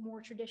in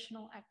more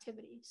traditional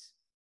activities.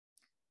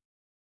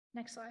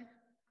 Next slide.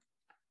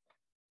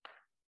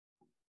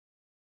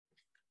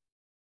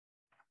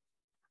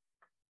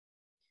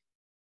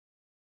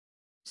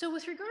 So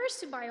with regards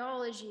to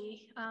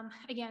biology,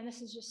 again,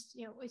 this is just,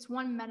 it's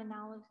one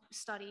meta-analysis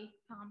study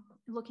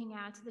looking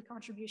at the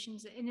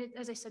contributions. And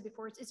as I said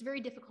before, it's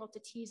very difficult to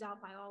tease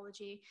out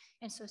biology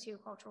and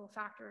sociocultural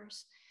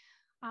factors.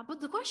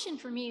 But the question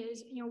for me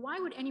is, why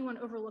would anyone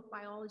overlook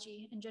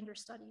biology and gender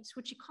studies,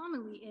 which it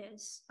commonly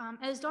is?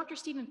 As Dr.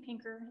 Steven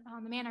Pinker,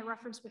 the man I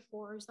referenced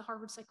before, is the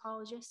Harvard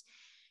psychologist,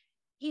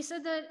 he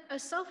said that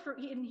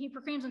and he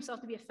proclaims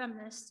himself to be a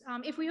feminist.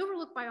 If we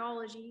overlook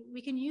biology,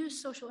 we can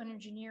use social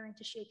engineering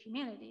to shape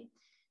humanity.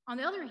 On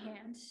the other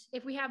hand,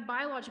 if we have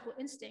biological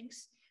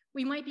instincts,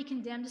 we might be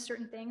condemned to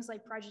certain things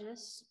like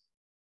prejudice,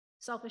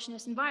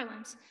 selfishness, and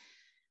violence.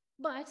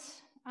 But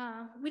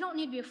we don't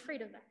need to be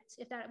afraid of that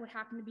if that would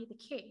happen to be the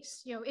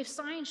case. If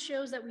science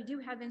shows that we do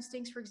have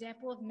instincts, for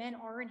example, if men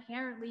are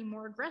inherently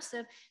more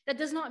aggressive, that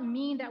does not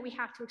mean that we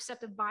have to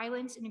accept the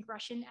violence and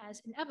aggression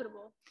as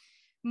inevitable.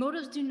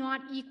 Motives do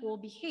not equal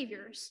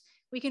behaviors.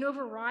 We can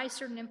override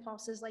certain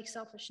impulses like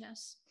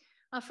selfishness.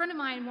 A friend of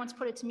mine once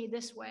put it to me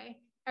this way: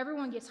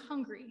 everyone gets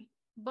hungry,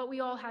 but we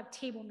all have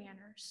table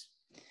manners.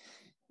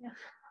 Yeah.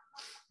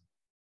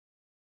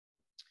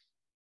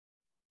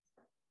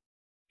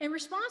 In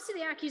response to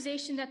the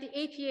accusation that the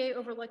APA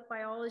overlooked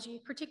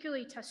biology,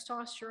 particularly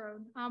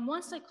testosterone,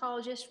 one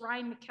psychologist,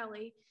 Ryan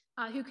McKelly,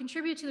 who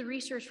contributed to the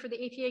research for the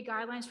APA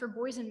guidelines for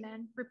boys and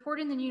men,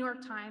 reported in the New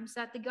York Times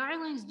that the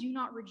guidelines do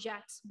not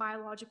reject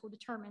biological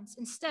determinants.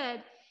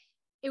 Instead,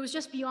 it was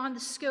just beyond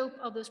the scope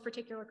of those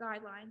particular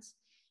guidelines.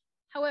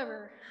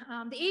 However,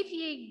 the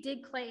APA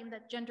did claim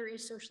that gender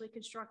is socially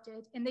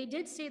constructed, and they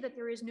did say that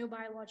there is no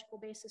biological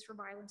basis for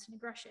violence and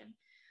aggression.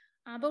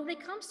 But when it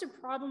comes to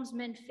problems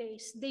men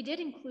face, they did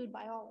include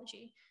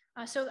biology.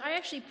 So I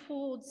actually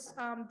pulled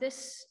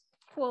this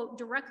quote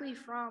directly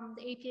from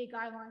the APA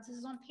guidelines. This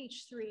is on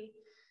page 3.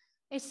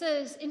 It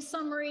says, in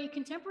summary,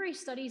 contemporary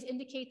studies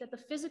indicate that the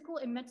physical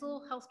and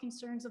mental health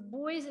concerns of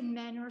boys and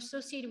men are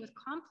associated with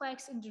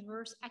complex and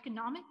diverse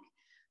economic,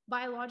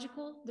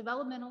 biological,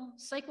 developmental,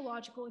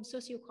 psychological, and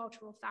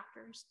sociocultural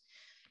factors.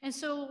 And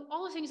so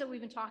all the things that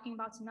we've been talking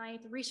about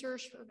tonight, the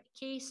research for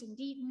Case and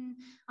Deaton,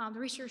 the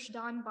research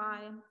done by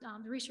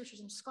the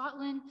researchers in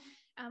Scotland,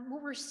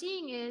 what we're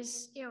seeing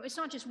is, it's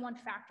not just one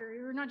factor.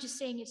 We're not just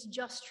saying it's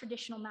just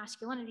traditional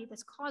masculinity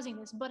that's causing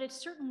this, but it's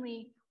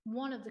certainly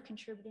one of the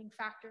contributing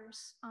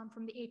factors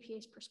from the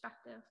APA's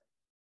perspective.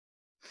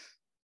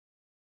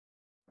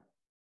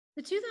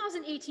 The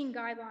 2018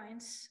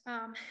 guidelines,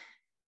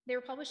 they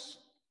were published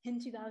in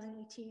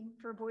 2018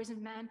 for boys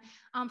and men.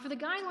 For the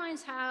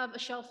guidelines have a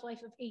shelf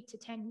life of 8 to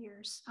 10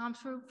 years.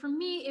 For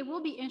me, it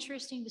will be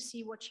interesting to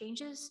see what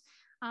changes,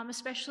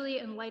 especially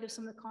in light of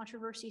some of the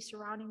controversy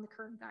surrounding the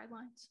current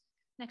guidelines.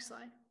 Next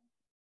slide.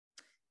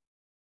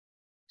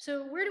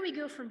 So where do we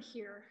go from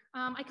here?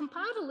 I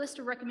compiled a list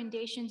of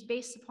recommendations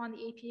based upon the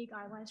APA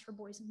guidelines for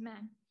boys and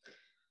men.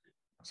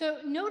 So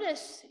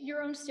notice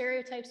your own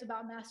stereotypes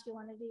about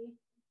masculinity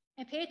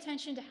and pay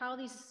attention to how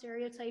these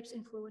stereotypes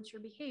influence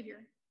your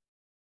behavior.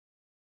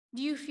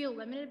 Do you feel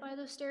limited by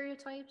those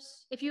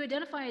stereotypes? If you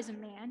identify as a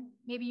man,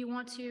 maybe you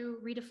want to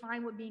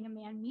redefine what being a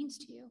man means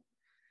to you.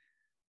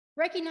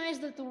 Recognize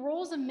that the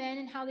roles of men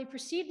and how they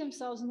perceive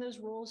themselves in those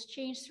roles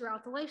change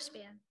throughout the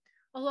lifespan.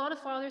 A lot of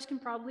fathers can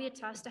probably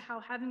attest to how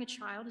having a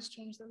child has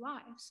changed their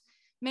lives.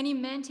 Many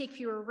men take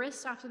fewer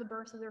risks after the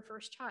birth of their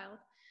first child.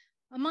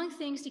 Among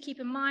things to keep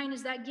in mind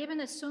is that given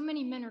that so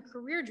many men are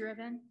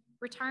career-driven,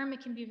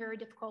 retirement can be a very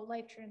difficult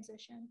life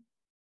transition.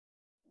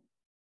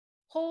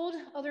 Hold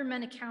other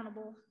men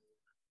accountable.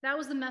 That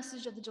was the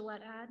message of the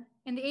Gillette ad.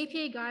 And the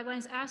APA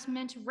guidelines ask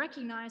men to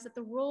recognize that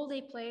the role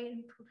they play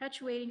in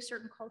perpetuating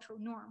certain cultural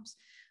norms.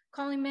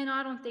 Calling men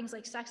out on things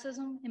like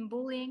sexism and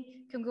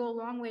bullying can go a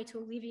long way to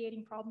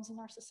alleviating problems in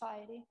our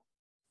society.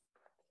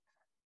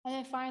 And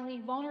then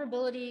finally,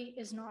 vulnerability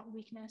is not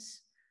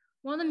weakness.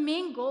 One of the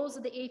main goals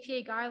of the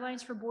APA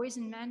guidelines for boys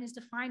and men is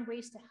to find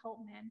ways to help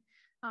men.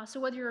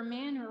 So whether you're a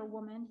man or a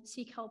woman,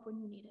 seek help when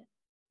you need it.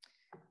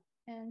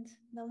 And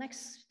the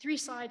next 3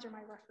 slides are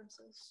my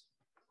references.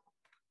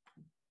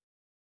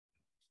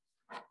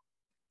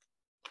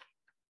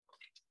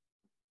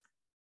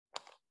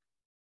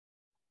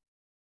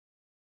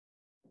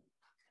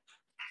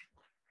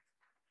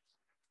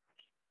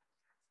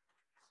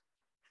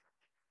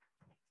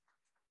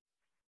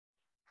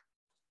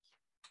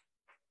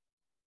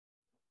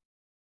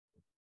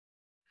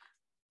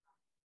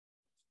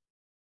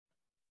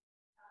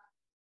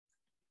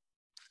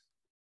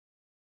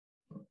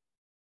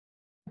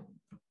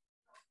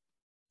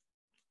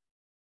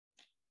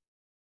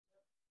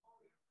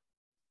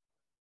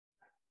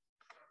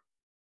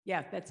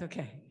 Yeah, that's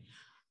okay.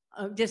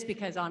 Just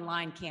because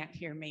online can't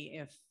hear me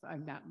if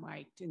I'm not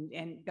mic'd,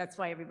 and that's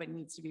why everybody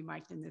needs to be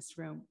mic'd in this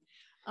room.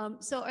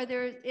 So are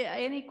there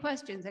any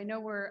questions? I know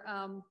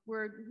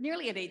we're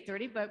nearly at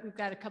 8:30, but we've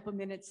got a couple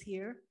minutes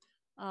here.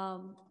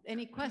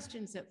 Any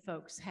questions that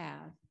folks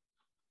have?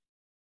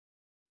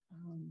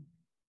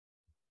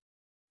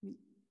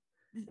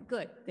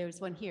 Good, there's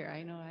one here.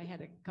 I know I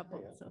had a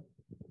couple, so.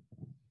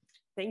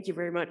 Thank you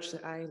very much.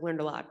 I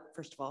learned a lot,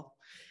 first of all.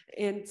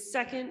 And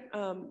second,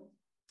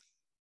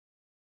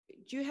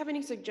 do you have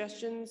any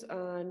suggestions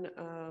on,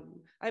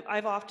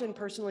 I've often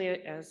personally,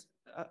 as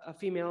a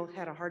female,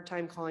 had a hard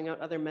time calling out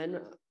other men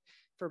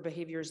for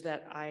behaviors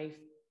that I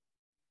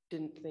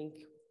didn't think,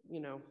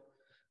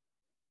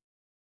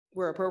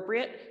 were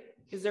appropriate.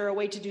 Is there a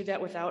way to do that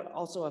without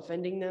also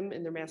offending them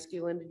in their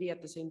masculinity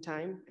at the same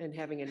time and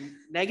having a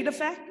negative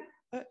effect?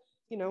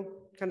 Kind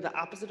of the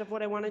opposite of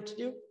what I wanted to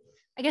do?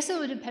 I guess it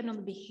would depend on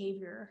the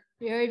behavior.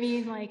 You know what I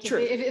mean? Like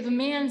if a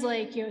man's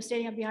like,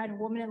 standing up behind a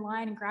woman in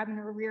line and grabbing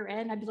her rear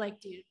end, I'd be like,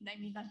 dude, I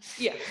mean,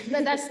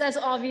 that's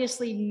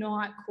obviously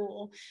not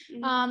cool.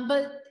 Mm-hmm.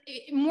 But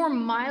more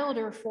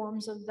milder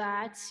forms of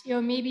that,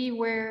 maybe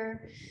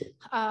where,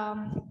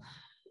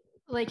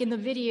 like in the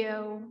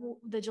video,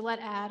 the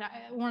Gillette ad,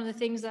 one of the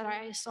things that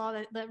I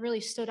saw that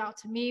really stood out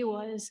to me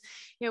was,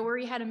 where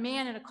he had a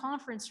man in a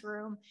conference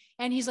room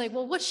and he's like,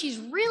 well, what she's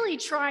really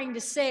trying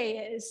to say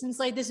is, since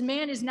like this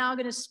man is now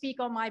going to speak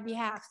on my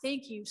behalf,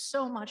 thank you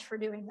so much for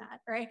doing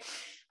that, right?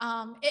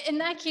 In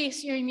that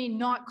case,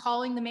 not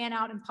calling the man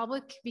out in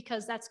public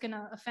because that's going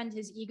to offend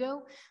his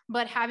ego,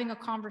 but having a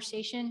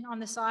conversation on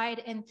the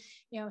side. And,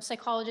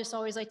 psychologists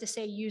always like to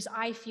say, use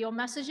I feel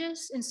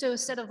messages. And so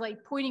instead of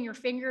like pointing your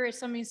finger at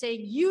somebody and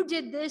saying, you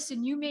did this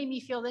and you made me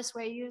feel this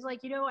way, you're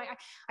like,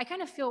 I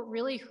kind of feel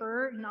really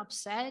hurt and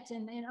upset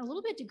and a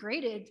little bit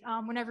degraded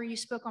whenever you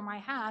spoke on my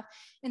behalf.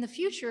 In the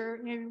future,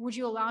 would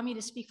you allow me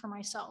to speak for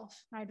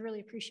myself? I'd really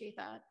appreciate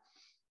that.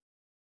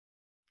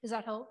 Does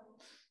that help?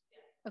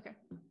 Okay.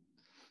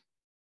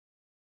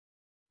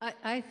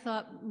 I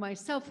thought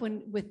myself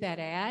with that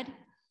ad,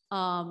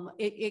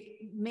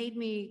 it made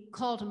me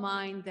call to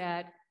mind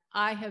that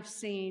I have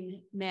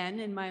seen men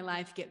in my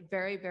life get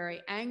very,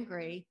 very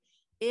angry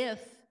if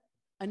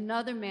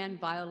another man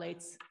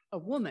violates a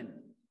woman.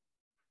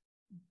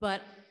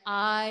 But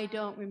I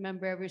don't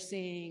remember ever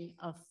seeing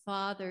a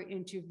father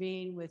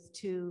intervene with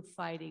 2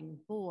 fighting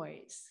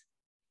boys.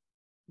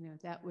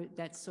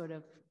 That's sort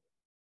of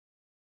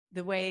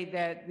the way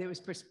that it was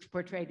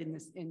portrayed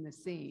in the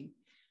scene.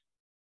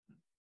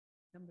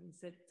 Somebody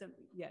said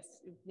something. Yes,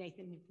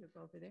 Nathan, if you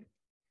go over there.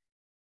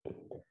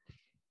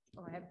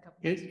 Oh, I have a couple.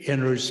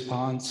 In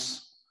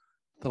response,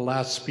 the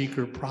last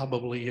speaker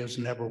probably has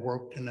never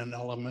worked in an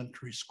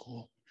elementary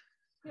school.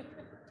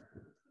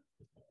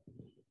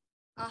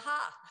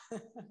 Aha,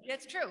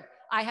 that's true.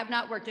 I have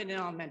not worked in an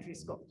elementary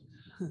school.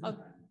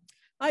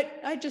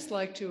 I'd just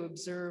like to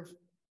observe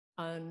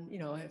on, you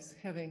know, as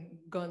having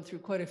gone through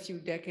quite a few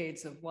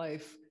decades of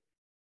life,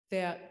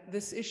 that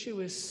this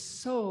issue is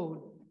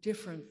so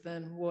different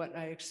than what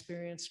I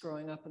experienced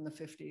growing up in the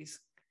 50s.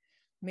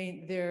 I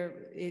mean, there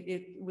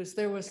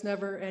was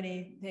never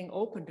anything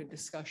open to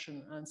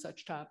discussion on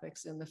such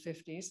topics in the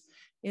 50s.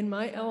 In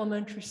my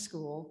elementary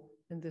school,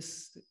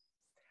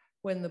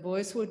 when the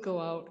boys would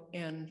go out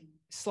and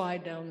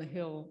slide down the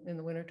hill in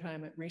the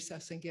wintertime at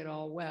recess and get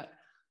all wet,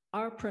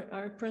 our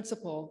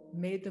principal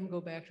made them go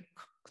back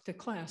to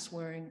class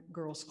wearing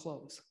girls'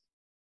 clothes.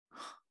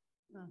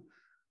 Oh,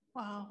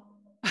 wow.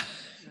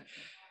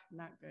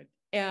 Not good.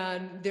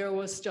 And there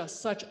was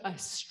just such a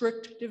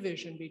strict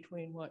division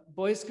between what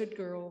boys could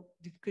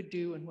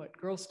do and what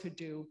girls could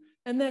do.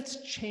 And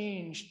that's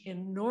changed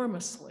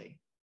enormously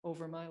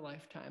over my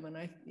lifetime.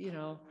 And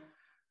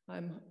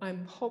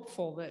I'm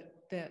hopeful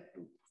that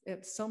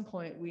at some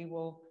point we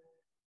will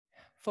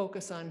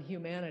focus on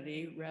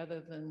humanity rather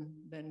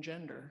than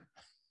gender.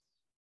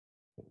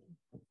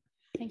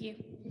 Thank you.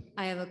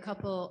 I have a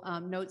couple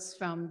notes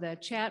from the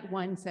chat.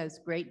 One says,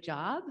 great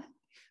job.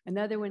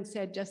 Another one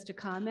said, just a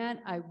comment,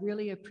 I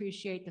really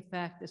appreciate the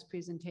fact this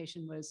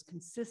presentation was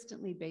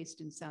consistently based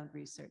in sound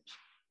research.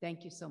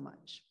 Thank you so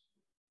much.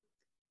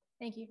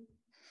 Thank you.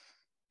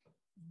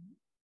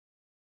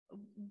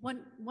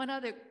 One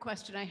other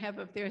question I have,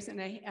 if there's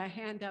a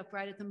hand up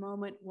right at the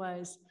moment,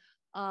 was,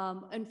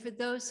 and for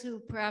those who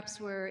perhaps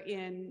were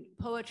in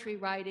poetry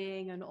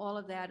writing and all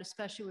of that,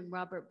 especially when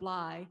Robert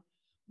Bly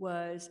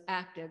was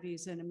active,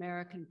 he's an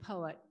American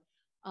poet,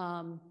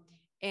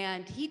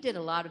 and he did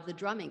a lot of the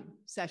drumming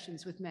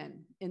sessions with men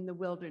in the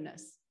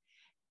wilderness.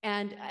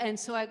 And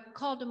so I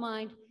called to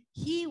mind,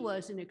 he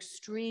was an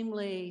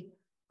extremely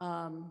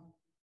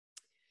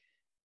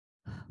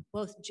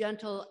both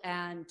gentle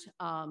and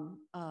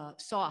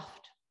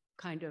soft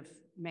kind of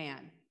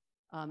man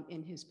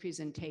in his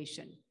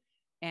presentation.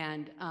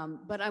 And,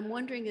 but I'm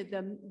wondering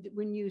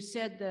when you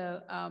said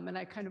and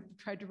I kind of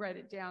tried to write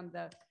it down,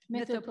 the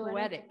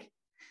mythopoetic,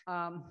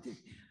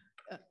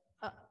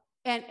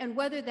 and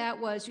whether that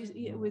was,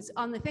 it was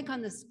on the, I think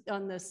on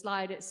the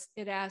slide, it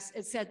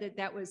said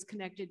that was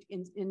connected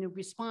in a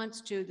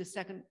response to the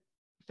second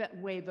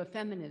wave of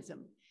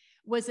feminism.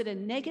 Was it a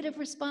negative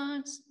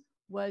response?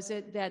 Was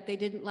it that they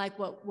didn't like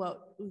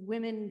what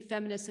women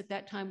feminists at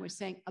that time were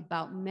saying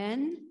about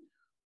men?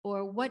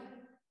 Or what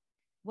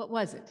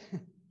was it?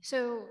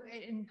 So,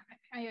 and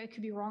I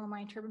could be wrong on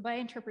my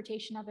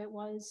interpretation of it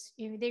was,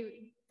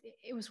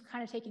 it was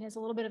kind of taken as a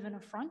little bit of an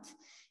affront,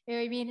 you know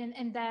what I mean?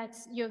 And that,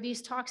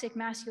 these toxic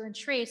masculine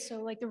traits,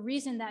 so like the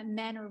reason that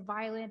men are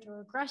violent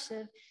or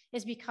aggressive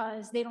is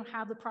because they don't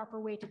have the proper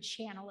way to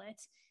channel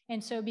it.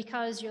 And so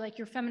because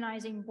you're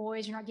feminizing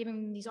boys, you're not giving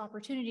them these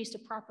opportunities to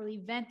properly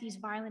vent these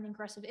violent and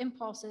aggressive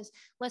impulses,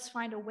 let's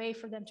find a way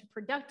for them to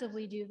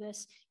productively do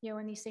this,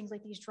 in these things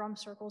like these drum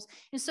circles.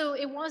 And so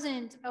it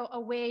wasn't a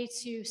way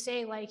to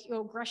say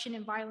aggression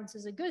and violence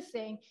is a good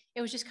thing.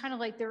 It was just kind of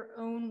like their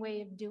own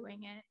way of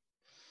doing it.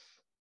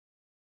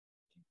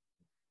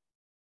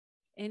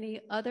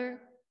 Any other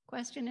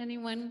question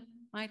anyone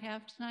might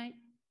have tonight?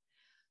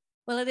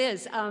 Well, it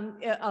is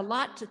a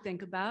lot to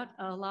think about,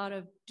 a lot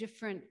of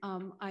different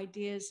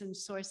ideas and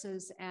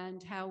sources,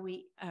 and how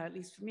we, at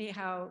least for me,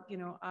 how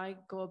I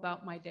go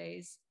about my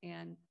days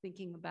and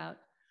thinking about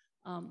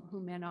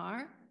who men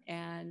are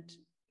and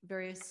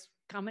various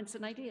comments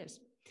and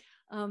ideas.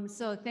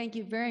 So thank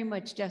you very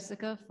much,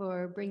 Jessica,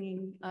 for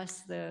bringing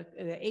us the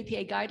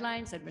APA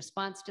guidelines and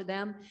response to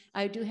them.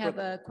 I do have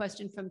a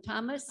question from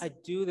Thomas. I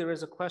do. There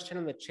is a question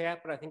in the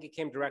chat, but I think it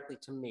came directly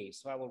to me,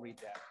 so I will read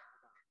that.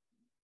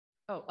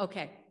 Oh,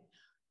 okay.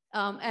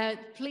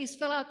 Please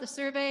fill out the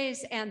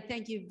surveys, and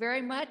thank you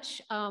very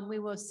much. We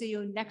will see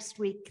you next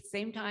week,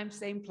 same time,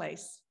 same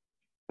place.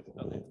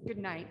 Okay. Good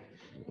night.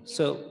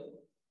 So,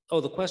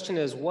 the question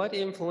is, what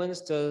influence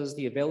does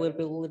the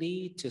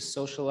availability to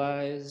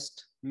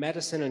socialized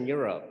medicine in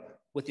Europe,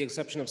 with the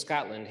exception of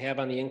Scotland, have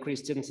on the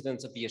increased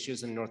incidence of the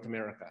issues in North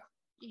America?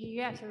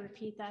 You have to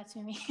repeat that to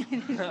me.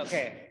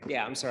 Okay,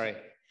 yeah, I'm sorry.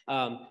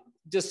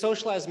 Does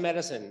socialized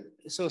medicine,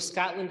 so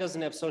Scotland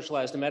doesn't have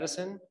socialized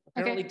medicine.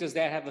 Apparently, does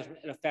that have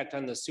an effect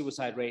on the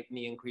suicide rate and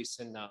the increase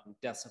in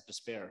deaths of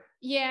despair?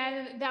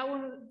 Yeah, that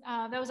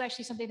was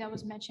actually something that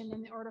was mentioned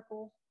in the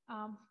article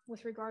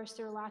with regards to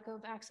their lack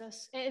of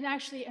access. And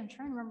actually, I'm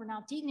trying to remember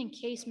now, Deaton and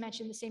Case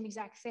mentioned the same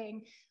exact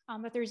thing,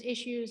 that there's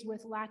issues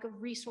with lack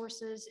of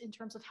resources in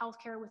terms of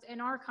healthcare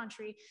within our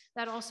country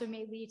that also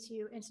may lead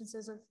to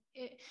instances of,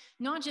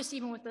 not just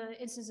even with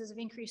the instances of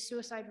increased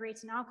suicide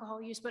rates and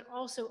alcohol use, but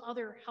also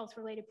other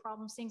health-related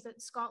problems, things that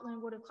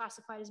Scotland would have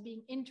classified as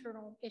being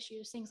internal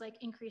issues, things like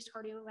increased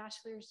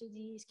cardiovascular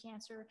disease,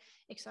 cancer,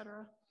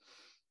 etc.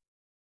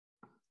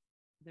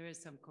 There is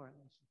some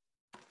correlation.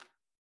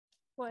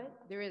 What?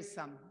 There is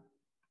some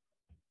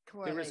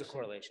correlation. There is a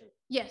correlation.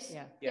 Yes.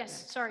 Yeah.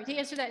 Yes. Sorry to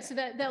answer that. So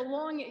that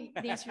long,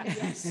 the answer is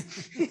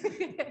yes.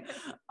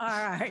 All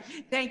right.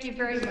 Thank you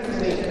very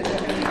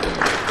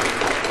much.